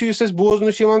بیٚیہِ چھُ یُس اَسہِ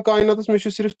بوزنہٕ چھُ یِوان کایناتس منٛز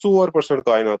چھُ صرف 4%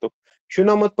 کایناتُک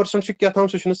 97% چھُ کیٛاہ تام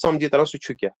سُہ چھُنہٕ سمجھی تران سُہ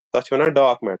چھُ کیٛاہ تتھ چھِ ونان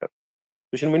ڈارک میٹر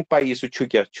سُہ چھُنہٕ وُنہِ پیی سُہ چھُ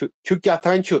کیٛاہ چھُ کیٛاہ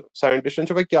تام چھُ ساینٹِسٹن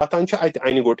چھُ کیٛاہ تام چھُ اتہِ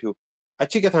انہِ گوٚٹ ہیوٗ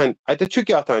اتہِ چھِ کیٛاہ تام اتٮ۪تھ چھُ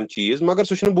کیٛاہ تام چیٖز مگر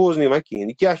سُہ چھُنہٕ بوزنہٕ یِوان کِہینۍ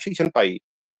یہِ کیٛاہ چھُ یہِ چھنہٕ پیی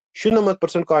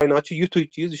 97% کاینات چھُ یُتھُے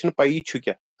چیٖز یہِ چھُنہٕ پیی چھُ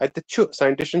کیٛاہ اتٮ۪تھ چھُ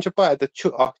ساینٹِسٹن چھِ پاے اتٮ۪تھ چھُ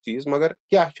اکھ چیٖز مگر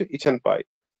کیٛاہ چھُ یہِ چھنہٕ پاے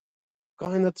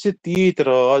کایناتس چھِ تیٖتۍ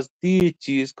راز تیٖتۍ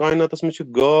چیٖز کایناتس منٛز چھُ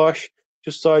گاش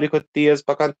چھُ ساروی کھۄتہٕ تیز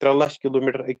پکان 3 لچھ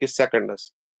کِلوٗمیٖٹر أکِس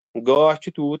سیکنڈس گاش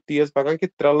چھُ تیوٗت تیز پکان کہِ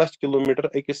 3 لچھ کِلوٗمیٖٹر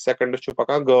أکِس سیکنڈس چھُ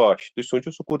پکان گاش تُہۍ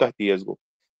سوٗنچِو سُہ کوٗتاہ تیز گوٚو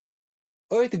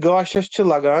أتھۍ گاشس چھِ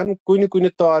لگان کُنہِ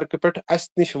تارکہِ پٮ۪ٹھ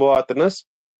اسہِ نِش واتنس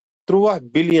 13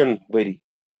 بِلین ؤری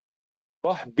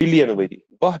 12 بِلین ؤری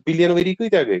 12 بِلین ؤری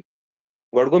کۭتیاہ گٔے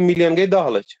گۄڈٕ گوٚو مِلین گٔے 10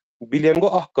 لچھ بِلین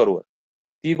گوٚو 1 کَرور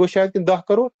تی گوٚو شاید کِنہٕ 10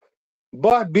 کَرور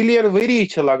 12 بِلین ؤری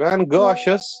چھِ لگان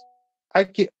گاشس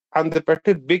اکہِ اندٕ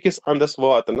پٮ۪ٹھٕ بیٚکِس اندس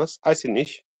واتنس اسہِ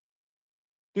نِش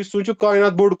تُہۍ سوٗنچِو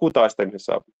کاینات بوٚڑ کوٗتاہ آسہِ تمہِ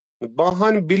حسابہٕ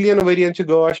 12 بِلین ؤرین چھِ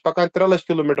گاش پکان 3 لچھ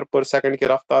کِلوٗمیٖٹر پر سیکنڈ کہِ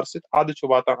رفتار سۭتۍ ادٕ چھُ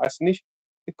واتان اسہِ نِش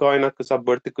یہِ کاینات کۭژاہ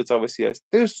بٔڑ تہٕ کۭژاہ ؤسیع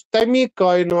آسہِ تمی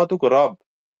کایناتُک رب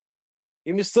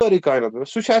ییٚمِس سٲرٕے کاینات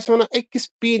سُہ چھُ اَسہِ ونان أکِس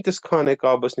پیٖنتِس خانہ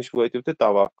کعبس نِش وٲتِو تہٕ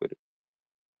طواف کٔرِو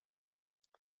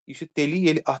یہِ چھُ تیٚلی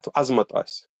ییٚلہِ اتھ عظمت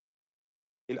آسہِ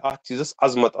ییٚلہِ اتھ چیٖزس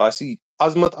عظمت آسہِ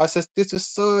اَسہِ تِژھ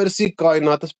سٲرسٕے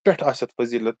کایناتس پٮ۪ٹھ آسہِ اتھ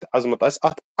فضیٖلت تہٕ عظمت آسہِ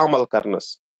اتھ عمل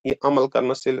کرنس یہِ عمل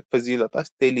کرنس ییٚلہِ فضیٖلت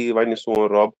آسہِ تیٚلی ونہِ سون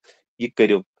رۄب یہِ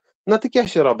کٔرِو نتہٕ کیٛاہ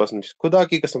چھُ رۄبس نِش خدا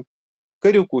کی قسم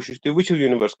کٔرِو کوٗشش تُہۍ وٕچھِو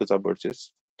یوٗنیورس کۭژاہ بٔڑ چھِ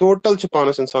ٹوٹل چھِ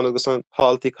پانس انسانس گژھان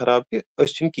حالتٕے خراب کہِ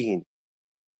أسۍ چھِنہٕ کِہینۍ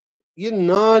یہِ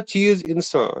نا چیٖز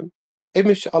انسان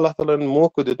أمِس چھُ اللہ تعالیٰ ہن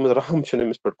موقعہٕ دیُتمُت رحم چھُنہٕ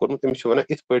أمِس پٮ۪ٹھ کوٚرمُت أمِس چھُ ونان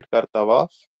یِتھ پٲٹھۍ کر طواف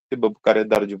تہٕ بہٕ کرے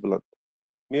درجہٕ بُلند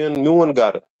میون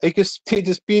گرٕ أکِس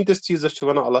پیٖنتِس چیٖزس چھُ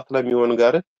ونان اللہ تعالیٰ میون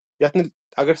گرٕ یتھ نہٕ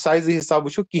اگر سایزٕ حساب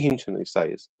وٕچھو کِہینۍ چھُنہٕ یہِ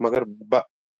سایز مگر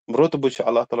رۄتبہٕ چھُ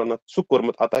اللہ تعالیٰ ہن سُہ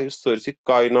کوٚرمُت عطا یُس سٲرسٕے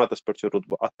کایناتس پٮ۪ٹھ چھُ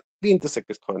رۄتبہٕ اتھ پیٖنتِس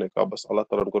أکِس خانہ کعبس اللہ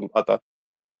تعالیٰ ہن کوٚرمُت عطا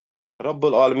رب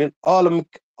العالمیٖن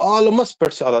عالمس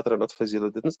پٮ۪ٹھ چھِ اللہ تعالیٰ ہن اتھ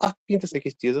فضیٖلت دِژمٕژ اتھ پیٖنتِس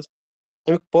أکِس چیٖزس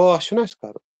امیُک پاس چھُنہ اسہِ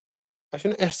کرُن اسہِ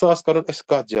چھُنہٕ احساس کرُن أسۍ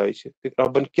کتھ جایہِ چھِ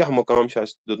رۄبن کیاہ مُقام چھُ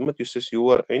اسہِ دیُتمُت یُس أسۍ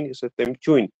یور أنۍ یُس أسۍ تٔمۍ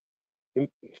چُنۍ تٔمۍ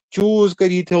چوٗز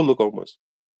کٔرۍ ییٖتیو لُکو منٛز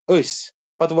أسۍ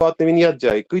پتہٕ واتنٲوِنۍ یتھ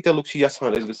جایہِ کۭتیاہ لُکھ چھِ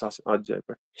یژھان أسۍ گژھِ آسٕنۍ اتھ جایہِ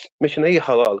پٮ۪ٹھ مےٚ چھُنہ یہِ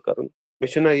حلال کرُن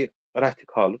مےٚ چھُنہ یہِ رتھِ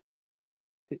کھالُن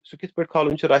سُہ کِتھ پٲٹھۍ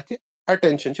کھالُن چھُ رتھِ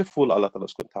اٹینشن چھِ فُل اللہ تعالیٰ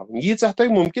ہس کُن تھاوٕنۍ ییٖژاہ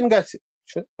تۄہہِ مُمکِن گژھِ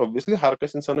اوبویسلی ہر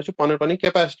کٲنٛسہِ انسانس چھِ پنٕنۍ پنٕنۍ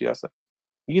کیپیسٹی آسان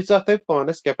ییٖژاہ تۄہہِ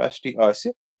پانس کیپیسٹی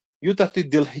آسہِ یوٗتاہ تُہۍ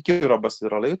دِل ہیٚکِو رۄبس سۭتۍ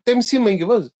رلٲوِتھ تٔمسٕے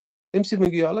منٛگِو حظ تٔمسٕے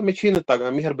منٛگِو یا اللہ مےٚ چھُے نہٕ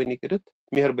تگان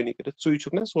مہربٲنی کٔرِتھ ژٕے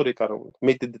چھُکھ نا سورُے کران وول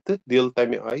مےٚ تہِ دِتہٕ دِل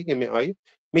تمہِ آیہِ ییٚمہِ آیہِ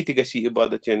مےٚ تہِ گژھِ یہِ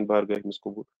عبادت چانہِ بارگاہہِ منٛز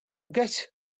قبوٗل گژھِ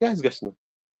کیازِ گژھِ نہٕ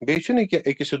بیٚیہِ چھُنہٕ کینٛہہ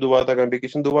أکِس چھُ دُعا تگان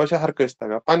بیٚکِس چھُنہٕ دُعا چھِ ہر کٲنٛسہِ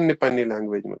تگان پننہِ پننہِ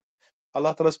لینگویج منٛز اللہ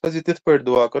تعالیٰ ہس پزِ تِتھ پٲٹھۍ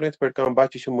دُعا کرُن یِتھ پٲٹھۍ کانٛہہ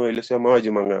بچہِ چھُ مٲلِس یا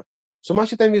ماجہِ منگان سُہ ما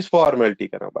چھُ تمہِ وِزِ فارمیلٹی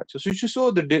کران بچہِ سُہ چھُ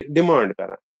سیوٚد ڈِمانڈ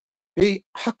کران بیٚیہِ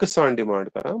حقہٕ سان ڈِمانڈ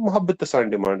کران محبتہٕ سان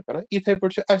ڈِمانڈ کران یِتھے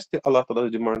پٲٹھۍ چھُ اسہِ تہِ اللہ تعالیٰ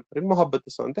ہس ڈِمانڈ کرٕنۍ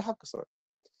محبتہٕ سان تہٕ حقہٕ سان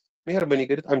مہربٲنی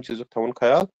کٔرِتھ امہِ چیٖزُک تھاوُن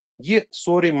خیال یہِ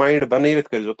سورُے مایِنڈ بنٲوِتھ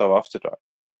کٔرزیٚو طواف سٹارٹ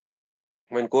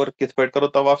وۄنۍ کوٚر کِتھ پٲٹھۍ کرو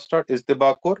طواف سٹارٹ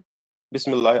اِستِباق کوٚر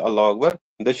بسم اللہ اللہ اکبر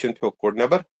دٔچھُن پھیوٚک کوٚڑ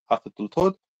نٮ۪بر اَتھٕ تُل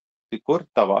تھوٚد تہٕ کوٚر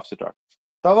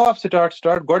طواف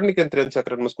سٹارٹ گۄڈنِکٮ۪ن 3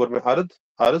 چکرن منٛز کوٚر مےٚ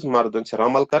عرض مردن چھِ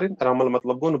رمل کرٕنۍ رمل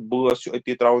مطلب گوٚو نہٕ بٲژ چھُ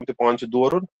أتی تراوُن تہٕ پانہٕ چھُ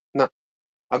دورُن نہ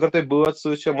اگر تۄہہِ بٲژ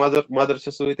سۭتۍ چھِ مدر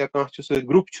چھِ سۭتۍ یا کانٛہہ چھُ سۭتۍ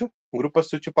گرُپ چھُ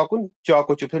گرُپس سۭتۍ چھُ پکُن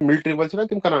چاکو چھُ ملٹری وٲلۍ چھِنہ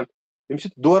تِم کران تِم چھِ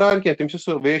دوران کینٛہہ تِم چھِ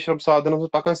سُہ ویشرم سادنس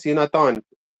منٛز پکان سیٖنا تان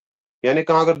یعنی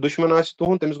کانٛہہ اگر دُشمن آسہِ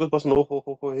تُہُنٛد تٔمِس گوٚژھ باسُن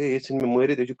ہو ہے یہِ ژھٕنۍ مےٚ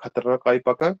مٲرِتھ یہِ چھُ خطرناک آیہِ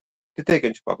پکان تِتھے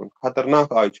کٔنۍ چھُ پکُن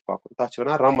خطرناک آیہِ چھُ پکُن تتھ چھِ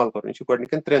ونان رمل کرُن یہِ چھُ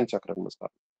گۄڈنِکٮ۪ن 3 چکرن منٛز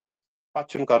کرُن پتہٕ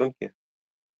چھُنہٕ کرُن کینٛہہ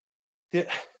تہِ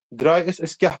درٛاے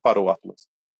أسۍ کیاہ پرو اتھ منٛز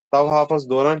طوافس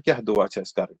دوران کیاہ دُعا چھِ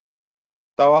اسہِ کرٕنۍ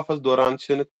طوافس دوران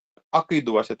چھِنہٕ اکٕے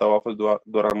دُعا چھِ طوافس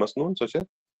دوران مسنوٗن سۄ چھِ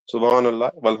سبحان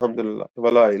اللہ والحمدللہ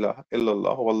ولا الہ الا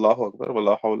اللہ واللہ اکبر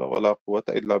ولا حول ولا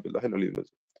قوة الا باللہ العلی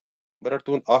العظیم بہٕ رٹہٕ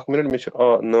تُہُنٛد 1 مِنٹ مےٚ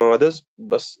چھُ ناد حظ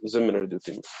بس 2 مِنٹ دِیِو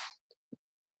تُہۍ مےٚ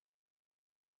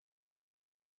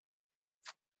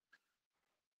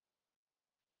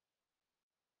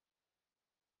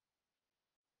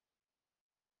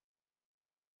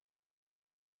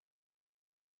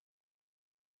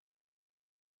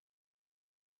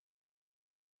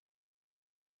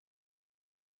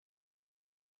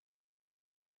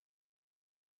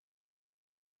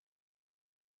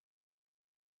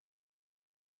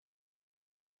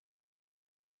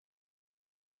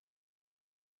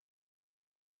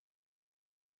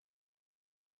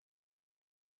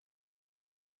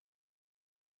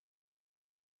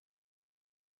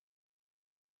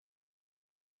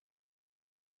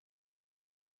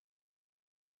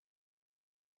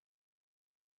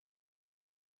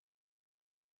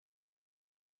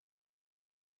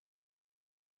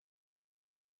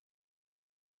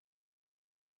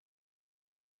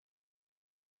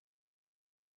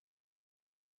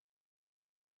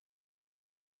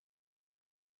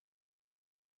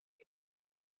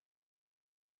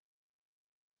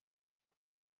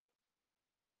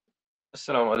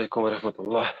السلام علیکم ورحمۃ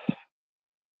اللہ.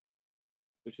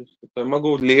 تۄہہِ ما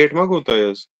گوٚو لیٹ ما گوٚو تۄہہِ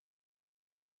حظ؟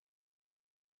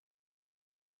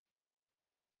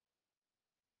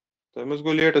 تۄہہِ ما حظ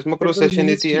گوٚو لیٹ أسۍ ما کَرو سیشن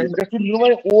ییٚتی اینڈ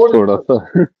تھوڑا سا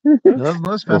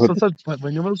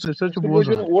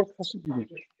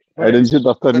اڑٮ۪ن چھُ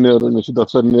دفتر نیرُن مےٚ چھُ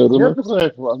دفتر نیرُن.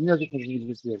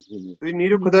 تُہۍ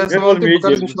نیٖرِو خۄدایَس حوالہٕ تہٕ بہٕ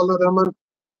کَرٕ اِنشاء اللہ رحمان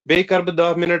بیٚیہِ کَرٕ بہٕ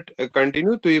 10 مِنٹ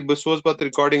کنٹِنیو تُہۍ بہٕ سوزٕ پَتہٕ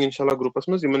رِکاڈِنٛگ اِنشاء اللہ گرُپَس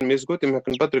منٛز یِمن مِس گوٚو تِم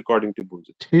ہٮ۪کَن پَتہٕ رِکاڈِنٛگ تہِ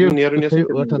بوٗزِتھ. نیرُن یَژھان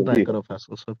اَہن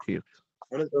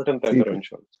حظ 8 تانۍ کَرو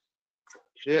اِنشاء اللہ.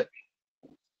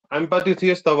 اَمہِ پَتہٕ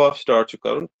یُتھُے أسۍ طواف سٹاٹ چھُ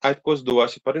کَرُن اَتہِ کۄس دُعا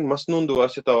چھِ پَرٕنۍ مصنوٗن دُعا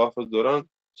چھِ طوافَس دوران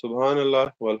سبحان اللہ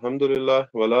والحمد للہ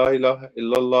ولا الہ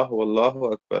الا اللہ واللہ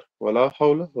اکبر ولا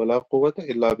حول ولا قوۃ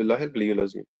الا باللہ العلی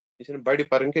العظیم. یہِ چھَنہٕ بَڑِ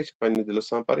پَرٕنۍ کینٛہہ یہِ چھِ پنٛنہِ دِلہٕ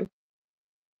سان پَرٕنۍ.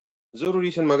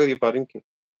 ضروٗری چھَنہٕ مگر یہِ پَرٕنۍ کینٛہہ.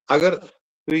 اگر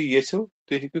تُہۍ یژھِو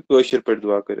تُہۍ ہیٚکِو کٲشِر پٲٹھۍ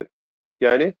دُعا کٔرِتھ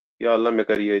یعنی یا اللہ مےٚ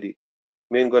کَر یٲری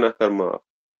میٛٲنۍ گۄناہ کَر معاف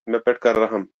مےٚ پٮ۪ٹھ کَر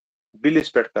رحم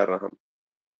بِلِس پٮ۪ٹھ کَر رحم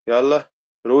یا اللہ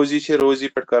روزی چھے روزی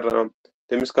پٮ۪ٹھ کَر رحم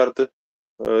تٔمِس کَر تہٕ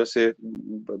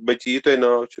بٔچی یہِ تۄہہِ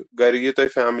ناو چھُ گَرِ یہِ تۄہہِ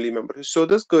فیملی مٮ۪مبر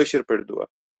سیوٚد حظ کٲشِر پٲٹھۍ دُعا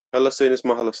اللہ سٲنِس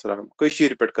محلَس رحم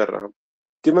کٔشیٖرِ پٮ۪ٹھ کَر رحم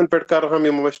تِمن پٮ۪ٹھ کَر رحم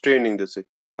یِمو اَسہِ ٹرٛینِنٛگ دِژٕے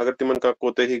اگر تِمن کانٛہہ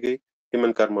کوتٲہی گٔے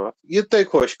تِمن کَر معاف یہِ تۄہہِ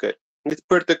خۄش کَرِ یِتھ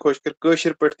پٲٹھۍ تۄہہِ خۄش کَرِ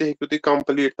کٲشِر پٲٹھۍ تہِ ہیٚکِو تُہۍ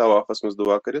کَمپٕلیٖٹ طوافَس منٛز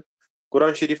دُعا کٔرِتھ.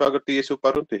 قرآن شریٖف اگر تُہۍ یژھِو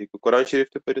پَرُن تُہۍ ہیٚکِو قرآن شریٖف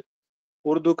تہِ پٔرِتھ.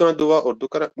 اُردو کانٛہہ دُعا اُردو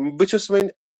کَران بہٕ چھُس وۄنۍ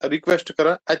رِکویسٹ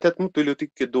کَران اَتٮ۪تھ مہٕ تُلِو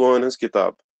تُہۍ دُعاہن ہٕنٛز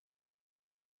کِتاب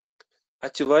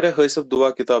اَتہِ چھِ واریاہ حٲصِف دُعا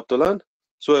کِتاب تُلان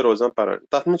سۄے روزان پَران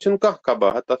تَتھ منٛز چھُنہٕ کانٛہہ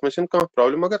قباحت تَتھ منٛز چھُنہٕ کانٛہہ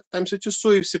پرٛابلِم مگر تَمہِ سۭتۍ چھُ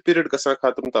سُے سِپرِٹ گژھان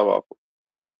ختم طوافُک.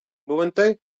 بہٕ وَنہٕ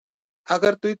تۄہہِ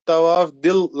اگر تُہۍ طواف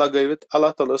دِل لگٲوِتھ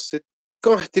اللہ تعالیٰ ہَس سۭتۍ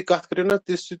کانٛہہ تہِ کَتھ کٔرِو نا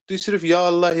تُہۍ صرف یا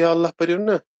اللہ پٔرِو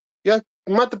نا یا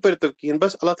مَتہٕ پٔرۍتو کِہیٖنۍ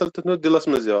بَس اللہ تعالیٰ تھٲینو دِلَس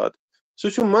منٛز یاد سُہ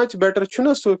چھُ مَچ بیٹر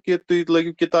چھُنہ سُہ کہِ تُہۍ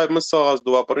لٲگِو کِتابہِ منٛز ساس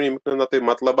دُعا پَرُن ییٚمیُک نہ تۄہہِ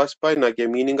مطلب آسہِ پاے نہ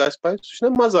کینٛہہ میٖنِنٛگ آسہِ پاے سُہ چھُنہ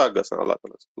مزاق گژھان اللہ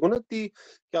تعالیٰ ہَس گوٚو نا تی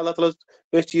کہِ اللہ تعالیٰ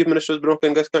کٲنٛسہِ چیٖف مِنِسٹرس برونٛہہ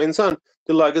کَنہِ گژھِ کانٛہہ اِنسان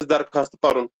تہِ لاگٮ۪س درخاست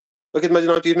پَرُن ؤتھِتھ مےٚ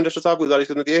جناب چیٖف مِنِسٹر صاحب گُزٲرِش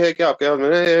کرنا یہ ہے کہ آپ کے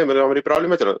ہماری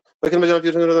پرابلم ہے چلو ؤتھِتھ مےٚ جناب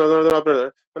چیٖف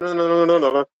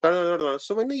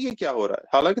سُہ وَنہِ یہِ کیٛاہ ہو رہا ہے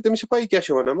حالانکہِ تٔمِس چھِ پَیی کیٛاہ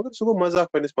چھِ وَنان مگر سُہ گوٚو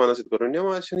مزاق پنٛنِس پانَس سۭتۍ کَرُن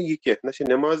نٮ۪ماز چھَنہٕ یہِ کینٛہہ نہ چھِ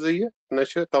نٮ۪مازٕے یہِ نہ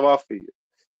چھِ طوافٕے یہِ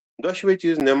دۄشوَے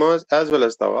چیٖز نٮ۪ماز ایز ویل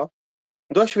ایز طواف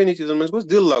دۄشوٕنی چیٖزن منٛز گوٚژھ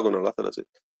دِل لاگُن اللہ تعالیٰ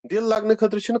سۭتۍ دِل لاگنہٕ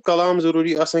خٲطرٕ چھُنہٕ کلام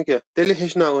ضروٗری آسان کینٛہہ تیٚلہِ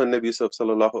ہیٚچھناوہن نبی صٲب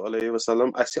صلی اللہ علیہ وسلم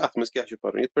اَسہِ اَتھ منٛز کیٛاہ چھُ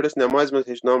پَرُن یِتھ پٲٹھۍ اَسہِ نٮ۪مازِ منٛز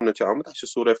ہیٚچھناونہٕ چھُ آمُت اَسہِ چھُ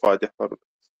سورہ فاتح پَرُن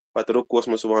پَتہٕ رُکوٗوَس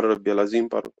منٛز سبحان ربی العظیٖم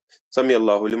پَرُن سمی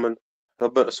اللہ لمن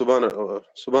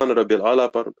سبحان ربی العلیٰ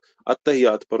پَرُن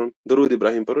التحیات پَرُن درود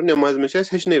ابراہیم پَرُن نٮ۪مازِ منٛز چھِ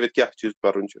اَسہِ ہیٚچھنٲوِتھ کیٛاہ چیٖز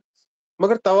پَرُن چھُ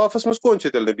مگر طوافَس منٛز کون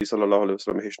چھُ تیٚلہِ نبی صلی اللہ علیہ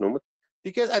وسلم ہیٚچھنومُت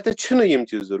تِکیٛازِ اَتٮ۪تھ چھِنہٕ یِم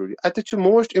چیٖز ضروٗری اَتٮ۪تھ چھُ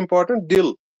موسٹ اِمپاٹنٹ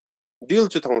دِل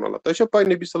چھُ تھاوُن اللہ تۄہہِ چھو پاے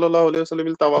نبی صلی اللہ علیہ وسلم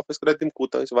ییٚلہِ طواف ٲسۍ کران تِم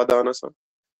کوٗتاہ ٲسۍ وَدان آسان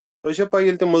تۄہہِ چھو پاے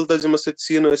ییٚلہِ تِم مُلتزِمَس سۭتۍ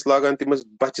سیٖنہٕ ٲسۍ لاگان تِم ٲسۍ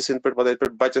بَچہِ سٕنٛدۍ پٲٹھۍ پَتہٕ یِتھ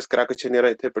پٲٹھۍ بَچَس کرٛٮ۪کہٕ چھِ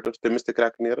نیران یِتھَے پٲٹھۍ اوس تٔمِس تہِ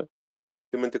کرٛٮ۪کہٕ نیران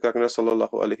تِمن تہِ کرٛٮ۪کہٕ نیران صلی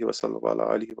اللہ علیہ وسلم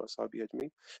علیہ وصحبہ اجمعین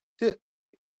تہٕ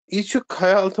یہِ چھُ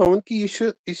خیال تھاوُن کہِ یہِ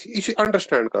چھُ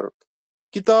انڈرسٹینڈ کَرُن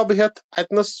کِتاب ہٮ۪تھ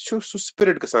اَتنَس چھُ سُہ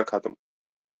سپرِٹ گژھان ختم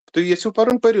تُہۍ یژھِو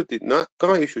پَرُن پٔرِو تہِ نہ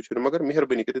کانٛہہ اِشوٗ چھُنہٕ مگر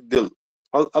مہربٲنی کٔرِتھ دِل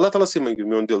اللہ تعالیٰ سٕے منٛگِو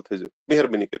میون دِل تھٲیزیو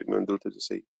مہربٲنی کٔرِتھ میون دِل تھٲیزیو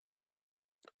صحیح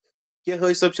کینٛہہ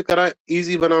حٲج صٲب چھِ کران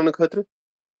ایٖزی بَناونہٕ خٲطرٕ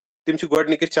تِم چھِ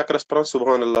گۄڈٕنِکِس چکرس پَران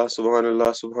سبحان اللہ سبحان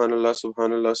اللہ سبحان اللہ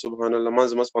سبحان اللہ سبحان اللہ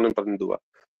منٛزٕ منٛزٕ پَنٕنۍ دُعا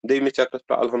دوٚیمِس چکرس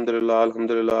پٮ۪ٹھ الحمدللہ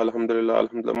الحمدللہ الحمدللہ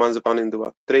الحمدللہ منٛزٕ پَنٕنۍ دُعا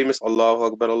ترٛیٚیمِس اللہ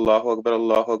اکبر اللہ اکبر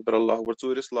اللہ اکبر اللہ اکبر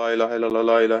ژوٗرِس لا الہ الا اللہ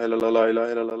لا الہ الا اللہ لا الہ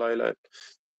الا اللہ لا الہ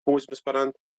پوٗنٛژمِس پَران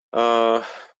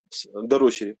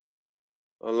درود شریٖف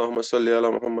اللہُمَّ صلی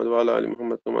علی محمد وعلی آلِ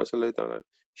محمد کما صلیت علی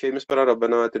شیٚیمِس پَران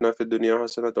ربنا آتِنا فِی الدُنیا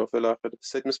حسنۃ وفی الآخرۃ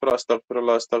سٔتمِس پَران استغفر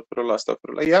اللہ استغفر اللہ استغفر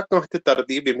اللہ یا کانٛہہ تہِ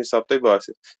ترتیٖب ییٚمہِ حِساب تۄہہِ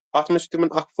باسہِ اَتھ منٛز چھُ تِمن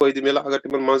اکھ فٲیدٕ مِلان اگر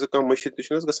تِمن منٛزٕ کانٛہہ مٔشِد تہِ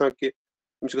چھُنہٕ حظ گژھان کہِ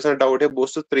تِم چھِ گژھان ڈاوُٹ ہے بہٕ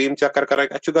اوسُس ترٛیٚیِم چکر کران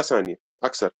اَتہِ چھُ گژھان یہِ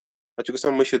اکثر اَتہِ چھُ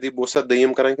گژھان مٔشِد بہٕ اوسا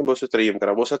دوٚیِم کران کِنہٕ بہٕ اوسُس ترٛیٚیِم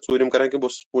کران بہٕ اوسا ژوٗرِم کران کِنہٕ بہٕ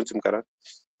اوسُس پوٗژِم کران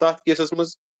تَتھ کیسَس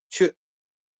منٛز چھِ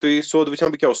تُہۍ سیوٚد وٕچھان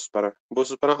بہٕ کیٛاہ اوسُس پَران بہٕ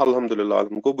اوسُس پَران الحمدللہ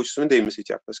گوٚو بہٕ چھُس وۄنۍ دوٚیمِسٕے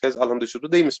چکرس کیٛازِ الحمدُ چھُس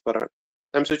بہٕ دوٚیمِس پَران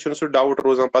تَمہِ سۭتۍ چھُنہٕ سُہ ڈاوُٹ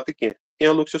روزان پَتہٕ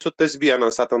کینٛہہ لُکھ چھِ سُہ تسبیٖح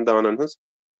اَنان 7 دانن ہٕنٛز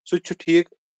سُہ تہِ چھُ ٹھیٖک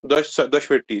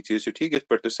دۄشوَے چیٖز چھِ ٹھیٖک یِتھ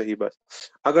پٲٹھۍ تۄہہِ صحیح باسہِ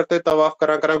اگر تۄہہِ طواف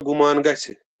کران گُمان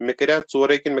گژھِ مےٚ کَریا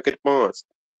 4 کِنہٕ مےٚ کٔرۍ 5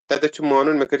 تَتٮ۪تھ چھُ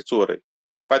مانُن مےٚ کٔرۍ 4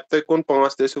 پَتہٕ تۄہہِ کُن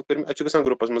 5 تہِ ٲسِو کٔرمٕتۍ اَتہِ چھُ گژھان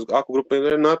گرُپَس منٛز اکھ گرُپ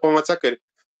نہ 5 کٔرۍ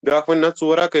بیٛاکھ وَنہِ نہ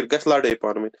 4 کٔرۍ گژھِ لڑٲے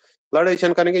پانہٕ ؤنۍ لڑٲے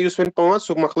چھَنہٕ کَرٕنۍ کینٛہہ یُس وۄنۍ 5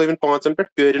 سُہ مۄکلٲوِنۍ 5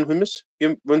 پٮ۪ٹھ پیٲرِنۍ ہُمِس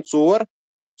یِم وۄنۍ 4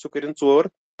 سُہ کٔرِنۍ 4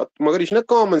 پَتہٕ مگر یہِ چھُنہ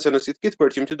کامن سینٕس یِتھ کِتھ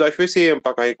پٲٹھۍ چھِ یِم چھِ دۄشوَے سیم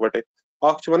پَکان اِکوَٹَے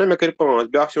اکھ چھُ وَنان مےٚ کٔرۍ 5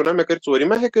 بیٛاکھ چھُ وَنان مےٚ کٔرۍ 4 یہِ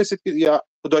ما ہیٚکہِ ٲسِتھ کہِ یا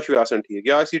دۄشوَے آسان ٹھیٖک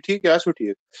یا آسہِ یہِ ٹھیٖک یا آسہِ ہُہ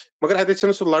ٹھیٖک مگر اَتٮ۪تھ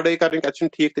چھَنہٕ سُہ لڑٲے کَرٕنۍ اَتہِ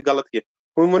چھُنہٕ ٹھیٖک تہٕ غلط کینٛہہ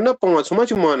ووٚن نا 5 ما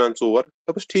چھِ مانان 4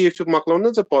 دوٚپُس ٹھیٖک چھُ مۄکلاو نا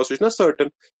ژٕ 5 سُہ چھُ نا سٔرٹن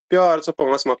پیار ژٕ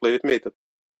 5 مۄکلٲوِتھ مےٚ تہٕ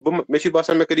مےٚ چھُ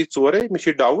باسان مےٚ کٔری 4 مےٚ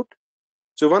چھُ ڈاوُٹ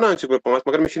ژٕ وَنان چھُکھ مےٚ 5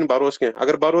 مگر مےٚ چھُنہٕ بروسہٕ کینٛہہ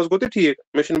اگر بروسہٕ گوٚو تہٕ ٹھیٖک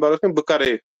مےٚ چھُنہٕ بروسہٕ کینٛہہ بہٕ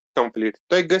کَرے کمپلیٖٹ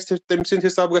تۄہہِ گژھِ تٔمۍ سٕنٛدِ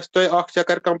حِساب گژھِ تۄہہِ اکھ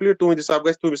چکر کمپلیٖٹ تُہنٛدِ حِساب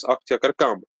گژھِ تٔمِس اکھ چکر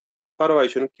کم پرواے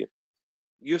چھُنہٕ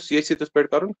کینٛہہ یُس یژھِ تِتھ پٲٹھۍ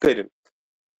کرُن کٔرِنۍ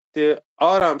تہٕ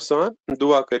آرام سان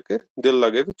دُعا کٔرۍ کٔرۍ دِل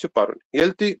لگٲوِتھ چھُ پرُن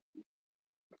ییٚلہِ تُہۍ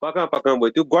پکان پکان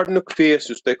وٲتِو گۄڈٕنیُک فیس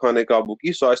یُس تۄہہِ خانہ کعبُک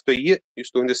یی سُہ آسہِ تۄہہِ یہِ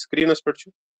یُس تُہنٛدِس سکریٖنس پٮ۪ٹھ چھُ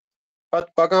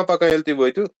پتہٕ پکان پکان ییٚلہِ تُہۍ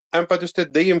وٲتِو امہِ پتہٕ یُس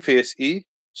تۄہہِ دوٚیِم فیس یی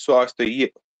سُہ آسہِ تۄہہِ یہِ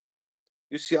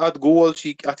یُس یہِ اتھ گول چھُ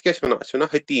اتھ کیاہ چھِ ونان اتھ چھِ ونان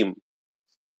حتیٖم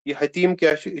یہ حتیٖم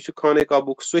کیاہ چھُ یہِ چھُ خانہ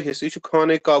کعبُک سُہ حصہٕ یہِ چھُ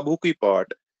خانہ کعبُکٕے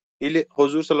پارٹ ییٚلہِ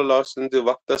حضوٗر صلی اللہ سٕنٛدِ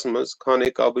وقتس منٛز خانہ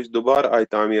کعبٕچ دُبارٕ آیہِ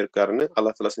تعمیٖر کرنہٕ اللہ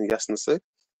تعالیٰ سٕنٛدِ یژھنہٕ سۭتۍ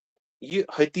یہ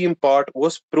حتیٖم پارٹ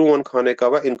اوس پرون خانہ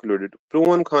کعبہ انکلوٗڈٕڈ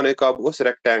پرون خانہ کعبہ اوس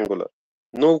ریکٹینگولر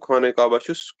نوٚو خانہ کعبہ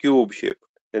چھُ کیوٗب شیپ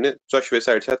یعنی ژۄشوے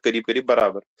سایڈ چھِ اتھ قریٖب قریٖب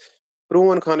برابر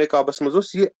پرون خانہ کعبس منٛز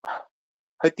اوس یہِ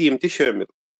حتیٖم تہِ شٲمِل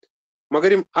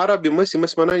مگر یِم عرب یِم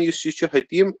ٲسۍ ونان یُس یہِ چھُ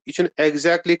حتیٖم یہِ چھُنہٕ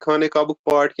ایگزیکٹلی خانہ کعبُک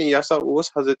پارٹ کینٛہہ یہِ ہسا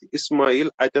اوس حضرت اسماعیل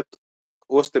اتٮ۪تھ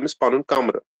اوس تٔمِس پنُن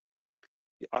کمرٕ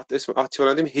اتھ چھِ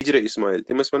ونان تِم ہجرِ اسماعیل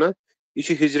تِم ٲسۍ ونان یہ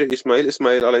چھُ ہجرِ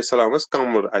اسماعیل علیہ السلامس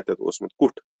کمرٕ اتٮ۪تھ اوسمُت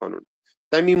کُٹھ پنُن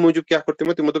تمی موٗجوٗب کیاہ کوٚر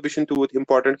تِمو دوٚپ یہِ چھُنہٕ تیوٗت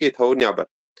امپارٹنٹ کینٛہہ یہِ تھاوو نٮ۪بر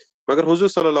مگر حضوٗر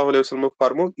صلی اللہ علیہ وسلمو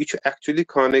فرمو یہِ چھُ ایکچُؤلی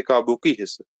خانہ کعبُکٕے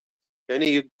حصہٕ یعنی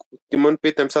یہِ تِمن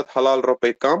پیٚیہِ تمہِ ساتہٕ حلال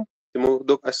رۄپے کم تِمو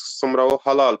دوٚپ أسۍ سوٚمبراوو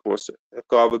حلال پونٛسہٕ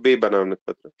کعبہٕ بیٚیہِ بناونہٕ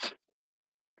خٲطرٕ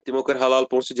تِمو کٔرۍ حلال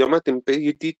پونٛسہٕ جمع تِم پیٚیہِ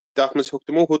ییٚتی تتھ منٛز ہیوٚکھ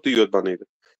تِمو ہُتُے یوت بنٲوِتھ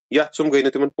یتھ سُم گٔے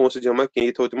نہٕ تِمن پونٛسہٕ جمع کینٛہہ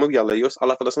یہِ تھوٚو تِمو یَلے یہِ اوس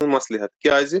اللہ تعالیٰ سٕنٛز مصلحت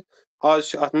کیازِ آز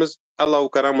چھِ اتھ منٛز ایلاو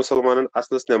کران مُسلمانن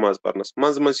اصلس نٮ۪ماز پرنس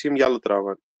منٛزٕ منٛزٕ چھِ یِم یَلہٕ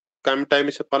تراوان کمہِ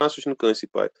ٹایمہٕ چھِ پران سُہ چھُنہٕ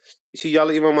کٲنسہِ پاے یہِ چھِ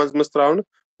یَلہٕ یِوان منٛزٕ منٛزٕ تراونہٕ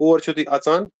اور چھِو تُہۍ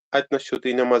اژان اتنس چھِو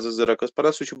تُہۍ نٮ۪مازس 2 رکعت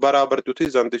پران سُہ چھُ برابر تیُتھُے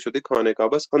زن تہِ چھِو تُہۍ خانہ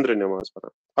کعبس أنٛدرٕ نٮ۪ماز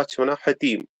پران اتھ چھِ ونان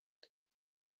حتیٖم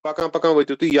پکان پکان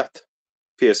وٲتِو تُہۍ یتھ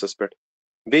فیسس پٮ۪ٹھ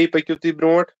بیٚیہِ پٔکِو تُہۍ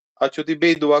برونٛٹھ اتھ چھِو تُہۍ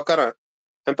بیٚیہِ دُعا کران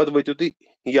امہِ پتہٕ وٲتِو تُہۍ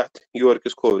یتھ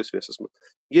یورٕکِس کھوورِس فیسس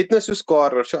منٛز ییٚتنس یُس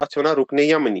کارنر چھُ اتھ چھِ ونان رُکنہِ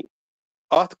یمنی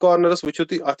اتھ کارنرس وٕچھِو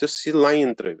تُہۍ اتھ یۄس یہِ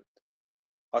لایِن ترٲوِتھ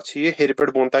اتھ چھِ یہِ ہیٚرِ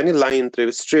پٮ۪ٹھ بۄن تانۍ لایِن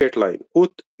ترٲوِتھ سٹریٹ لایِن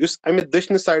ہُتھ یُس امہِ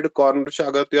دٔچھنہِ سایڈُک کارنر چھُ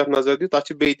اگر تُہۍ اتھ نظر دِیِو تتھ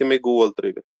چھِ بیٚیہِ تِمے گول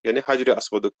ترٲوِتھ یعنی حجرِ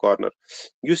اسودُک کارنر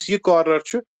یُس یہِ کارنر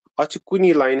چھُ اتھ چھِ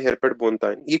کُنی لایِن ہیٚرِ پٮ۪ٹھ بۄن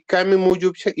تانۍ یہِ کمہِ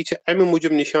موٗجوٗب چھِ یہِ چھِ امہِ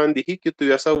موٗجوٗب نِشان دِہی کہِ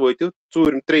تُہۍ ہسا وٲتِو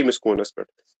 3مِس کوٗنس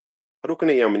پٮ۪ٹھ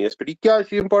رُکنہِ یمنِیس پٮ۪ٹھ یہِ کیازِ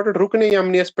چھُ امپارٹنٹ رُکنہِ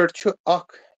یمنِیس پٮ۪ٹھ چھُ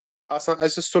اکھ آسان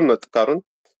اسہِ سُنت کرُن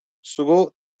سُہ گوٚو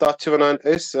تتھ چھِ ونان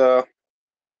أسۍ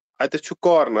اتٮ۪تھ چھُ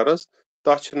کارنر حظ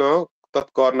تتھ چھُ ناو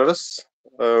تتھ کارنرس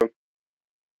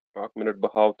اکھ مِنٹ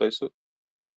بہٕ ہاوٕ تۄہہِ سُہ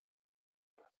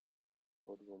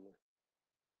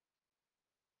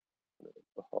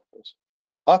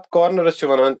اتھ کارنرس چھِ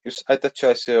ونان یُس اتٮ۪تھ چھُ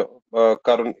اسہِ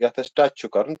کرُن یتھ اسہِ ٹچ چھُ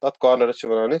کرُن تتھ کارنرس چھِ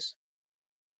ونان أسۍ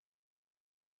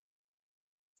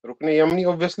رُکنہِ یمنی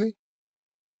اوبویسلی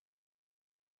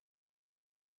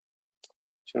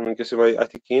چھُنہٕ وٕنکیٚس یِوان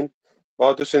اتھِ کِہیٖنۍ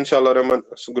واتو سُہ انشاء اللہ رحمان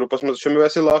سُہ گرُپس منٛز چھُ مےٚ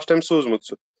ویسے لاسٹ ٹایم سوٗزمُت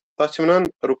سُہ تتھ چھِ ونان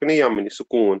رُکنہِ یمنی سُہ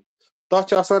کوٗن تتھ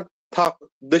چھُ آسان تھپھ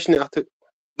دٔچھنہِ اَتھٕ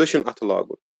دٔچھُن اَتھٕ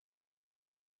لاگُن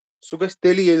سُہ گژھِ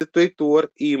تیٚلہِ ییٚلہِ تُہۍ تور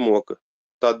یی موقعہٕ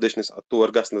تتھ دٔچھنِس تور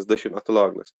گژھنس دٔچھُن اَتھٕ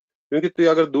لاگنس کیونکہِ تُہۍ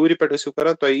اگر دوٗرِ پٮ۪ٹھ ٲسِو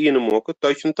کران تۄہہِ یی نہٕ موقعہٕ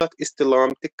تۄہہِ چھُنہٕ تتھ استعلام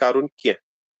تہِ کرُن کینٛہہ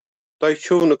تۄہہِ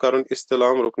چھُو نہٕ کرُن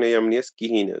استعلام رُکنہِ یمنِیس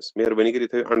کِہیٖنۍ حظ مہربٲنی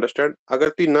کٔرِتھ تھٲیِو انڈرسٹینڈ اگر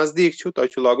تُہۍ نزدیٖک چھِو تۄہہِ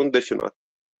چھُو لاگُن دٔچھُن اَتھٕ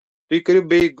تُہۍ کٔرِو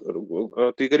بیٚیہِ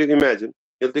تُہۍ کٔرِو اِمیجِن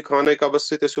ییٚلہِ تُہۍ خانہ کعبس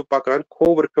سۭتۍ ٲسِو پکان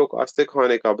کھووُر پھیوٚک آسہِ تۄہہِ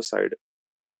خانہ کعبہٕ سایڈٕ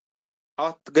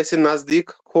اتھ گژھِ نزدیٖک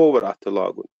کھووُر اَتھٕ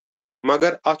لاگُن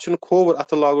مگر اتھ چھُنہٕ کھووُر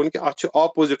اَتھٕ لاگُن کینٛہہ اتھ چھُ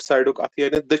اپوزِٹ سایڈُک اَتھٕ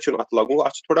یعنی دٔچھُن اَتھٕ لاگُن گوٚو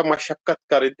اتھ چھُ تھوڑا مشقت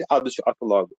کرٕنۍ تہِ اَدٕ چھُ اَتھٕ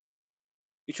لاگُن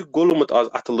یہِ چھُ گوٚلمُت آز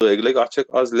اَتھٕ لٲگۍ اتھ چھِ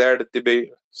آز لیڈ تہِ بیٚیہِ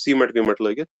سیٖمنٹ ویٖمنٹ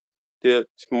لٲگِتھ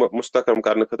تہِ مستحکم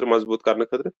کرنہٕ خٲطرٕ مضبوٗط کرنہٕ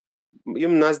خٲطرٕ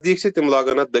یِم نزدیٖک چھِ تِم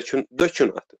لاگان اتھ دٔچھُن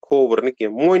اَتھٕ کھووُر نہٕ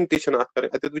کینٛہہ موٚنۍ تہِ چھِنہٕ اتھ کرٕنۍ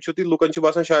اتٮ۪تھ وٕچھِو تُہۍ لُکن چھُ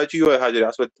باسان شاید چھُ یِہوے حجرِ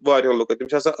اسود واریاہن لُکن تِم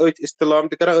چھِ آسان أتھۍ استعلام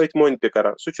تہِ کران أتھۍ موٚنۍ تہِ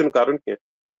کران سُہ چھُنہٕ کرُن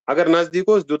کینٛہہ اگر نزدیٖک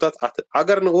اوس دیُت اتھ اَتھٕ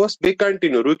اگر نہٕ اوس بیٚیہِ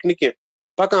کنٹِنیو رُکہِ نہٕ کینٛہہ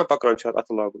پکان پکان چھُ اتھ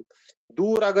اَتھٕ لاگُن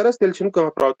دوٗر اگر ٲسۍ تیٚلہِ چھُنہٕ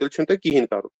کانٛہہ پرابلم تیٚلہِ چھُنہٕ تۄہہِ کِہینۍ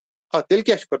کرُن تیٚلہِ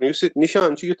کیاہ چھُ کرُن یُس یہِ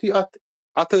نِشان چھُ یُتھُے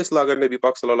اتھ ٲسۍ لاگان نبی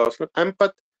پاک صلی اللہ علیہ وسلم امہِ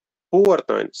پتہٕ ہور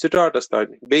تانۍ سٹاٹس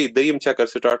تانۍ بیٚیہِ دوٚیِم چکر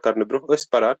سٹارٹ کرنہٕ برونٛہہ ٲسۍ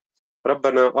پران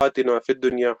ربنا آتنا فی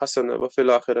الدنیا حسنہ وفی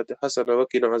الآخرۃ حسنہ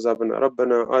وقنا عذاب النار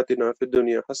ربنا آتنا فی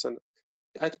الدنیا حسنہ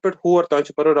اتہِ پٮ۪ٹھ ہور تانۍ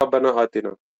چھُ پرُن ربنا آتنا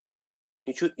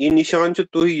یہِ نِشان چھُ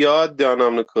تُہۍ یاد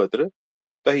دیاناونہٕ خٲطرٕ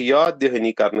تۄہہِ یاد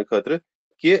دِہٲنی کرنہٕ خٲطرٕ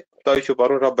کہِ تۄہہِ چھُ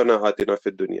پرُن ربنا آتنا فی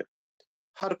الدنیا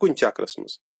ہر کُنہِ چکرس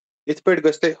منٛز یِتھ پٲٹھۍ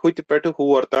گژھِ تۄہہِ ہُتہِ پٮ۪ٹھٕ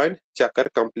ہور تانۍ چکر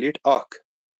کمپلیٖٹ اکھ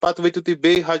پتہٕ وٲتِو تُہۍ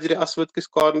بیٚیہِ حجرِ اسود کِس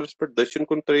کارنرس پٮ۪ٹھ دٔچھُن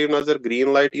کُن ترٲیِو نظر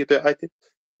گریٖن لایٹ یی تۄہہِ اتھِ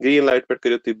گرین لائٹ پہ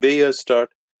کرو تھی بیٚیہِ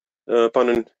سٹارٹ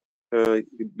پنُن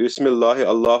بسم اللہ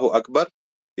اللہ اکبر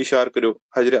اشار کرو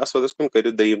حجر اسودس کن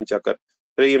کرو دوٚیِم چکر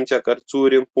ترٛیٚیِم چکر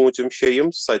ژوٗرِم پوٗنٛژِم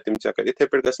شیٚیِم سٔتِم چکر یِتھے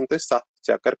پٲٹھۍ گژھن تۄہہِ 7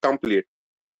 چکر کمپلیٖٹ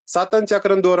 7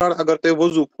 چکرن دوران اگر تۄہہِ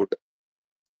وضوٗ پھُٹ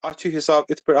اتھ چھُ حساب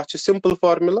یِتھ پٲٹھۍ اتھ چھُ سمپل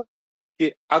فارمولا کہ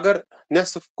اگر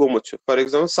نصف گوٚمُت چھُ فار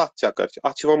ایگزامپل 7 چکر چھِ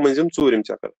اتھ چھُ یِوان مٔنٛزِم ژوٗرِم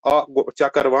چکر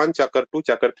چکر 1 چکر 2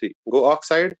 چکر 3 گوٚو اکھ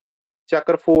سایڈ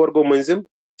چکر 4 گوٚو مٔنٛزِم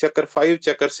چکر 5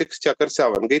 چکر 6 چکر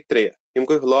 7 گٔے 3 یِم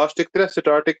گٔے لاسٹٕکۍ 3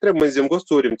 سٹارٹٕکۍ 3 مٔنٛزِم گوٚو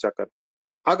ژوٗرِم چکر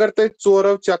اگر تۄہہِ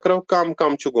 4 چکرو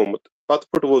کم چھُ گوٚمُت پتہٕ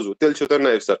پھُٹ وضوٗ تیٚلہِ چھُو تۄہہِ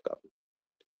نَوِ سر کرُن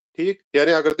ٹھیٖک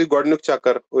یعنی اگر تُہۍ گۄڈنیُک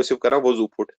چکر ٲسِو کران وضوٗ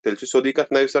پھُٹ تیٚلہِ چھُ سیوٚدُے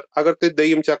کتھ نَوِ سر اگر تُہۍ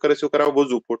دوٚیِم چکر ٲسِو کران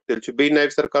وضوٗ پھُٹ تیٚلہِ چھُ بیٚیہِ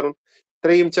نَوِ سر کرُن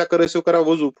ترٛیٚیِم چکر ٲسِو کران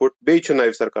وضوٗ پھُٹ بیٚیہِ چھُ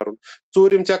نَوِ سر کرُن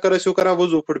ژوٗرِم چکر ٲسِو کران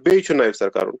وضوٗ پھُٹ بیٚیہِ چھُ نَوِ سر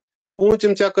کرُن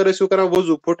پوٗنٛژِم چکر ٲسِو کران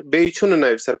وضوٗ پھُٹ بیٚیہِ چھُنہٕ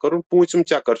نَوِ سر کرُن پوٗنٛژِم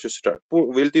چکر چھُ سٹارٹ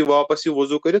ییٚلہِ تُہۍ واپس یِیِو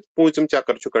وضوٗ کٔرِتھ پوٗنٛژِم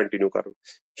چکر چھُ کنٹِنیوٗ کرُن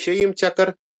شیٚیِم چکر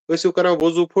ٲسِو کران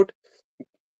وضوٗ پھُٹ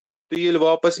تُہۍ ییٚلہِ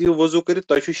واپس یِیِو وضوٗ کٔرِتھ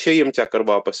تۄہہِ چھُ شیٚیِم چکر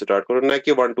واپس سٹارٹ کرُن نہ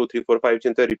کہِ 1 2 3 4 5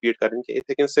 چھِنہٕ تۄہہِ رِپیٖٹ کرٕنۍ کینٛہہ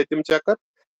یِتھے کٔنۍ سٔتِم چکر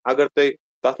اگر تۄہہِ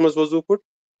تتھ منٛز وضوٗ پھُٹ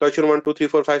تۄہہِ چھُنہٕ 1 2 3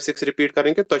 4 5 6 رِپیٖٹ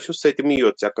کرٕنۍ کینٛہہ تۄہہِ چھُ سٔتمٕے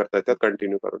یوت چکر تتٮ۪تھ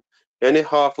کنٹِنیوٗ کرُن یعنی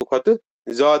ہافہٕ کھۄتہٕ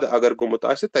زیادٕ اگر گوٚمُت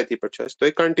آسہِ تتی پٮ۪ٹھ چھُ اسہِ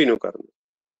تۄہہِ کنٹِنیوٗ کرُن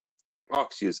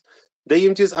اکھ چیٖز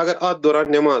دوٚیِم چیٖز اگر اتھ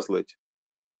دوران نٮ۪ماز لٔج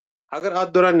اگر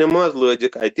اتھ دوران نٮ۪ماز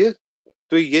لٲجِکھ اتہِ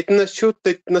تُہۍ ییٚتنس چھِو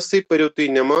تٔتنسٕے پٔرِو تُہۍ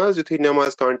نٮ۪ماز یُتھُے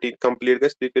نٮ۪ماز کمپلیٖٹ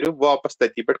گژھِ تُہۍ کٔرِو واپس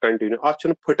تتی پٮ۪ٹھ کنٹِنیوٗ اتھ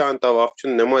چھُنہٕ پھٕٹان طواف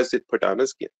چھُنہٕ نٮ۪مازِ سۭتۍ پھٕٹان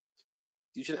حظ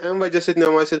کینٛہہ یہِ چھُنہٕ امہِ وجہ سۭتۍ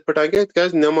نٮ۪مازِ سۭتۍ پھٕٹان کینٛہہ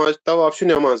تِکیٛازِ نٮ۪ماز طواف چھُ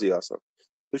نٮ۪مازٕے آسان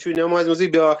تُہۍ چھِو نٮ۪مازِ منٛزٕے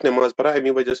بیٛاکھ نٮ۪ماز پران امی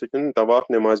وجہ سۭتۍ چھُنہٕ طواف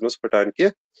نٮ۪مازِ منٛز پھٕٹان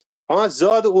کینٛہہ ہاں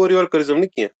زیادٕ اورٕ یورٕ کٔرۍزیو نہٕ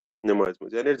کینٛہہ نٮ۪مازِ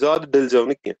منٛز یعنی زیادٕ ڈٔلۍزیو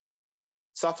نہٕ کینٛہہ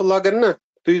صفہٕ لگن نا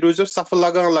تُہۍ روٗزیو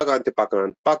صفہٕ لگان تہِ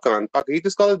پکان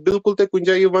ییٖتِس کالس بالکل تۄہہِ کُنہِ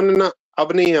جایہِ یہِ وننہٕ نہ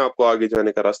اب نہیں ہے آپ کو آگے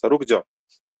جانے کا راستہ رُک جاو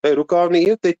تۄہہِ رُکاونہٕ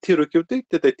یِیو تٔتھی رُکِو تُہۍ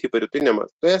تہٕ تٔتھی پٔرِو تُہۍ نٮ۪ماز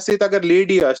تۄہہِ سۭتۍ اگر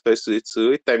لیڈی آسہِ تۄہہِ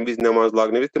سۭتۍ تمہِ وِزِ نٮ۪ماز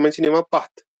لاگنہٕ وِزِ تِمن چھِ نِوان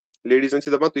پتھ لیڈیٖزن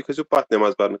چھِ دپان تُہۍ کھٔسِو پتھ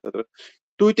نٮ۪ماز پرنہٕ خٲطرٕ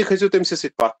تُہۍ تہِ کھٔسِو تٔمۍ سٕے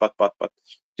سۭتۍ پتھ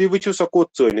تُہۍ وٕچھِو سۄ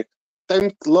کوٚت ژٲنِکھ تمہِ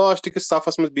لاسٹ کِس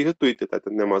صفس منٛز بِہِو تُہۍ تہِ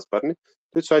تتٮ۪ن نٮ۪ماز پرنہِ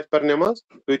تہٕ سۄ تہِ پرِ نٮ۪ماز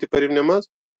تُہۍ تہِ پٔرِو نٮ۪ماز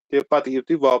تہٕ پتہٕ یِیِو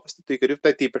تُہۍ واپس تہٕ تُہۍ کٔرِو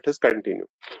تتی پٮ۪ٹھ حظ کنٹِنیوٗ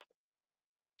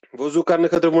وضوٗ کرنہٕ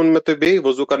خٲطرٕ ووٚن مےٚ تۄہہِ بیٚیہِ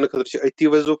وضوٗ کرنہٕ خٲطرٕ چھِ أتی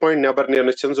وضوٗ پویِنٹ نٮ۪بر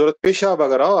نیرنٕچ چھنہٕ ضروٗرت پیشاب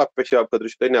اگر آو اتھ پیشاب خٲطرٕ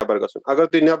چھُ تۄہہِ نٮ۪بر گژھُن اگر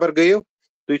تُہۍ نٮ۪بر گٔیِو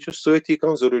تُہۍ چھُو سۭتی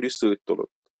کانٛہہ ضروٗری سۭتۍ تُلُن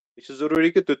یہِ چھُ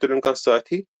ضروٗری کہِ تُہۍ تُلِن کانٛہہ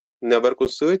ساتھی نٮ۪بر کُن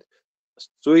سۭتۍ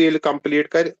سُہ ییٚلہِ کمپلیٖٹ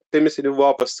کرِ تٔمِس أنِو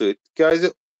واپس سۭتۍ کیٛازِ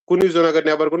کُنُے زوٚن اگر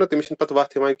نٮ۪بر گوٚو نا تٔمِس چھنہٕ پتہٕ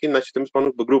وتھ یِوان کِہیٖنۍ نہ چھُ تٔمِس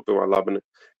پنُن گرُپ یِوان لبنہٕ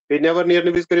بیٚیہِ نٮ۪بر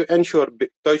نیرنہٕ وِزِ کٔرِو اٮ۪نشور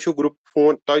تۄہہِ چھُو گرُپ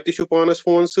فون تۄہہِ تہِ چھُو پانس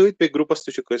فون سۭتۍ بیٚیہِ گرُپس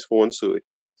تہِ چھُ کٲنٛسہِ فون سۭتۍ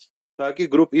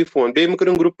تاکہِ گرُپ یی فون بیٚیہِ مہٕ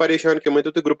کٔرِو گرُپ پریشان کینٛہہ مٲنۍ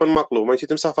تو تُہۍ گرُپن مۄکلو وۄنۍ چھِ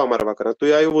تِم صفا مروا کران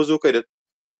تُہۍ آیِو وضوٗ کٔرِتھ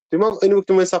تُہۍ ما أنۍوُکھ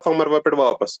تِم وۄنۍ صفا مروا پٮ۪ٹھ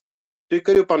واپس تُہۍ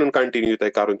کٔرِو پنُن کنٹِنیوٗ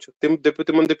تۄہہِ کرُن چھُ تِمن دٔپِو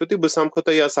تُہۍ بہٕ سمکھو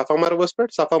تۄہہِ یتھ صفا مروس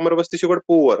پٮ۪ٹھ صفا مروس تہِ چھِ گۄڈٕ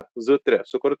پور 2 3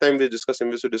 سُہ کرو تمہِ وِزِ ڈسکس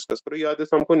ییٚمہِ وِزِ سُہ ڈسکس کرو یا تہِ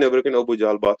سمکھو نٮ۪برٕ کِنۍ ابوٗ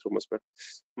جال باتھ روٗمس پٮ۪ٹھ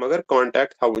مگر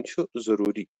کانٹیکٹ تھاوُن چھُ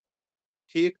ضروٗری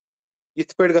ٹھیٖک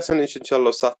یِتھ پٲٹھۍ گژھن انشاء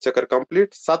اللہ 7 چکر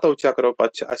کمپلیٖٹ 7 چکرو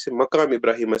پتہٕ چھِ اسہِ مقام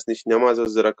ابراہیمس نِش نٮ۪ماز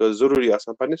 2 رکعت ضروٗری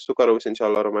آسان پرنہِ سُہ کرو أسۍ انشاء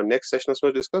اللہ رحمان نیکسٹ سیشنس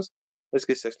منٛز ڈسکس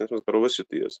أزکِس سیشنس منٛز کرو أسۍ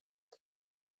یُتُے حظ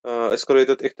أسۍ کرو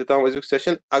ییٚتٮ۪تھ اختتام أزیُک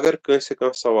سیشن اگر کٲنٛسہِ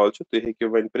کانٛہہ سوال چھُ تُہۍ ہیٚکِو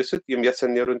وۄنۍ پرژھِتھ یِم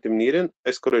یژھن نیرُن تِم نیرن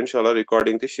أسۍ کرو انشاء اللہ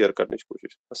رِکارڈنگ تہِ شیر کرنٕچ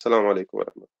کوٗشش السلام علیکم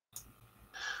ورحمۃ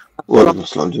اللہ وعلیکم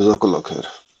السلام جزاک اللہ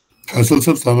خیر فیصل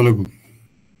صٲب السلام علیکم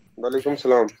وعلیکم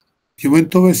السلام یہِ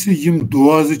ؤنۍتو اَسہِ یِم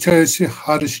دُعا زٕ چھا اَسہِ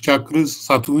ہر چکرٕ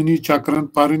 7وٕنی چکرن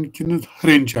پرٕنۍ کِنہٕ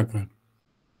ہرٛٮ۪ن چکرن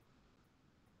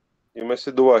یِم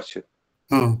اَسہِ دُعا چھِ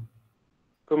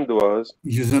کٕم دُعا حظ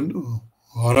یہِ زن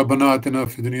ربنا آتنا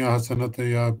فی دنیا حسنت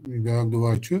یا بیٛاکھ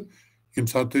دُعا چھُ ییٚمہِ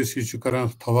ساتہٕ أسۍ یہِ چھِ کران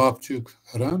طواف چھِ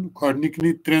کران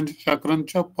گۄڈنِکۍ 3 چکرن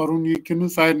چھا پرُن یہِ کِنہٕ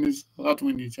سارنٕے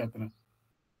 7وٕنی چکرن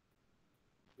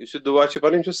یُس یہِ دُعا چھِ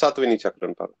پرُن یِم چھِ 7وٕنی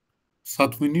چکرن پرُن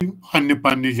 7وٕنی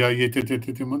پننہِ جایہِ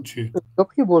ییٚتٮ۪تھ یِمن چھِ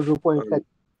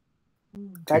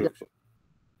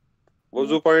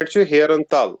وضوٗ پویِنٹ چھُ ہیرن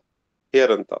تل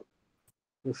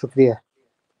شُکریہ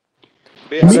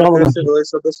بیٚیہِ اگر کٲنٛسہِ حٲج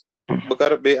صٲبس بہٕ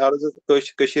کرٕ بیٚیہِ عرض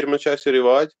کٔشیٖرِ منٛز چھُ اَسہِ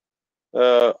رِواج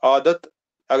عادت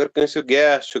اگر کٲنٛسہِ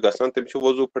گیس چھُ گژھان تٔمِس چھُ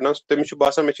وضوٗ پھٕٹان تٔمِس چھُ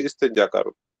باسان مےٚ چھُ استنجا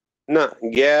کرُن نہ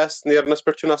گیس نیرنس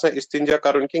پٮ۪ٹھ چھُنہٕ آسان استنجا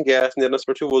کرُن کینٛہہ گیس نیرنس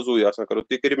پٮ۪ٹھ چھُ وضوٗے آسان کرُن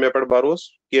تُہۍ کٔرِو مےٚ پٮ۪ٹھ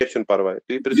بروسہٕ کینٛہہ چھُنہٕ پرواے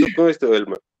تُہۍ پرژھِو کٲنٛسہِ تہِ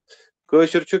عٲلمہٕ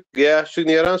کٲشُر چھُ گیس چھُ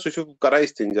نیران سُہ چھُ کران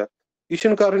استنجا یہِ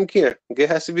چھُنہٕ کرُن کینٛہہ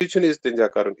گیسہٕ وِزِ چھُنہٕ استنجا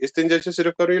کرُن استنجا چھُ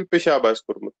صرف کرُن ییٚلہِ پیشاب آسہِ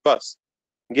کوٚرمُت بس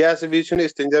گیسہٕ وِزِ چھُنہٕ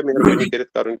استنجا مہربٲنی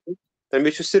کٔرِتھ کرُن کینٛہہ تمہِ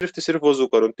وِزِ چھُ صرف تہٕ صرف وضوٗ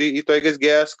کرُن تۄہہِ گژھِ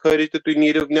گیس خٲرج تہٕ تُہۍ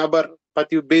نیٖرِو نٮ۪بر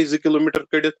پتہٕ یِیِو بیٚیہِ 2 کِلوٗمیٖٹر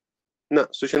کٔڑِتھ نہ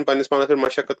سُہ چھُنہٕ پنٛنِس پانَس پٮ۪ٹھ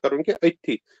مشقت کَرُن کینٛہہ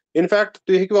أتھی اِنفیکٹ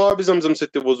تُہۍ ہیٚکِو آبِ زَمزَم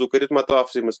سۭتۍ تہِ وضوٗ کٔرِتھ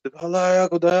مطافسٕے منٛز اللہ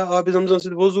خۄدایا آبِ زَمزَم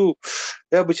سۭتۍ وضوٗ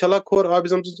ہے بہٕ چھَلہٕ کھوٚر آبِ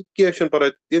زَمزَم سۭتۍ کینٛہہ چھُنہٕ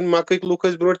پَرواے یِم مکٕکۍ لُکھ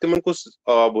ٲسۍ برونٛٹھ تِمن کُس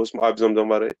آب اوس آبِ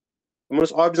زَمزَم وَرٲے تِمن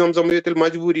اوس آبِ زَمزَم ییٚلہِ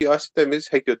مجبوٗری آسہِ تَمہِ وِزِ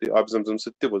ہیٚکِو تُہۍ آبِ زَمزَم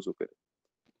سۭتۍ تہِ وضوٗ کٔرِتھ.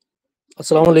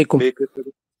 السلام علیکم. بیٚیہِ کٔرِو.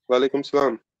 وعلیکُم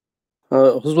السلام.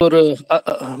 حضور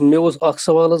مےٚ اوس اکھ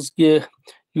سوال حظ کہِ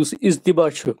یُس اِزتِبا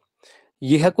چھُ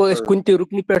یہِ ہٮ۪کو أسۍ کُنہِ تہِ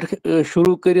رُکنہِ پٮ۪ٹھ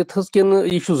شروٗع کٔرِتھ حظ کِنہٕ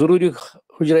یہِ چھُ ضروٗری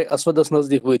حُجرے اسودس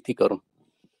نزدیٖک وٲتتھٕے کَرُن؟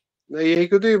 نہ یہِ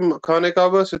ہیٚکِو تُہۍ خانہ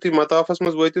کعبس یُتھُے مطافس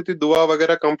منٛز وٲتِو تُہۍ دُعا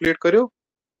وغیرہ کمپلیٖٹ کٔرِو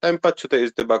تَمہِ پتہٕ چھُ تۄہہِ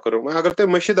اِزتِبا کَرُن. وۄنۍ اگر تۄہہِ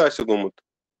مٔشِد آسہِ گوٚمُت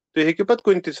تُہۍ ہیٚکِو پتہٕ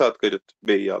کُنہِ تہِ ساتہٕ کٔرِتھ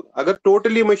بیٚیہِ یَلہٕ اگر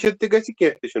ٹوٹلی مٔشِد تہِ گژھِ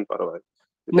کینٛہہ تہِ چھُنہٕ پرواے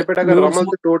یِتھٕے پٲٹھۍ اگر رمل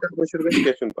تہِ ٹوٹل مٔشِد گژھِ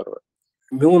کینٛہہ چھُنہٕ پرواے.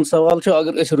 میون سوال چھُ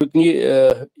اگر أسۍ رُکنہِ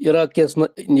عراق کِس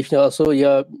نِش آسو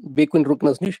یا بیٚیہِ کُنہِ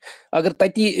رُکنس نِش اگر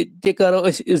تتی تہِ کرو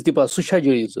أسۍ اِزتِبا سُہ چھا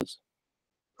جٲیِز حظ؟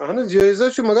 اہن حظ جٲیِز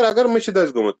حظ چھُ مگر اگر مٔشِد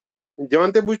آسہِ گوٚمُت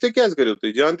جانتے بوٗجھتے کیٛازِ کٔرِو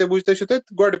تُہۍ جانتے بوٗجھتے چھُ تۄہہِ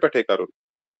گۄڈٕ پٮ۪ٹھٕے کَرُن.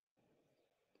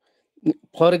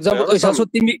 فار ایگزامپل أسۍ آسو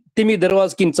تَمی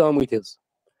دروازٕ کِنۍ ژامٕتۍ حظ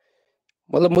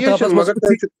مطلب کینٛہہ چھُنہٕ مگر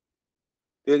تۄہہِ چھُ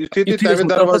یُتھُے تُہۍ تَمہِ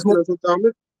دروازٕ کِنۍ ٲسِو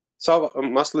ژامٕتۍ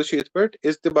مسلہٕ چھُ یِتھ پٲٹھۍ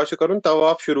اِزتِبا چھُ کَرُن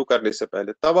طواف شروٗع کرنے سے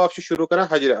پہلے طواف چھُ شروٗع کران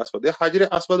حجرِ اسود یا حجرِ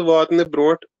اسود واتنہٕ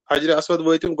برونٛٹھ حجرِ اسود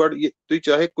وٲتِو گۄڈٕ تُہۍ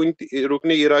چاہے کُنہِ تہِ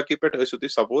رُکنہِ عراقی پٮ۪ٹھ ٲسِو تُہۍ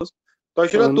سپوز تۄہہِ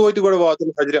چھُنہ توتہِ گۄڈٕ واتُن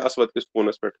حجرِ اسود کِس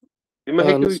کوٗنس پٮ۪ٹھ یہِ مہ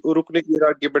ہیٚکِو رُکنہِ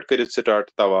عراقی پٮ۪ٹھ کٔرِتھ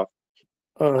سٹاٹ طواف.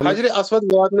 حجرِ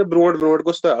اسود واتنہٕ برونٛٹھ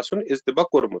گوٚژھ تۄہہِ آسُن اِزتِبا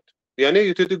کوٚرمُت یعنی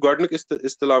یِتھُے تُہۍ گۄڈٕنیُک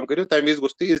استعلام کٔرِو تَمہِ وِزِ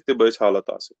گوٚژھ تۄہہِ اِزتِباہٕچ حالت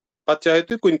آسٕنۍ پتہٕ چاہے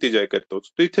تُہۍ کُنہِ تہِ جایہِ کٔرتو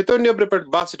تُہۍ تھٲیتو نیٚبرٕ پٮ۪ٹھ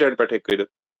بس سٹینڈ پٮ۪ٹھٕے کٔرِتھ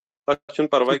تتھ چھُنہٕ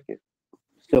پرواے کینٛہہ.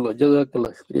 چلو جزاک اللہ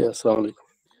شُکریہ. السلام علیکم.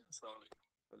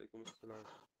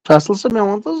 فیصل صٲب مےٚ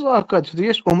ووٚن حظ اکھ کتھ یُتھُے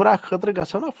أسۍ عُمرہ خٲطرٕ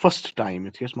گژھو نا فٔسٹ ٹایم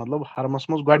یُتھُے أسۍ مطلب حرمس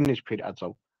منٛز گۄڈنِچ پھِرِ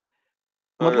اژو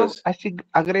مطلب اَسہِ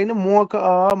اگرے نہٕ موقعہٕ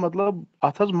آو مطلب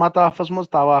اتھ حظ مطافس منٛز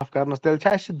طواف کرنس تیٚلہِ چھا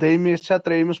اَسہِ دٔیمِس یا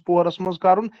ترٛیٚیمِس پورس منٛز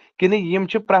کرُن کِنہٕ یِم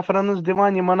چھِ پریفرنس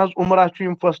دِوان یِمن حظ عُمرہ چھُ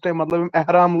یِم فٔسٹ ٹایم مطلب یِم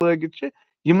احرام لٲگِتھ چھِ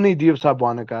یِمنٕے دِیِو سا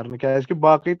بۄنہٕ کرنہٕ کیازِ کہِ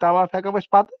باقٕے طواف ہٮ۪کو أسۍ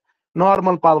پتہٕ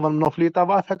نارمل پلون نفلی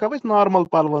طواف ہٮ۪کو أسۍ نارمل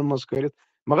پلون منٛز کٔرِتھ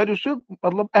مگر یُس یہِ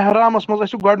مطلب احرامس منٛز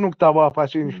اَسہِ گۄڈنیُک طواف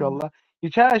آسہِ انشاء اللہ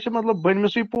یہِ چھا اَسہِ مطلب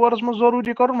بٔنمِسٕے پورس منٛز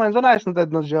ضروٗری کرُن وۄنۍ زن آسہِ نہٕ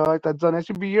تتہِ نس جاے تتہِ زن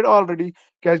آسہِ بھیٖڑ آلریڈی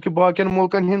کیازِ کہِ باقین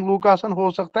مُلکن ہٕنٛدۍ لُکھ آسن ہو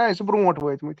سکتا ہے اَسہِ برونٛٹھ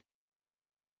وٲتمٕتۍ.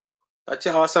 تَتہِ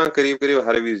چھِ آسان قریٖب قریٖب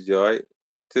ہر وِزِ جاے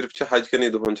صرف چھِ حج کٮ۪نٕے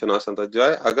دۄہن چھنہٕ آسان تتھ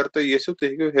جاے اگر تُہۍ یژھِو تُہۍ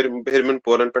ہیٚکِو ہیٚرمٮ۪ن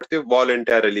پورن پٮ۪ٹھ تہِ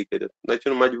والنٹیرلی کٔرِتھ نتہٕ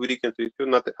چھُنہٕ مجبوٗری کینٛہہ تُہۍ ہیٚکِو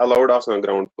نتہٕ الاوُڈ آسان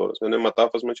گراوُنڈ فلورس یعنی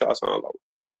مطافس منٛز چھُ آسان الاوُڈ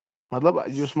مطلب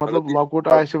یُس مطلب لۄکُٹ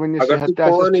آسہِ وۄنۍ صحت تہِ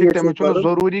آسٮ۪س ٹھیٖک تٔمِس چھُنہٕ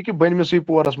ضروٗری کہِ بٔنمِسٕے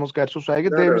پورس منٛز کرِ سُہ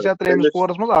ہیٚکہِ دٔیمِس یا ترٛیٚیمِس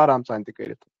پورس منٛز آرام سان تہِ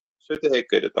کٔرِتھ. سُہ تہِ ہیٚکہِ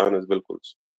کٔرِتھ اہن حظ بِلکُل.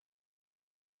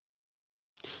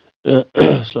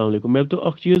 السلام علیکُم. مےٚ دوٚپ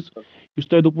اکھ چیٖز یُس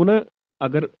تۄہہِ دوٚپوُ نا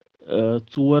اگر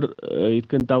ژور یِتھ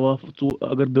کٔنۍ طواف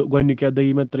اگر گۄڈنیُک یا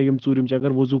دٔیِم یا ترٛیٚیِم ژوٗرِم چھِ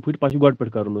اگر وضوٗ پھٕٹہِ پتہٕ چھُ گۄڈٕ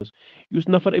پٮ۪ٹھ کرُن حظ یُس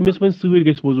نفر أمِس وۄنۍ سۭتۍ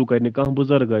گژھِ وضوٗ کرنہِ کانٛہہ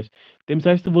بُزرگ آسہِ تٔمِس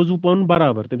آسہِ نہٕ وضوٗ پنُن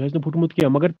برابر تٔمِس آسہِ نہٕ پھُٹمُت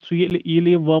کینٛہہ مگر سُہ ییٚلہِ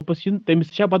یہِ واپس یِن تٔمِس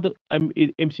چھا پتہٕ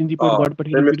أمۍ سٕنٛدی پٲٹھۍ گۄڈٕ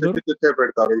کرُن.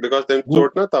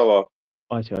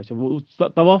 اچھا اچھا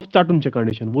طواف ژٹُن چھِ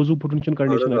کنڈِشن وضوٗ پھُٹُن چھُنہٕ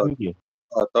کنڈِشن اَتھ کینٛہہ.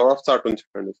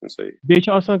 بیٚیہِ چھِ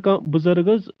آسان کانٛہہ بُزرگ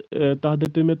حظ تتھ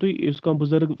دٔپتو مےٚ تُہۍ یُس کانٛہہ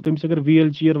بُزرگ تٔمِس اگر ویٖل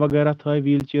چیر وغیرہ تھایہِ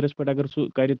ویٖل چیرس پٮ۪ٹھ اگر سُہ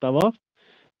کرِ طواف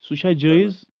سُہ چھا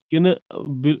جٲیز کِنہٕ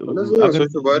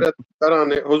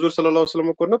حضوٗر صلی اللہ علیہ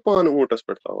وسلمن کوٚر نا پانہٕ اوٗنٹس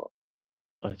پٮ۪ٹھ طواف.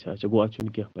 اچھا اچھا گوٚو اتھ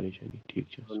چھُنہٕ کینٛہہ پریشٲنی ٹھیٖک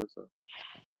چھُ.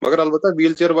 مگر البتہ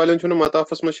ویٖل چیر والٮ۪ن چھُنہٕ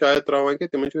مطافس منٛز شاید تراوان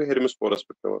کینٛہہ تِمن چھُ ہیٚرمِس پورس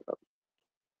پٮ۪ٹھ پیٚوان کرُن.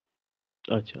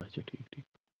 اچھا اچھا ٹھیٖک ٹھیٖک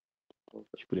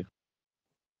شُکریہ.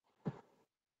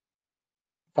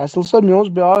 فیصل صٲب مےٚ اوس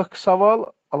بیٛاکھ سوال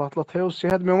اللہ تعالیٰ تھٲیو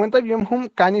صحت مےٚ ؤنۍتو یِم ہُم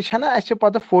کَنہِ چھَنا اَسہِ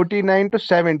پَتہٕ 49 to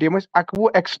 70 یِم أسۍ 11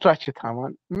 ایکٕسٹرا چھِ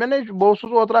تھاوان مےٚ نَے بہٕ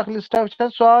اوسُس اوترٕ اکھ لِسٹا وٕچھان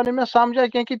سُہ آو نہٕ مےٚ سَمجھا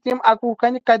کینٛہہ کہِ تِم 11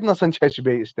 کَنہِ کَتِنَسَن چھِ اَسہِ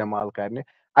بیٚیہِ اِستعمال کَرنہِ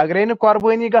اگرے نہٕ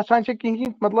قۄربٲنی گژھان چھِ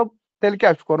کِہیٖنۍ مطلب تیٚلہِ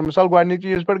کیٛاہ چھُ کَرُن مِثال گۄڈنِچ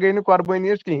عیٖذ پٮ۪ٹھ گٔے نہٕ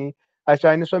قۄربٲنی اَسہِ کِہیٖنۍ اَسہِ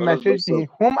آیہِ نہٕ سۄ میسیج کِہیٖنۍ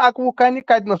ہُم 11 کَنہِ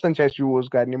کَتِنَسَن چھِ اَسہِ یوٗز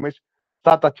کَرنہِ یِم أسۍ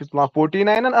 7 چھِ تُلان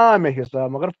 49 آ مےٚ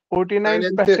حِساب مگر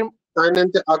 49 پٮ۪ٹھ تِم کَنٮ۪ن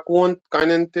تہِ 11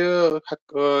 کَنٮ۪ن تہِ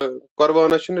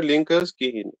قۄربانس چھُنہٕ لِنک حظ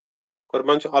کِہیٖنۍ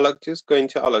قۄربان چھُ الگ چیٖز کٔنۍ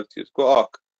چھِ الگ چیٖز گوٚو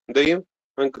اکھ دوٚیِم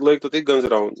وۄنۍ لٲگتو تُہۍ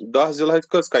گٔنٛزراوُن 10 ذی الحج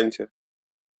کٔژ کَنہِ چھِ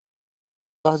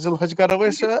 10 ذی الحج کرو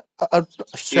أسۍ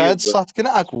شاید 7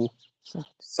 کِنہٕ 11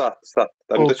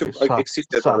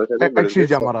 أکسٕے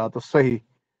جمراتس صحیح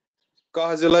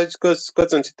 10 ذی الحج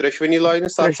کٔژن چھِ ترٛیشوٕنی لاگنہِ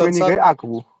 7 گٔے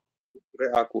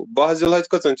 11 12 ذی الحج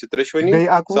کٔژن چھِ ترٛیشوٕنی 7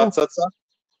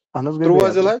 اہن حظ 13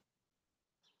 ذی الحج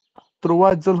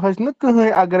 13 ذی الحج نہٕ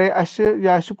کٕہٕنۍ اگرے اَسہِ یہِ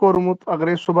آسہِ کوٚرمُت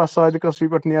اگرے صبح صادقسٕے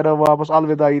پٮ۪ٹھ نیرو واپس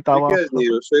الوداعی طواف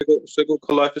سُہ گوٚو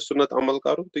خِلافِ سُنت عمل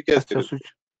کرُن تُہۍ کیازِ کٔرِو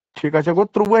ٹھیٖک اچھا گوٚو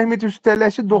 13مہِ تہِ چھُ تیٚلہِ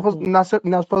اَسہِ دۄہَس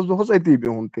نٮ۪صفَس دۄہَس أتی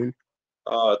بِہُن تیٚلہِ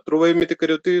 13مہِ تہِ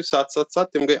کٔرِو تُہۍ 7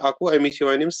 تِم گٔے 21 اَمی چھِ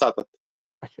یِوان یِم 7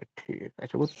 اچھا ٹھیٖک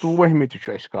اچھا گوٚو 13مہِ تہِ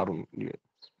چھُ اَسہِ کَرُن یہِ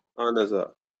اہن حظ آ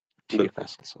ٹھیٖک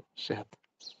اَصٕل صٲب صحت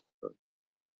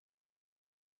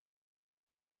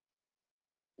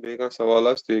بیٚیہِ کانٛہہ سوال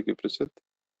آسہِ تُہۍ ہیٚکِو پرٛژھِتھ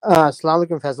السلام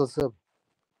علیکم فیصل صٲب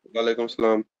وعلیکم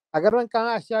السلام اگر وۄنۍ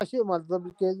کانٛہہ اَسہِ آسہِ مطلب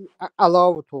کیازِ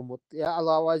علاوٕ تھوٚمُت یا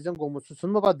علاوٕ آسہِ زَن گوٚمُت سُہ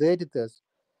ژھٕنمہٕ پَتہٕ دٲرِتھ حظ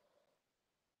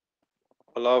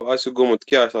علاوٕ آسہِ گوٚمُت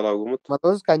کیٛاہ آسہِ علاوٕ گوٚمُت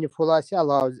مطلب حظ کنہِ پھوٚل آسہِ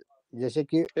علاوٕ جیسے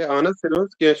کہِ ہے اہن حظ ژھٕنِو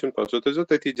حظ کینٛہہ چھُنہٕ پَتہٕ سُہ تھٲیزیو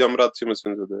تٔتھی جمراتسٕے منٛز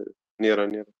ژھٕنزیو دٲرِتھ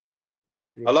نیران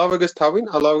علاوٕ گژھِ تھاوٕنۍ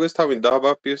 10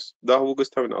 12 پیٖس 10 وُہ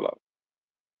گژھِ تھاوٕنۍ علاوٕ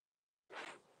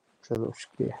چلو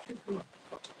شُکریہ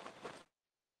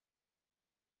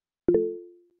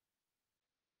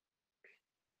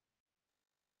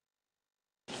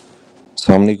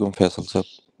السلام علیکم فیصل صٲب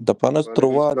دَپان حظ وعلیکم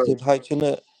 13 السلام ذِل حج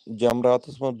چھِنہٕ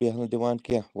جمراتَس منٛز بیٚہنہٕ دِوان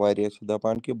کینٛہہ واریاہ چھِ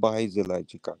دَپان کہِ 22 ذِل حج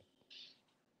چھِ کَرٕنۍ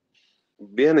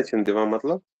بیٚہنہٕ چھِنہٕ دِوان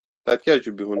مطلب تَتہِ کیٛازِ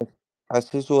چھُ بِہُن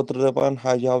اَسہِ ٲسۍ اوترٕ دَپان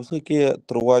حج ہاوسہٕ کہِ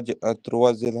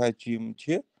 13 ذِل حج چھِ یِم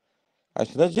چھِ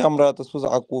اَسہِ چھِنہٕ حظ جمراتَس منٛز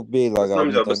 21 بیٚیہِ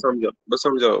لگاونہِ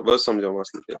بہٕ سمجھاو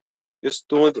مسلہٕ کیٛاہ یُس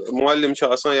تُہُنٛد معلِم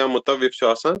چھُ آسان یا مُتوِف چھُ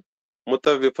آسان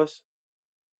مُتوِفَس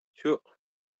چھُ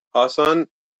آسان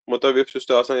مُتوِف یُس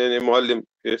تہِ آسان یعنی معلِم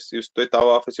یُس تۄہہِ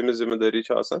طوافٕچ أمِس ذِمہٕ دٲری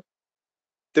چھِ آسان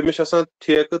تٔمِس چھُ آسان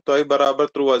ٹھیکہٕ تۄہہِ برابر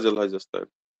 13 ذِل حجَس تانۍ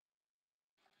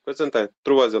کٔژَن تانۍ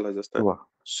 13 ذِل حجَس تانۍ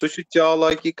سُہ چھُ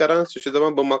چالاکی کران سُہ چھُ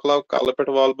دَپان بہٕ مۄکلاو کَلہٕ پٮ۪ٹھ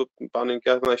والہٕ بہٕ پَنٕنۍ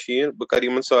کیٛاہ وَنان شیٖن بہٕ کَرٕ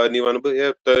یِمن سارنٕے وَنہٕ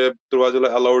بہٕ 13 ذِل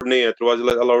الاؤڈ نہیں ہے 13 ذِل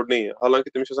الاؤڈ نہیں ہے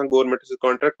حالانکہِ تٔمِس چھُ آسان گورمینٹَس سۭتۍ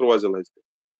کانٹریکٹ 13 ذِل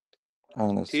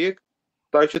حج ٹھیٖک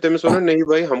تۄہہِ چھُ تٔمِس وَنُن نہیں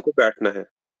بھائی ہم کو بیٹھنا ہے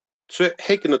سُہ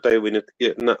ہیٚکہِ نہٕ تۄہہِ ؤنِتھ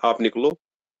کہِ نہ آپ نِکلو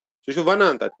سُہ چھُ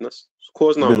وَنان تَتِنَس سُہ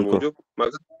کھوژناونہٕ موٗجوٗب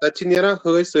مگر تَتہِ چھِ نیران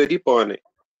حٲج سٲری پانے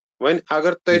وۄنۍ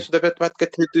اگر تۄہہِ سُہ دَپہِ پَتہٕ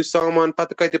کَتہِ تھٲیِو تُہۍ سامان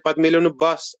پَتہٕ مِلیو نہٕ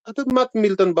بَس اَدٕ مَتہٕ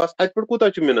مِلتَن بَس اَتہِ پٮ۪ٹھ کوٗتاہ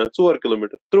چھُ مِنان 4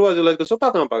 کِلوٗمیٖٹر 13 ذِل حج گژھو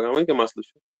پَکان وۄنۍ کیٛاہ مَسلہٕ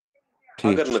چھُ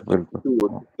اگر نہٕ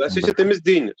تیوٗت سُہ چھِ تٔمِس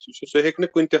دِنۍ سُہ ہیٚکہِ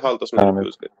نہٕ کُنہِ تہِ حالتَس منٛز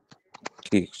رِفیوٗز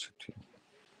کٔرِتھ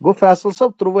گوٚو فیصل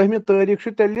صٲب 13مہِ تٲریٖخ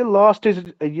چھُ تیٚلہِ لاسٹٕچ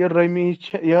یہِ رٔمی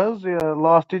چھِ یہِ حظ یہِ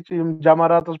لاسٹٕچ یِم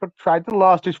جماراتَس پٮ۪ٹھ چھُ اَتہِ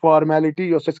لاسٹٕچ فارمیلٹی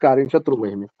یۄس اَسہِ کَرٕنۍ چھےٚ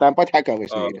 13مہِ تَمہِ پَتہٕ ہٮ۪کو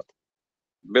أسۍ نیٖرِتھ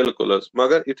بِلکُل حظ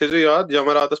مگر یہِ تھٲیزیو یاد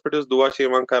جمراتَس پٮ۪ٹھ یُس دُعا چھِ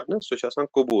یِوان کرنہٕ سُہ چھُ آسان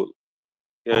قبوٗل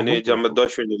یعنی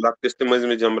دۄشوٕنی لۄکٹِس تہِ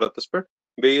مٔنٛزمِس جمراتَس پٮ۪ٹھ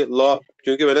بیٚیہِ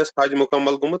چوٗنٛکہِ وۄنۍ آسہِ حج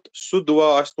مُکمل گوٚمُت سُہ دُعا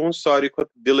آسہِ تُہُنٛد ساروی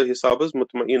کھۄتہٕ دِلہٕ حِساب حظ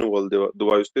مطمعین وول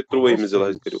دُعا یُس تُہۍ 13مہِ ذِل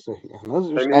حج کٔرِو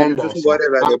تَمہِ موٗجوٗب چھُ سُہ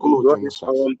واریاہ ویلیبٕل دۄہ یُس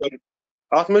عام طور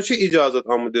اَتھ منٛز چھُ اِجازت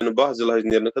آمُت دِنہٕ 12 ذِل حج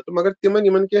نیرنہٕ خٲطرٕ مگر تِمن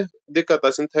یِمن کینٛہہ دِقت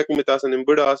آسن تھٮ۪کمٕتۍ آسن یِم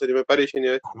بٕڑٕ آسن یِمن پریشٲنی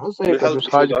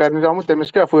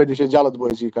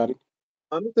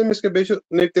تٔمِس کیٛاہ بیٚیہِ چھُ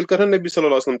تیٚلہِ کرن نبی صلی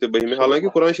اللہ علیہ وسلم تہِ 12مہِ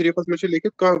حالانکہِ قرآن شریٖفس منٛز چھُ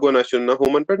لیکھِتھ کانٛہہ گۄناہ چھُنہٕ نہ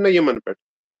ہُمن پٮ۪ٹھ نہ یِمن پٮ۪ٹھ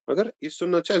مگر یہِ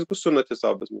سُنت چھِ اَسہِ گوٚژھ سُنت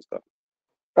حِسابس منٛز کرُن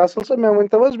فیصل صٲب مےٚ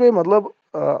ؤنۍتو حظ بیٚیہِ مطلب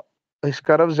أسۍ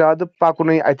کرو زیادٕ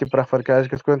پَکنُے اَتہِ پریفر کیازِ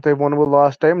کِتھ کٔنۍ تۄہہِ ووٚنوٕ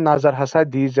لاسٹ ٹایم نظر ہسا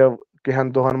دیٖزیو کینٛہہ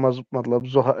دۄہن منٛز مطلب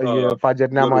یہِ فجر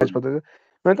نٮ۪مازِ پتہٕ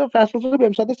ؤنۍتو فیصل صٲب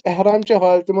ییٚمہِ ساتہٕ أسۍ احرام چہِ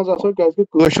حالتہِ منٛز آسو کیازِ کہِ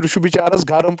کٲشُر چھُ بِچارس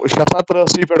گرم أسۍ چھِ آسان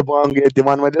 83 پٮ۪ٹھ بانٛگ ییٚتہِ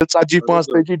دِوان وۄنۍ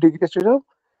 40-45 ڈگری چھُ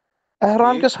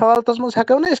احرام کِس حالتس منٛز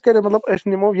ہٮ۪کو نہٕ أسۍ کٔرِتھ مطلب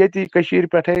أسۍ نِمو ییٚتی کٔشیٖرِ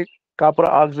پٮ۪ٹھے کپرٕ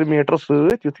 1-2 میٖٹر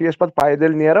سۭتۍ یِتھُے أسۍ پتہٕ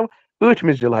پایدٔلۍ نیرو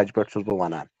 8مہِ ذِل حج پٮ۪ٹھ چھُس بہٕ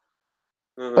وَنان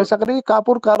أسۍ اگر یہِ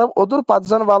کپُر کرو اوٚدُر پتہٕ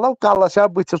زن والو کلس یا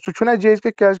بٕتھِس سُہ چھُنہ جیز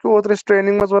کہِ کیازِ کہِ اوترٕ ٲسۍ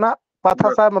ٹرینِنگ منٛز وَنان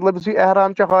پتہٕ ہسا مطلب یُتھُے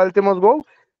احرام چہِ حالتہِ منٛز گوٚو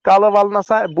کلہٕ ول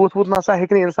نسا بُتھ وُتھ نسا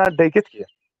ہیٚکہِ نہٕ اِنسان ڈٔکِتھ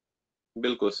کینٛہہ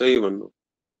بِلکُل صحیح ووٚنوٕ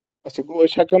اچھا گوٚو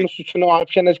أسۍ ہٮ۪کو نہٕ سُہ چھُنہٕ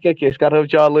آپشن اَسہِ کیٛاہ أسۍ کرو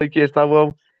چالٲکی أسۍ تھاوو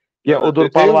کینٛہہ اوٚدُر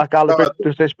پلوا کلہٕ پٮ۪ٹھ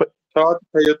یُس أسۍ چھاتہٕ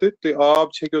تھٲیِو تُہۍ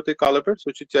آب چھٔکِو تُہۍ کلہٕ پٮ۪ٹھ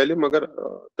سُہ چھُ چلہِ مگر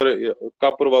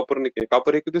کپُر وپُر نہٕ کینٛہہ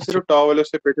کپُر ہیٚکِو تُہۍ صرف ٹاوَل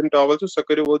یۄس تۄہہِ پیٹِم ٹاوَل چھُ سۄ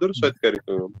کٔرِو اوٚدُر سۄ تہِ کرِ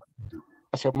کٲم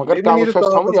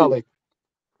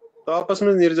تاپس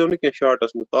منٛز نیٖرزیو نہٕ کینٛہہ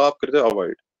شاٹس منٛز تاپھ کٔرۍزیو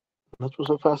اَوایِڈ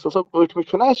فیصل صٲب 8مہِ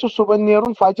چھُنہ اَسہِ صُبحن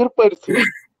نیرُن فجر پٔرتھٕے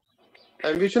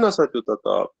تَمہِ وِزِ چھُنہٕ آسان تیوٗتاہ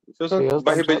تاپھ یہِ چھُ آسان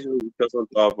 12 بجہِ چھُ آسان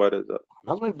تاپھ واریاہ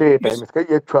زیادٕ ڈے ٹایم یِتھ کٔنۍ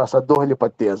ییٚتہِ چھُ آسان دۄہلہِ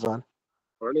پتہٕ تیزان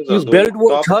یُس بیلٹ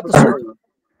وول چھُ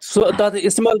سُہ تَتھ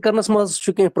استعمال کرنس منٛز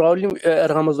چھُ کینٛہہ پرابلم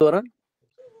احرامس دوران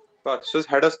سُہ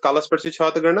ہیڈس کلس پٮ۪ٹھ چھِ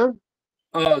چھاتہٕ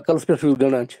گنٛڈان کلس پٮ۪ٹھ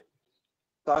گنٛڈان چھِ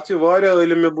تَتھ چھِ واریاہ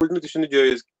عٲلِم مےٚ بوٗزمُت یہِ چھُنہٕ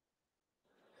جٲیز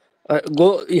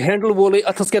گوٚو یہِ ہینڈل وولٕے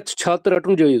اتھس کٮ۪تھ چھُ چھاتہٕ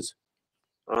رٹُن جٲیز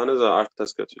اہن حظ آ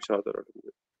اَتھس کٮ۪تھ چھُ چھاتہٕ رٹُن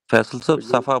فیصل صٲب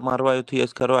صفا مروا یُتھُے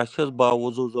أسۍ کرو اَسہِ چھِ حظ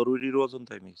باوضوٗ ضروٗری روزُن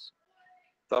تَمہِ وِزِ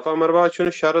صفا مروا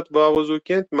چھُنہٕ شرط باوضوٗ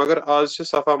کینٛہہ مگر آز چھِ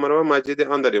صفا مروا مسجدِ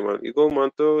اندر یِوان یہِ گوٚو مان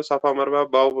تو صفا مروا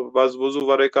وضوٗ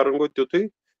ورٲے کرُن گوٚو تیُتھُے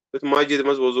یُتھ مسجد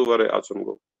منٛز وضوٗ ورٲے اژُن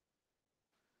گوٚو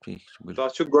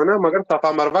تَتھ چھُ گۄناہ مگر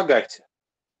صفا مروا گژھِ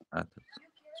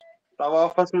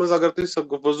طوافس منٛز اگر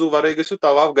تُہۍ وضوٗ ورٲے گٔژھِو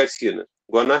طواف گژھِ نہٕ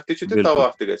گۄناہ تہِ چھُ تہٕ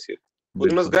طواف تہِ گژھِ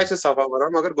کُنہِ منٛز گژھِ صفا مروہ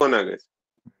مگر گۄناہ گژھِ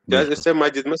کیازِ أسۍ چھِ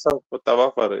مسجد منٛز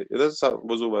طواف ورٲے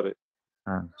وضوٗ ورٲے.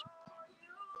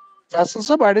 فیصل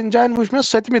صٲب اڑٮ۪ن جاین وٕچھ مےٚ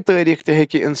 7مہِ تٲریٖخ تہِ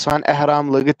ہیٚکہِ اِنسان احرام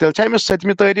لٲگِتھ تیٚلہِ چھا أمِس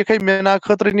 7مہِ تٲریٖخٕے مینا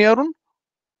خٲطرٕ نیرُن؟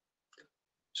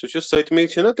 سُہ چھُ 7مہِ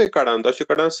چھِنہ تُہۍ کڑان تۄہہِ چھُ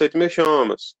کڑان 7مہِ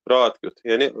شامس رات کیُتھ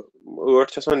یعنی 8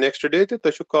 چھِ آسان نیکسٹ ڈے تہٕ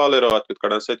تُہۍ چھُو کالے رات کیُتھ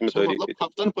کڑان 7مہِ تٲریٖخ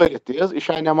ہفتن پٔرِتھ تی حظ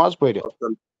عشا نٮ۪ماز پٔرِتھ.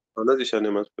 اہن حظ عشا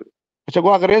نٮ۪ماز پٔرِتھ. اچھا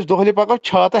گوٚو اگر أسۍ دۄہلہِ پکو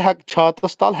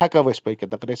چھاتس تل ہٮ۪کو أسۍ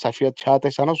پٔکِتھ اگر أسۍ سفید چھات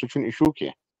ٲسۍ اَنو سُہ چھُنہٕ اِشوٗ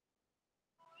کینٛہہ.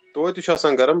 توتہِ چھُ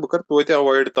آسان گرم بہٕ کرٕ توتہِ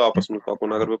ایوایڈ تاپس منٛز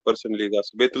پکُن اگر بہٕ پٔرسنلی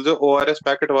گژھٕ بیٚیہِ تُلزیو ORS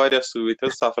پیکٹ واریاہ سۭتۍ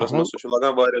حظ سفرس منٛز سُہ چھُ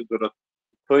لگان واریاہ ضوٚرتھ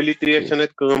خٲلی تریش چھنہٕ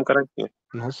اَتہِ کٲم کران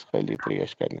کینٛہہ. نہ حظ خٲلی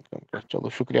تریش کرِ نہٕ کٲم کینٛہہ. چلو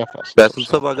شُکریہ فیصل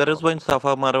صٲب اگر حظ وۄنۍ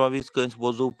صفا مروہ وِزِ کٲنٛسہِ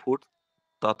وضوٗ پھُٹ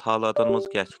تتھ حالاتن منٛز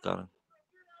کیاہ چھُ کران؟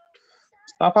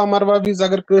 صفا مروہ وِزِ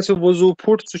اگر کٲنٛسہِ وضوٗ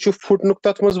پھُٹ سُہ چھُ پھُٹنُک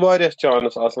تتھ منٛز واریاہ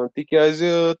چانس آسان تِکیازِ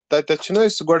تتٮ۪تھ چھِنہ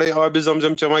أسۍ گۄڈے آبِ زم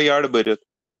زم چٮ۪وان یڈ بٔرِتھ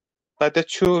تتٮ۪تھ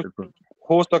چھُ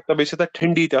ہو سکتا بیٚیہِ چھِ تتھ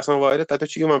ٹھنڈی تہِ آسان واریاہ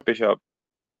تتٮ۪تھ چھُ یِوان پیشاب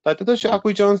تتٮ۪تھ حظ چھُ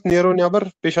اکُے چانس نیرو نٮ۪بر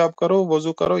پیشاب کرو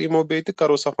وضوٗ کرو یِمو بیٚیہِ تہٕ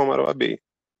کرو صفا مروہ بیٚیہِ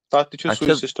تتھ تہِ چھُ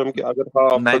سُے سسٹم کہِ اگر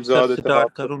ہاف کھۄتہٕ زیادٕ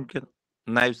تہِ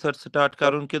نوِ سر سٹارٹ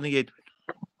کرُن کِنہٕ ییٚتہِ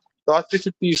تتھ تہِ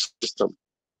چھُ تی سسٹم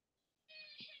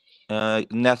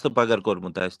نٮ۪صٕب اگر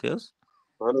کوٚرمُت آسہِ تہِ حظ.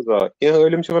 اہن حظ آ کینٛہہ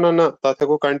عٲلِم چھِ ونان نہ تتھ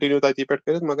ہٮ۪کو کنٹِنیو تتی پٮ۪ٹھ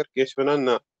کٔرِتھ مگر کینٛہہ چھِ ونان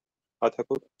نہ اتھ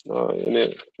ہٮ۪کو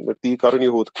یعنی تی کرُن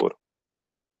یوٗت کوٚر.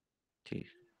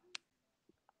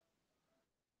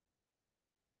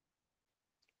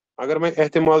 اگر وۄنۍ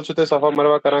احتمال چھُ تۄہہِ صفا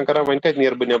مروہ کران وۄنۍ کتہِ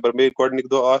نیرٕ بہٕ نٮ۪بر بیٚیہِ گۄڈٕنِکۍ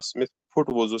دۄہ آسہِ مےٚ پھُٹ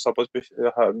وضوٗ سپوز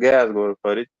گیس گوٚو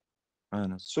خٲرج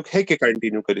سُہ ہیٚکہِ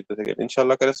کنٹِنیو کٔرِتھ تِتھٕے کٔنۍ انشاء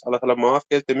اللہ کرٮ۪س اللہ تعالیٰ معاف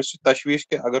کیازِ تٔمِس چھُ تشویش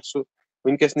کہِ اگر سُہ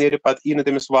وٕنکیٚس نیرِ پتہٕ یی نہٕ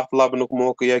تٔمِس وتھ لبنُک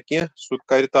موقعہٕ یا کینٛہہ سُہ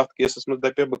کرِ تتھ کیسس منٛز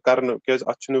دپہِ بہٕ کرٕ نہٕ کیازِ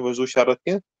اتھ چھُنہٕ وضوٗ شرط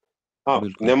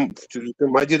کینٛہہ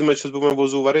مسجد منٛز چھُس بہٕ وۄنۍ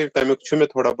وضوٗ ورٲے تمیُک چھُ مےٚ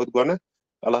تھوڑا بہت گۄناہ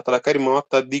اللہ تعالیٰ کرِ معاف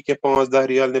تتھ دی کینٛہہ 5-10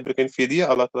 رِیال نیبرٕ کَنۍ فِدیہِ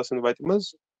اللہ تعالیٰ سٕنٛدِ وتہِ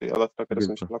منٛز اللہ تعالیٰ کرٮ۪س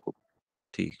انشاء اللہ قبوٗل.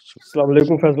 السلام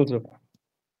علیکم فیصل صٲب.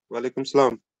 وعلیکم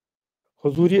السلام.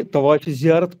 حضوٗر یہِ طواف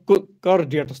زیارت کر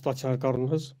ڈیٹس تتھ چھُ کرُن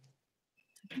حظ؟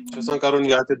 چھُ آسان کرُن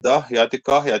یا تہِ 10 یا تہِ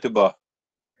 10 یا تہِ 12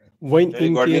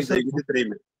 گۄڈٕنِکۍ دۄیمہِ تہٕ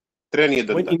ترٛیٚیِمہِ 3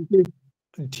 عیٖدن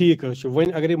تام. ٹھیٖک حظ چھُ.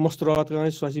 وۄنۍ اگرے مستوٗرات کانٛہہ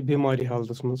آسہِ سُہ آسہِ بٮ۪مارِ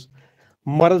حالتس منٛز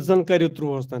مرد زن کرِ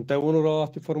 13 تام تۄہہِ ووٚنوٕ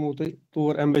راتھ تہِ فرموو تۄہہِ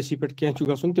تور ایمبیسی پٮ۪ٹھ کینٛہہ چھُ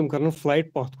گژھُن تِم کرن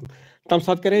فلایٹ پتھ کُن تمہِ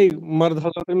ساتہٕ کرے مرد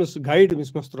حضرات أمِس گایڈ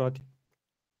أمِس مستوٗرات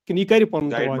کِنہٕ یہِ کرِ پنُن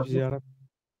طواف زیارت؟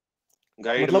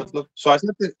 گایڈ مطلب سُہ آسہِ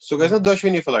نہٕ سُہ گژھِ نہ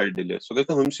دۄشوٕنی فلایٹ ڈِلے سُہ گژھِ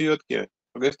نہٕ ہُمسٕے یوت کینٛہہ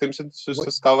سُہ گژھِ تٔمۍ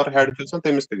سٕنٛد کور ہیڈ چھُ آسان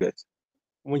تٔمِس تہِ گژھِ.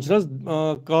 وۄنۍ چھِنہٕ حظ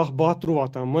 11 12 13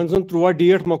 تام وۄنۍ زن 13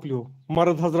 ڈیٹ مۄکلیو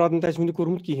مرد حضراتن تہِ آسہِ وُنہِ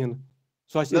کوٚرمُت کِہینۍ نہٕ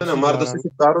سُہ آسہِ نہ مردس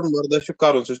چھُ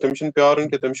کرُن سُہ تٔمِس چھُنہٕ پیارُن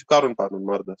کینٛہہ تٔمِس چھُ کرُن پنُن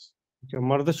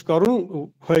مردس چھُ کرُن ہُہ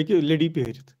ہیٚکہِ لیڈی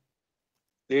پیٲرِتھ.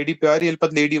 لیڈی پیارِ ییٚلہِ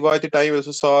پتہٕ لیڈی واتہِ ٹایم ییٚلہِ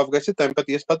سُہ صاف گژھِ تمہِ پتہٕ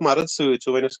یِیَس پتہٕ مرد سۭتۍ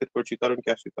سُہ وَنٮ۪س کِتھ پٲٹھۍ چھُ کرُن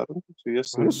کیاہ چھُ کرُن سُہ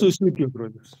یِیَس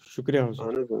سۭتۍ. شُکریہ حظ.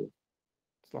 اہن حظ.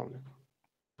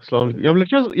 السلام علیکم. ییٚمہِ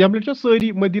لٹہِ چھا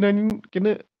سٲری مدیٖنہ نِنۍ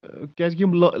کِنہٕ کیازِ کہِ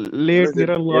یِم لیٹ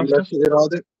نیران لاسٹس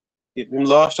یِم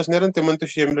لاسٹس نیرن تِمن تہِ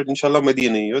چھُ ییٚمہِ لٹہِ انشاء اللہ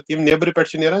مدیٖنٕے یوت یِم نیبرٕ پٮ۪ٹھ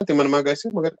چھِ نیران تِمن ما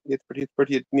گژھِ مگر یِتھ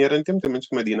پٲٹھۍ ییٚتہِ نیرن تِمن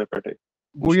چھُ مدیٖنہ پٮ۪ٹھے.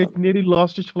 گوٚو ییٚتہِ نیرِ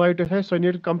لاسٹٕچ فلایٹ آسہِ سۄ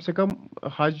نیرِ کم سے کم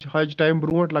حج ٹایم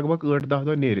برونٛٹھ لگ بگ 8-10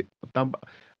 دۄہ نیرِ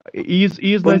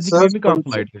عیٖز نزدیٖک نیرِ نہٕ کانٛہہ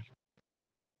فلایٹ.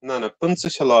 نہ 15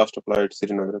 چھِ لاسٹ فلایٹ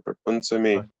سرینگرٕ پٮ۪ٹھ 15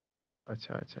 مے.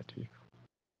 اچھا اچھا ٹھیٖک.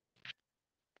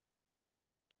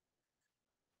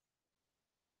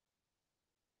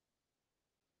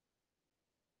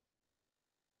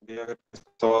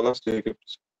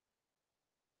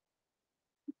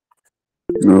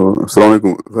 السلام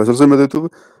علیکم فیصل صٲب مےٚ دٔپۍتو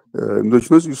اَمہِ دۄہ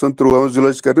چھُنہٕ حظ یُس زَن 13 ذی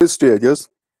الحج کرِ سِٹے اَتہِ حظ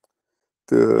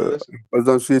تہٕ پَتہٕ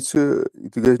زَن چھُ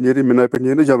ییٚتہِ گژھِ نیرِ مِنا پٮ۪ٹھ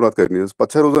نیرِ جمرات کرنہِ حظ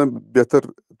پَتہٕ چھا روزان بہتر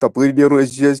تَپٲری نیرُن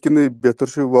أزِج کِنہٕ بہتر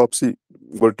چھُ واپسٕے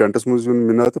گۄڈٕ ٹٮ۪نٹَس منٛز یُن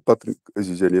مِنا تہٕ پَتہٕ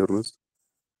أزِج نیرُن حظ.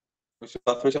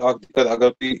 تَتھ منٛز چھِ اکھ دِقت اگر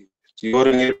تُہۍ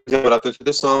یورٕ نیرِو جمرات چھُ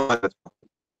تۄہہِ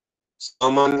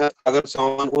سامان ہٮ۪تھ اگر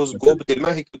سامان اوس گوٚب تیٚلہِ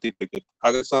ما ہیٚکِو تُہۍ پٔکِتھ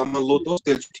اگر سامان لوٚت اوس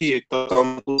تیٚلہِ چھُ ٹھیٖک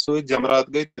سامان تُل سۭتۍ جمرات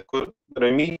گٔے تَتہِ کوٚر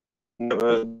رٔمی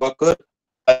دۄہ کٔر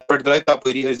تَتہِ پٮ۪ٹھ درٛاے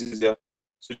تَپٲری عزیزیا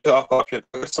سُہ چھُ اکھ آپشن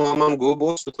اگر سامان گوٚب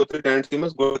اوس سُہ تھوٚو تُہۍ ٹٮ۪نٹسٕے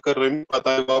منٛز گۄڈٕ کٔر رٔمی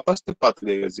پتہٕ آے واپس تہٕ پتہٕ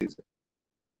گٔے عزیزیا.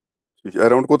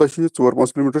 اٮ۪راوُنٛڈ کوتاہ چھُ یہِ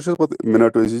 4-5 کِلوٗمیٖٹر چھِ پَتہٕ مِنا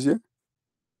ٹُو عزیزیا؟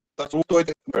 تَتھ چھُ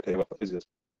توتہِ پٮ۪ٹھے عزیز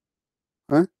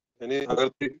یعنی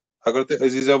اگر تُہۍ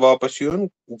عزیزیا واپس چھُ یُن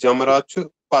جمرات چھُ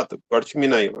پتہٕ گۄڈٕ چھُ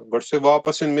مِنا یِوان گۄڈٕ چھُ تۄہہِ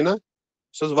واپس یُن مِنا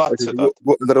سُہ حظ وتھ چھِ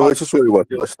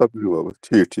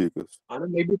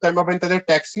مے بی تۄہہِ ما بَنہِ تَتٮ۪تھ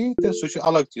ٹیکسی تہٕ سُہ چھُ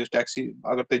الگ چیٖز ٹیکسی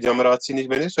اگر تۄہہِ جمرات سٕے نِش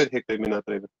بَنہِ سۄ تہِ ہیٚکہِ تۄہہِ مِنا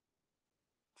ترٲوِتھ.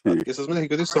 اتھ کیسس منٛز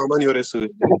ہیٚکِو تُہۍ سامان یورے سۭتۍ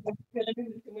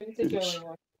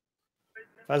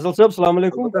فیصل صٲب السلام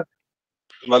علیکم.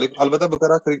 البتہ بہٕ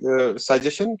کرٕ اکھ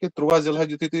سجیشن کہِ 13 ذی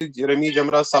الحج یُتھُے تُہۍ رمی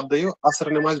جمرات سپدٲیِو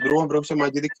عصر نٮ۪مازِ برونٛہہ برونٛہہ چھِ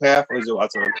مسجد خیف ٲسۍزیو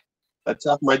اژان. تتہِ چھِ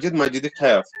اکھ مسجد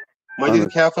خیف. مسجد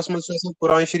خیفس منٛز چھُ آسان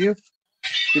قرآن شریٖف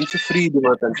تِم چھِ فری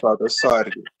دِوان تمہِ ساتہٕ أسۍ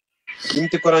سارنٕے. یِم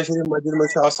تہِ قرآن شریٖف مسجد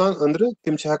منٛز چھِ آسان أنٛدرٕ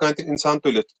تِم چھِ ہٮ۪کان تہِ اِنسان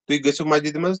تُلِتھ. تُہۍ گٔژھِو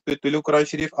مسجد منٛز تُہۍ تُلِو قرآن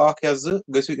شریٖف اکھ یا زٕ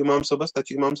گٔژھِو اِمام صٲبس تتہِ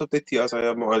چھُ اِمام صٲب تٔتھی آسان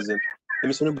یا مُعزِن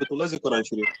تٔمِس ؤنِو بہٕ تُلہٕ حظ یہِ قرآن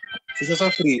شریٖف سُہ چھُ آسان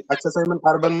فری. اتہِ چھِ آسان یِمن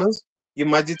عربن منٛز یہِ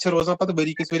مسجد چھِ روزان پتہٕ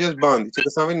ؤری کِس ؤرِیس بنٛد یہِ چھِ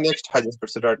گژھان وۄنۍ نیکسٹ حجس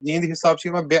پٮ۪ٹھ سٹارٹ. یِہنٛدِ حساب چھِ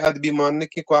یِوان بے ادبی ماننہٕ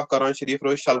کہِ کانٛہہ قرآن شریٖف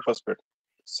روزِ شلفس پٮ۪ٹھ.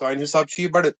 سانہِ حساب چھُ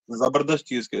یہِ بڑٕ زبردست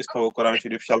چیٖز کہِ أسۍ تھاوو قرآن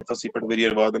شریٖف شلفسٕے پٮ۪ٹھ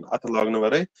ؤرین وادن اتھٕ لاگنہٕ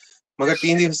ورٲے. مگر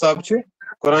تِہنٛدِ حساب چھُ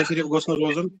قرآن شریٖف گوٚژھ نہٕ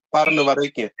روزُن پرنہٕ ورٲے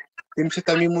کینٛہہ. تِم چھِ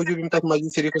تمی موٗجوٗب یِم تتھ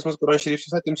مسجد شریٖفس منٛز قرآن شریٖف چھِ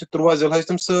آسان تِم چھِ 13 ذی الحج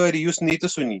تِم سٲری یُس نی تہٕ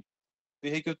سُہ نی.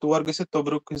 تُہۍ ہیٚکِو تور گٔژھِتھ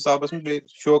توبرُک حسابس منٛز بیٚیہِ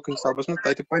شوقہٕ حسابس منٛز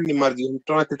تتہِ پننہِ مرضی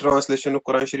ہُنٛد ٹرانسلیشنُک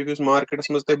قرآن شریٖف یُس مارکیٹس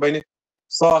منٛز تۄہہِ بنہِ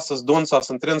 1000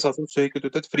 2,000 3,000 سُہ ہیٚکِو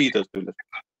تُہۍ تتہِ فری تہِ تُلِتھ.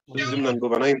 سُہ چھُ ضمنن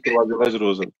بہٕ ونان یِم 13 ذی الحج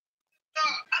روزن.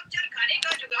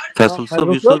 فیصل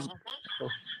صٲب یُس حظ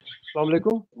السلام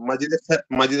علیکم.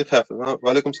 مسجد خیف.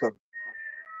 وعلیکم السلام.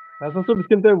 فیصل صٲب یِتھ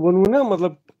کٔنۍ تۄہہِ ووٚنوٕ نا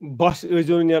مطلب بس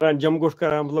ٲسۍزیو نیران جم گوش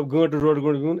کران مطلب گٲنٛٹہٕ ڈۄڑ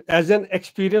گٲنٛٹہٕ بِہُن ایز این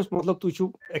ایکسپیٖرینس مطلب تُہۍ چھِو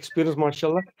ایکسپیٖرینس ماشاء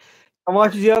اللہ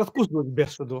طواف زیارت کُس روزِ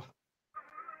بیسٹ دۄہ؟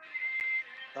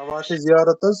 طواف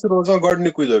زیارت حظ چھِ روزان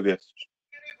گۄڈنِکُے دۄہ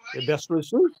بیسٹ روزِ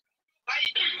سُے.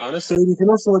 اہن حظ سٲری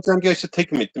چھِنہ سونٛچان کہِ أسۍ چھِ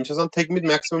تھٔکمٕتۍ تِم چھِ آسان تھٔکمٕتۍ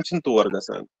میکسِمم چھِنہٕ تور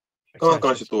گژھان کانٛہہ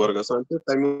کانٛہہ چھُ تور گژھان تہٕ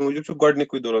تَمہِ موٗجوٗب چھُ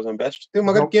گۄڈنِکُے دۄہ روزان بیسٹ تہِ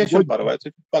مگر کینٛہہ چھُنہٕ پرواے سُہ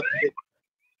چھُ پتہٕ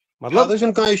ادٕ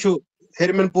چھُنہٕ کانٛہہ اِشوٗ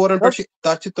ہیٚرمٮ۪ن پورن پٮ۪ٹھ چھِ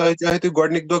تتھ چھِ تۄہہِ چاہے تُہۍ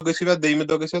گۄڈنِکۍ دۄہ گٔژھِو یا دوٚیمہِ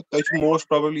دۄہ گٔژھِو تۄہہِ چھُ موسٹ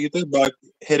پرٛابیبلی یہِ تۄہہِ باقٕے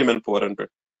ہیٚرمٮ۪ن پورن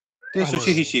پٮ۪ٹھ تہٕ سُہ چھُ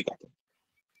ہِشی کتھ.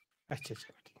 اچھا اچھا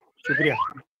شُکریہ.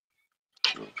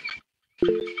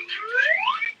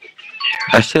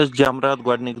 اَسہِ ٲسۍ جمرات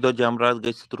گۄڈنِکۍ دۄہ جمرات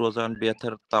گٔژھِتھ روزان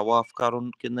بہتر طواف کرُن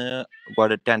کِنہٕ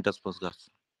گۄڈٕ ٹینٹس منٛز گژھُن؟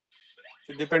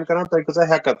 چھُ ڈِپینڈ کران تۄہہِ کۭژاہ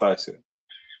ہٮ۪کتھ آسہِ.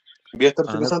 بہتر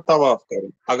چھُ گژھان طواف کرُن.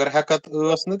 اگر ہٮ۪کتھ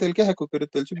ٲس نہٕ تیٚلہِ کیٛاہ ہٮ۪کو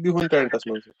کٔرِتھ تیٚلہِ چھُ بِہُن ٹینٹس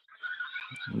منٛز.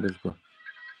 بِلکُل.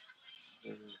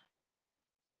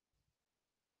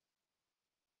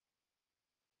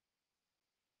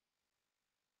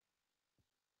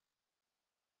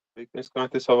 بیٚیہِ کٲنٛسہِ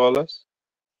کانٛہہ تہِ سوال آسہِ؟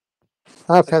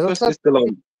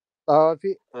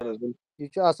 یہِ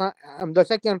چھُ آسان اَمہِ دۄہ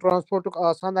چھا کینٛہہ ٹرانسپورٹُک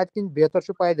آسان اَتہِ کِنہٕ بہتر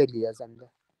چھُ پیدٔلی حظ اَمہِ دۄہ؟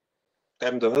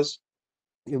 کَمہِ دۄہ حظ؟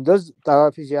 ییٚمہِ دۄہ حظ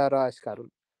طواف زیارہ آسہِ کَرُن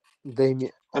دٔہمہِ.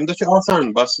 اَمہِ دۄہ چھُ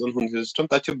آسان بسن ہُنٛد سِسٹم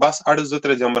تَتہِ چھِ بس اَڈٕ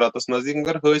 2-3 جمراتس نزدیٖک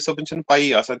مگر حٲج صٲبن چھنہٕ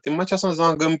پیی آسان تِم ما چھِ آسان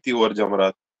زانٛہہ گٔمتی اور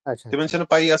جمرات تِمن چھنہٕ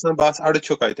پیی آسان بس اَڈٕ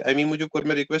چھُ کَتہِ اَمی موٗجوٗب کوٚر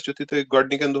مےٚ رِکویسٹ یِتھُے تُہۍ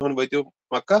گۄڈنِکٮ۪ن دۄہن وٲتِو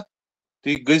مکہ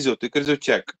تُہۍ گٔژھۍزیو تُہۍ کٔرۍزیو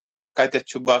چیک کتٮ۪تھ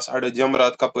چھُ بس اَڈٕ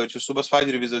جمرات کپٲرۍ چھُ صبحس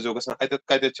فجرِ وِزِ ٲسۍزیو گژھان اَتٮ۪تھ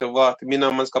کتٮ۪تھ چھِ وتھ مینا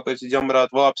منٛز کپٲرۍ چھِ جمرات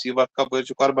واپسی وتھ کپٲرۍ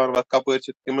چھُ قۄربان وتھ کپٲرۍ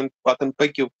چھِ تِمن وتن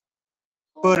پٔکِو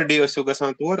پٔر ڈے ٲسِو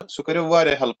گژھان تور سُہ کریو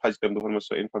واریاہ ہیلپ حج کٮ۪ن دۄہن منٛز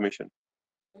سۄ انفارمیشن.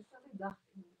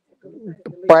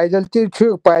 پیدل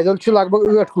چھُ لگ بگ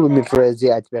 8 کِلوٗمیٖٹر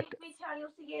اَسہِ اَتہِ پٮ۪ٹھ.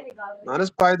 اہن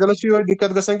حظ پیدلس چھُ یِہوے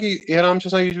دِقت گژھان کہِ احرام چھُ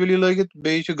آسان یوٗجؤلی لٲگِتھ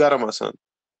بیٚیہِ چھُ گرم آسان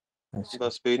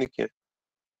بس بیٚیہِ نہٕ کینٛہہ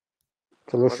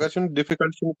مگر چھُنہٕ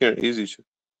ڈِفِکلٹ چھُنہٕ کینٛہہ ایٖزی چھُ.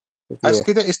 اَسہِ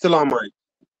کۭتیاہ استعلام آیہِ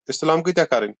استعلام کۭتیاہ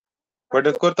کرٕنۍ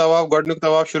گۄڈٕنیتھ کوٚر طواف گۄڈٕنیُک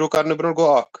طواف شروٗع کرنہٕ برونٛٹھ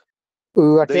گوٚو 1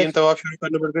 دوٚیِم طواف شروٗع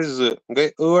کرنہٕ برونٛٹھ گٔے 2 گٔے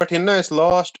 8 یِن نا اَسہِ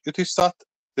لاسٹ یِتھُے 7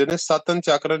 دِنہٕ 7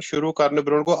 چکرن شروٗع کرنہٕ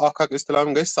برونٛٹھ گوٚو 1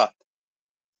 استعلام گٔے 7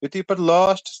 یِتھُے پتہٕ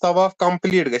لاسٹ طواف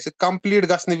کمپلیٖٹ گژھِ کمپلیٖٹ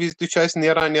گژھنہٕ وِزِ تہِ چھُ اَسہِ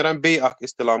نیران بیٚیہِ 1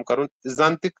 استعلام کرُن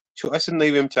زن تہِ چھُ اَسہِ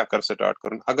 9م چکر سٹارٹ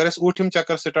کرُن اگر اَسہِ 8م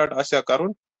چکر سٹارٹ آسہِ ہا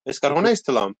کرُن أسۍ کرہو نا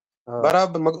استعلام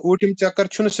برابر مگر 8م چکر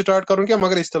چھُنہٕ سٹارٹ کرُن کینٛہہ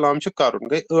مگر استعلام چھُ کرُن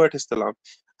گٔے 8 استعلام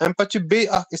امہِ پتہٕ چھُ بیٚیہِ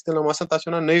 1 استعلام آسان تتھ چھِ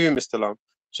وَنان 9م استعلام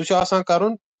سُہ چھُ آسان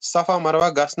کرُن صفا مروہ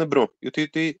گژھنہٕ برونٛہہ یِتھُے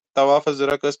تُہۍ طوافس 2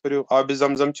 رکٲژ پٔرِو آبِ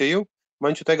زم زم چیٚیِو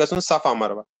وۄنۍ چھُ تۄہہِ گژھُن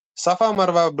صفا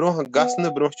مروہ برونٛہہ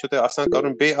گژھنہٕ برونٛہہ چھُ تۄہہِ آسان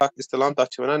کرُن بیٚیہِ 1 استعلام تتھ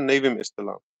چھِ وَنان 9م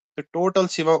استعلام تہٕ ٹوٹل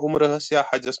چھِ یِوان عمرہس یا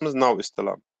حجس منٛز 9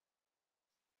 استعلام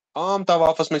عام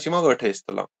طوافس منٛز چھِ یِوان 8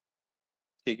 استعلام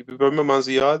ٹھیٖک یہِ پیوٚو مےٚ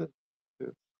منٛزٕ یاد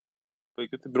تہٕ تُہۍ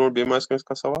ہیٚکِو تہِ برونٛٹھ بیٚیہِ ما آسہِ کٲنٛسہِ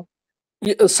کانٛہہ سوال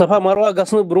یہِ صفا مروہ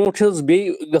گژھنہٕ برونٛٹھ چھِ حظ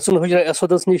بیٚیہِ گژھُن حجرہ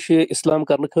اسودس نِش اسلام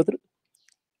کرنہٕ خٲطرٕ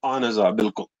اہن حظ آ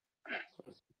بِلکُل.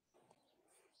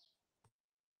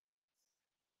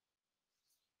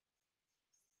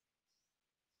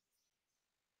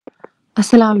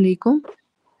 السلام علیکم.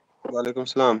 وعلیکم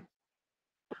السلام.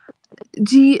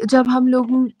 جی جب ہم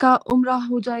لوگوں کا عمرہ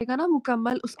ہو جائے گا نا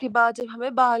مکمل، اس کے بعد جب ہمیں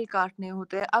بال کاٹنے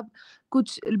ہوتے ہیں، اب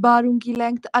کچھ بالوں کی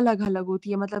لینتھ الگ الگ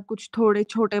ہوتی ہے، مطلب کچھ تھوڑے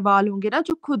چھوٹے بال ہوں گے نا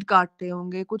جو خود کاٹتے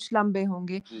ہوں گے، کچھ لمبے ہوں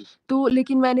گے، تو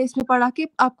لیکن میں نے اس میں پڑھا کہ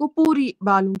آپ کو پوری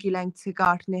بالوں کی لینتھ سے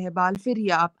کاٹنے ہیں بال، پھر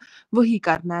ہی آپ وہی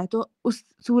کرنا ہے. تو اس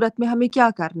صورت میں ہمیں کیا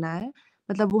کرنا ہے؟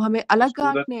 مطلب وہ ہمیں الگ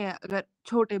کاٹنے ہیں اگر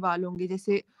چھوٹے بال ہوں گے،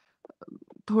 جیسے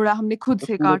تھوڑا ہم نے خود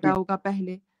سے کاٹا ہوگا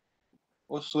پہلے.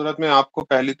 اس صورت میں آپ کو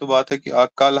پہلی تو بات ہے کہ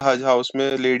کل حج ہاؤس میں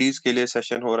لیڈیز کے لیے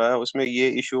سیشن ہو رہا ہے، اس میں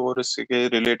یہ ایشو اور اس کے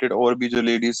ریلیٹڈ اور بھی جو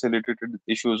لیڈیز سے ریلیٹڈ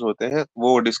ایشوز ہوتے ہیں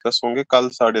وہ ڈسکس ہوں گے. کل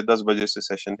 10:30 بجے سے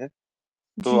سیشن ہے،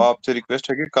 تو آپ سے ریکویسٹ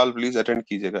ہے کہ کل پلیز اٹینڈ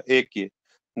کیجیے گا. ایک یہ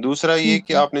دوسرا یہ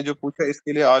کہ آپ نے جو پوچھا، اس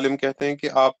کے لیے عالم کہتے ہیں کہ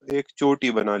آپ ایک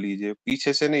چوٹی بنا لیجئے،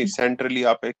 پیچھے سے نہیں، سینٹرلی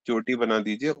آپ ایک چوٹی بنا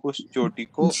دیجئے، اس چوٹی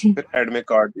کو پھر ایڈ میں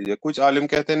کاٹ دیجئے. کچھ عالم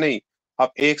کہتے ہیں نہیں، آپ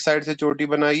ایک سائڈ سے چوٹی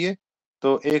بنائیے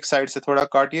تو ایک سائڈ سے تھوڑا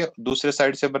کاٹیے، دوسرے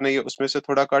سائڈ سے بنائیے اس میں سے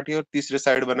تھوڑا کاٹیے، اور تیسرے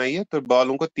سائڈ بنائیے تو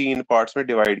بالوں کو 3 پارٹس میں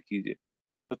ڈیوائڈ کیجیے،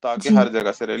 تو تاکہ ہر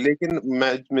جگہ سے رہے. لیکن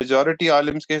میجورٹی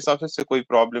عالمس کے حساب سے کوئی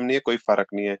پرابلم نہیں ہے، کوئی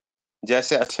فرق نہیں ہے،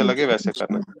 جیسے اچھا لگے ویسے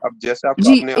کرنا. اب جیسے آپ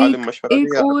کو اپنے عالم مشورہ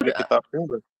دے یا اپنی کتاب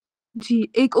سے. جی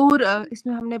ایک اور اس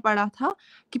میں ہم نے پڑھا تھا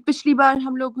کہ پچھلی بار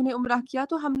ہم لوگوں نے عمرہ کیا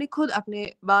تو ہم نے خود اپنے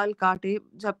بال کاٹے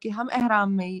جبکہ ہم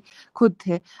احرام میں ہی خود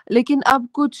تھے، لیکن اب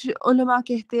کچھ علماء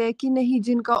کہتے ہیں کہ نہیں،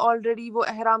 جن کا آلریڈی وہ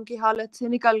احرام کی حالت سے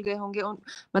نکل گئے ہوں گے،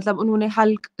 مطلب انہوں نے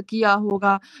حلق کیا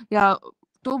ہوگا یا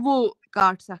تو وہ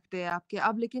کاٹ سکتے ہیں آپ کے.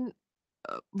 اب لیکن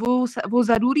وہ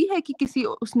ضروری ہے کہ کسی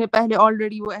اس نے پہلے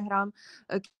آلریڈی وہ احرام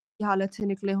کی حالت سے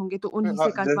نکلے ہوں گے تو انہی سے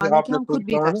جیسے کٹوانے آپ کے نے ہم خود خود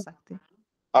بھی کہا کر نا، سکتے.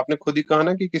 آپ نے خود ہی کہا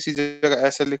نا کہ کسی جگہ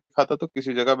ایسے لکھا تھا تو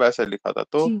کسی جگہ ویسے لکھا تھا،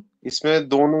 تو جی اس میں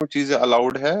دونوں چیزیں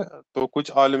الاؤڈ ہے. تو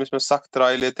کچھ عالم اس میں سخت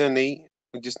رائے لیتے ہیں،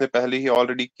 نہیں جس نے پہلے ہی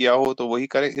آلریڈی کیا ہو تو وہی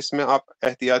کرے. اس میں آپ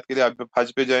احتیاط کے لیے آپ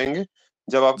حج پہ جائیں گے،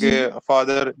 جب آپ کے جی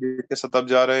فادر کے ساتھ آپ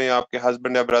جا رہے ہیں یا آپ کے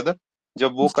ہسبینڈ یا بردر،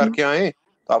 جب وہ کر جی کے آئیں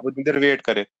تو آپ ادھر ویٹ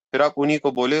کریں، پھر آپ انہی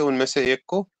کو بولے ان میں سے ایک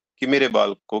کو کہ میرے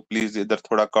بال کو پلیز ادھر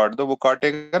تھوڑا کاٹ دو. وہ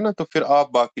کاٹے گا نا تو پھر آپ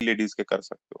باقی لیڈیز کے کر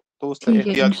سکتے ہو. تو اس طرح ٹھیک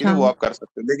ہے احتیاط کے لیے وہ انشاءاللہ. آپ کر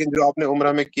سکتے ہو، لیکن جو آپ نے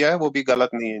عمرہ میں کیا ہے وہ بھی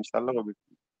غلط نہیں ہے انشاءاللہ. وہ بھی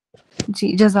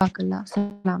جی جزاک اللہ.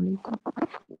 السلام علیکم.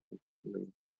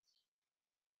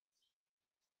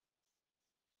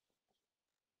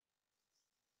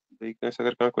 دیکھنے سے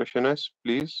اگر کوئی کوشچن ہے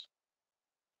پلیز.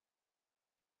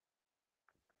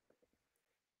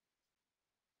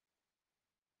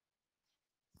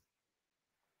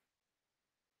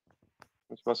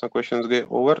 اس پاس کوشچنز گئے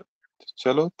اوور.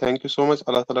 چلو تھینک یو سو مچ.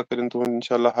 اللہ تعالیٰ کرن تو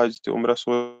انشاءاللہ حج تہ عمرہ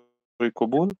سورے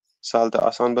قبول، سال تہ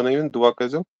آسان بنائیون. دعا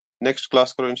کرزو. نیکسٹ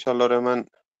کلاس کرو انشاءاللہ رحمان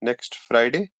نیکسٹ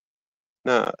فرائیڈے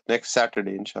نہ نیکسٹ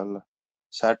سیٹرڈے انشاءاللہ.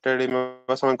 سیٹرڈے میں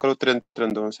بسان کرو ترین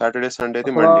دون، سیٹرڈے سنڈے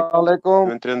تہ منڈے، السلام علیکم.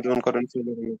 تمہیں 3 دون کرو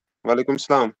انشاءاللہ رحمان. وعلیکم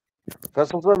السلام.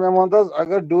 فیصل صاحب میں ونت حظ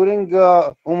اگر ڈیورنگ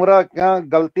عمرہ کیا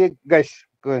غلطی گژھِ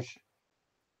کٲنٛسہِ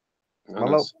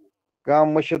مطلب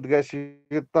کانٛہہ مٔشِد گژھِ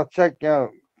تتھ چھا کینٛہہ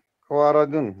فوارا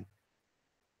دیُن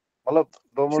مطلب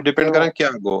دوٚپمُت ڈپینڈ کران کیا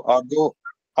گو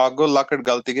اکھ گو لۄکٕٹ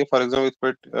غلطی گٔے فار ایگزامپل یِتھ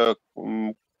پٲٹھۍ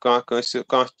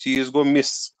کانٛہہ چیٖز گوٚو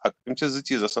مِس. یِم چھِ 2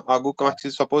 چیٖز آسان. اکھ گوٚو کانٛہہ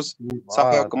چیٖز سپوز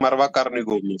صفا مروا کرنٕے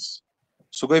گوٚو مِس،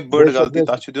 سُہ گٔے بٔڑ غلطی،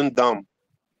 تتھ چھُ دیُن دم.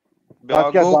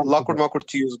 بیٛاکھ گوٚو لۄکُٹ مۄکُٹ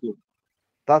چیٖز گوٚو،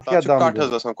 تتھ چھُ کٹ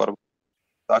حظ آسان کوٚرمُت،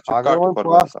 تتھ چھُ اگر کٹ وۄنۍ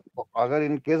کوٚرمُت آسان. اگر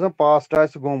ان کیس پاسٹ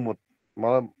آسہِ گوٚمُت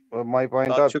مطلب ماے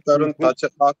پویِنٹ تتھ چھُ کرُن، تتھ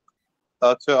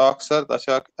چھُ اکھ سر، تتھ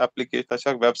چھِ اکھ ایپلِکیشن، تتھ چھِ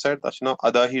اکھ ویب سایٹ، تتھ چھُ ناو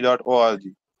adahi.org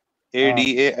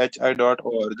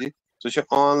ADAHI.org. سُہ چھُ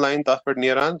آن لاین تتھ پٮ۪ٹھ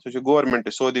نیران، سُہ چھُ گورمنٹ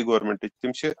سعودی گورمنٹٕچ.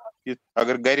 تِم چھِ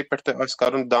اگر گرِ پٮ۪ٹھ تہِ آسہِ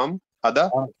کرُن دم ادا،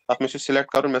 تتھ منٛز چھُ سِلیکٹ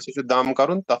کرُن مےٚ ہسا چھُ دم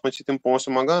کرُن، تتھ منٛز چھِ تِم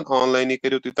پونٛسہٕ منٛگان. آن لاینٕے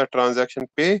کٔرِو تُہۍ تتھ ٹرانزیکشن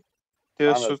پے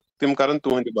تہٕ سُہ تِم کرن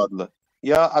تُہنٛدِ بدلہٕ.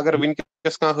 یا اگر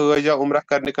وٕنکیٚس کانٛہہ حٲج یا عمرہ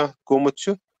کرنہِ کانٛہہ گوٚمُت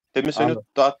چھُ، تٔمِس ؤنِو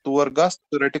تتھ تور گژھ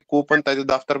ژٕ رٔٹِکھ کوپن تتہِ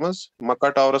دفتر منٛز، مکہ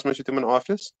ٹاورس منٛز چھُ تِمن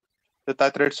آفِس، تہٕ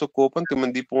تتہِ رٔٹہِ سُہ کوپن، تِمن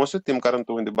دی پونٛسہٕ، تِم کرن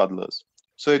تُہنٛدِ بدلہٕ حظ.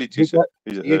 سٲری چیٖز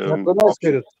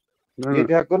آپشن.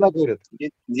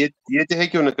 ییٚتہِ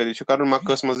ہیٚکِو نہٕ کٔرِتھ، یہِ چھُ کرُن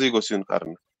مکہس منٛزٕے گوٚژھ یُن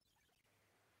کرنہٕ.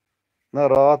 نہ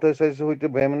راتھ ٲسۍ اَسہِ ہُتہِ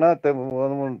بیمنا تٔمۍ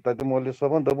ووٚنمُن تتہِ مولوی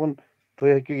صٲبن دوٚپُن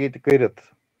تُہۍ ہیٚکِو ییٚتہِ کٔرِتھ.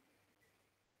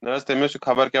 نہ حظ تٔمۍ حظ چھُ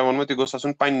خبر کیٛاہ ووٚنمُت، یہِ گوٚژھ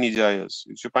آسُن پننہِ جایہِ حظ.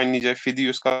 یہِ چھُ پننہِ جایہِ فِدی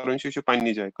یُس کرُن چھُ، یہِ چھُ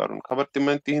پننہِ جایہِ کرُن. خبر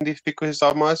تِمن تِہنٛدِ فِقہٕ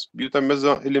حِساب ما آسہِ، یوٗتاہ مےٚ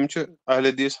زانٛہہ علم چھُ اہلِ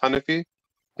حدیث حنفی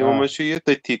تِمو منٛز چھُ یہِ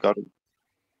تٔتھی کرُن.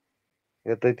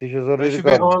 تٔتھی چھُ تۄہہِ ضروٗری چھُ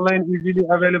بیٚیہِ کرُن. آن لاین ایٖزیلی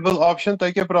ایویلیبل آپشن.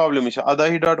 تۄہہِ کیٛاہ پرابلم چھِ؟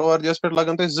 adahi.org یس پٮ۪ٹھ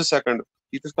لگن تۄہہِ 2 سیکنڈ.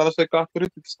 ییٖتِس کالس تُہۍ کتھ کٔرِو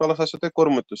تیٖتِس کالس آسیو تۄہہِ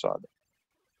کوٚرمُت تہِ سُہ ادا.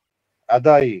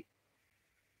 ادایی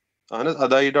اہن حظ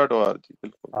adahi.org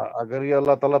بالکل. اگر یہ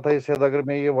اللہ تعالیٰ تھایہِ صحت اگر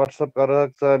مےٚ یہِ وٹس ایپ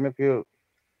کرہکھ ژٕ امیُک یہِ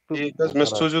ٹھیٖک حظ، مےٚ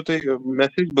سوٗزِو تُہۍ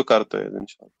میسیج، بہٕ کرٕ تۄہہِ حظ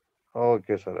انشاء اللہ.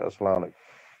 اوکے سر، السلام علیکم.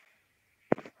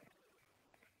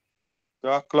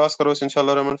 بیٛاکھ کلاس کرو أسۍ انشاء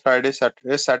اللہ رحمان فرٛایڈے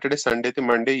سیٹرڈے سنڈے تہٕ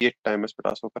منڈے ییٚتھۍ ٹایمَس پٮ۪ٹھ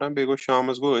آسو کران بیٚیہِ گوٚو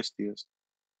شامَس گوٚو أستی حظ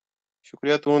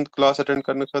شُکریہ تُہُنٛد کلاس اٹینڈ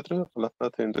کرنہٕ خٲطرٕ اللہ تعالیٰ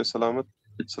تھٲیِن تُہۍ سلامت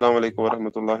السلام علیکم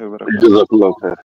ورحمۃ اللہ وبرکاتہ. جزاک اللہ خیر.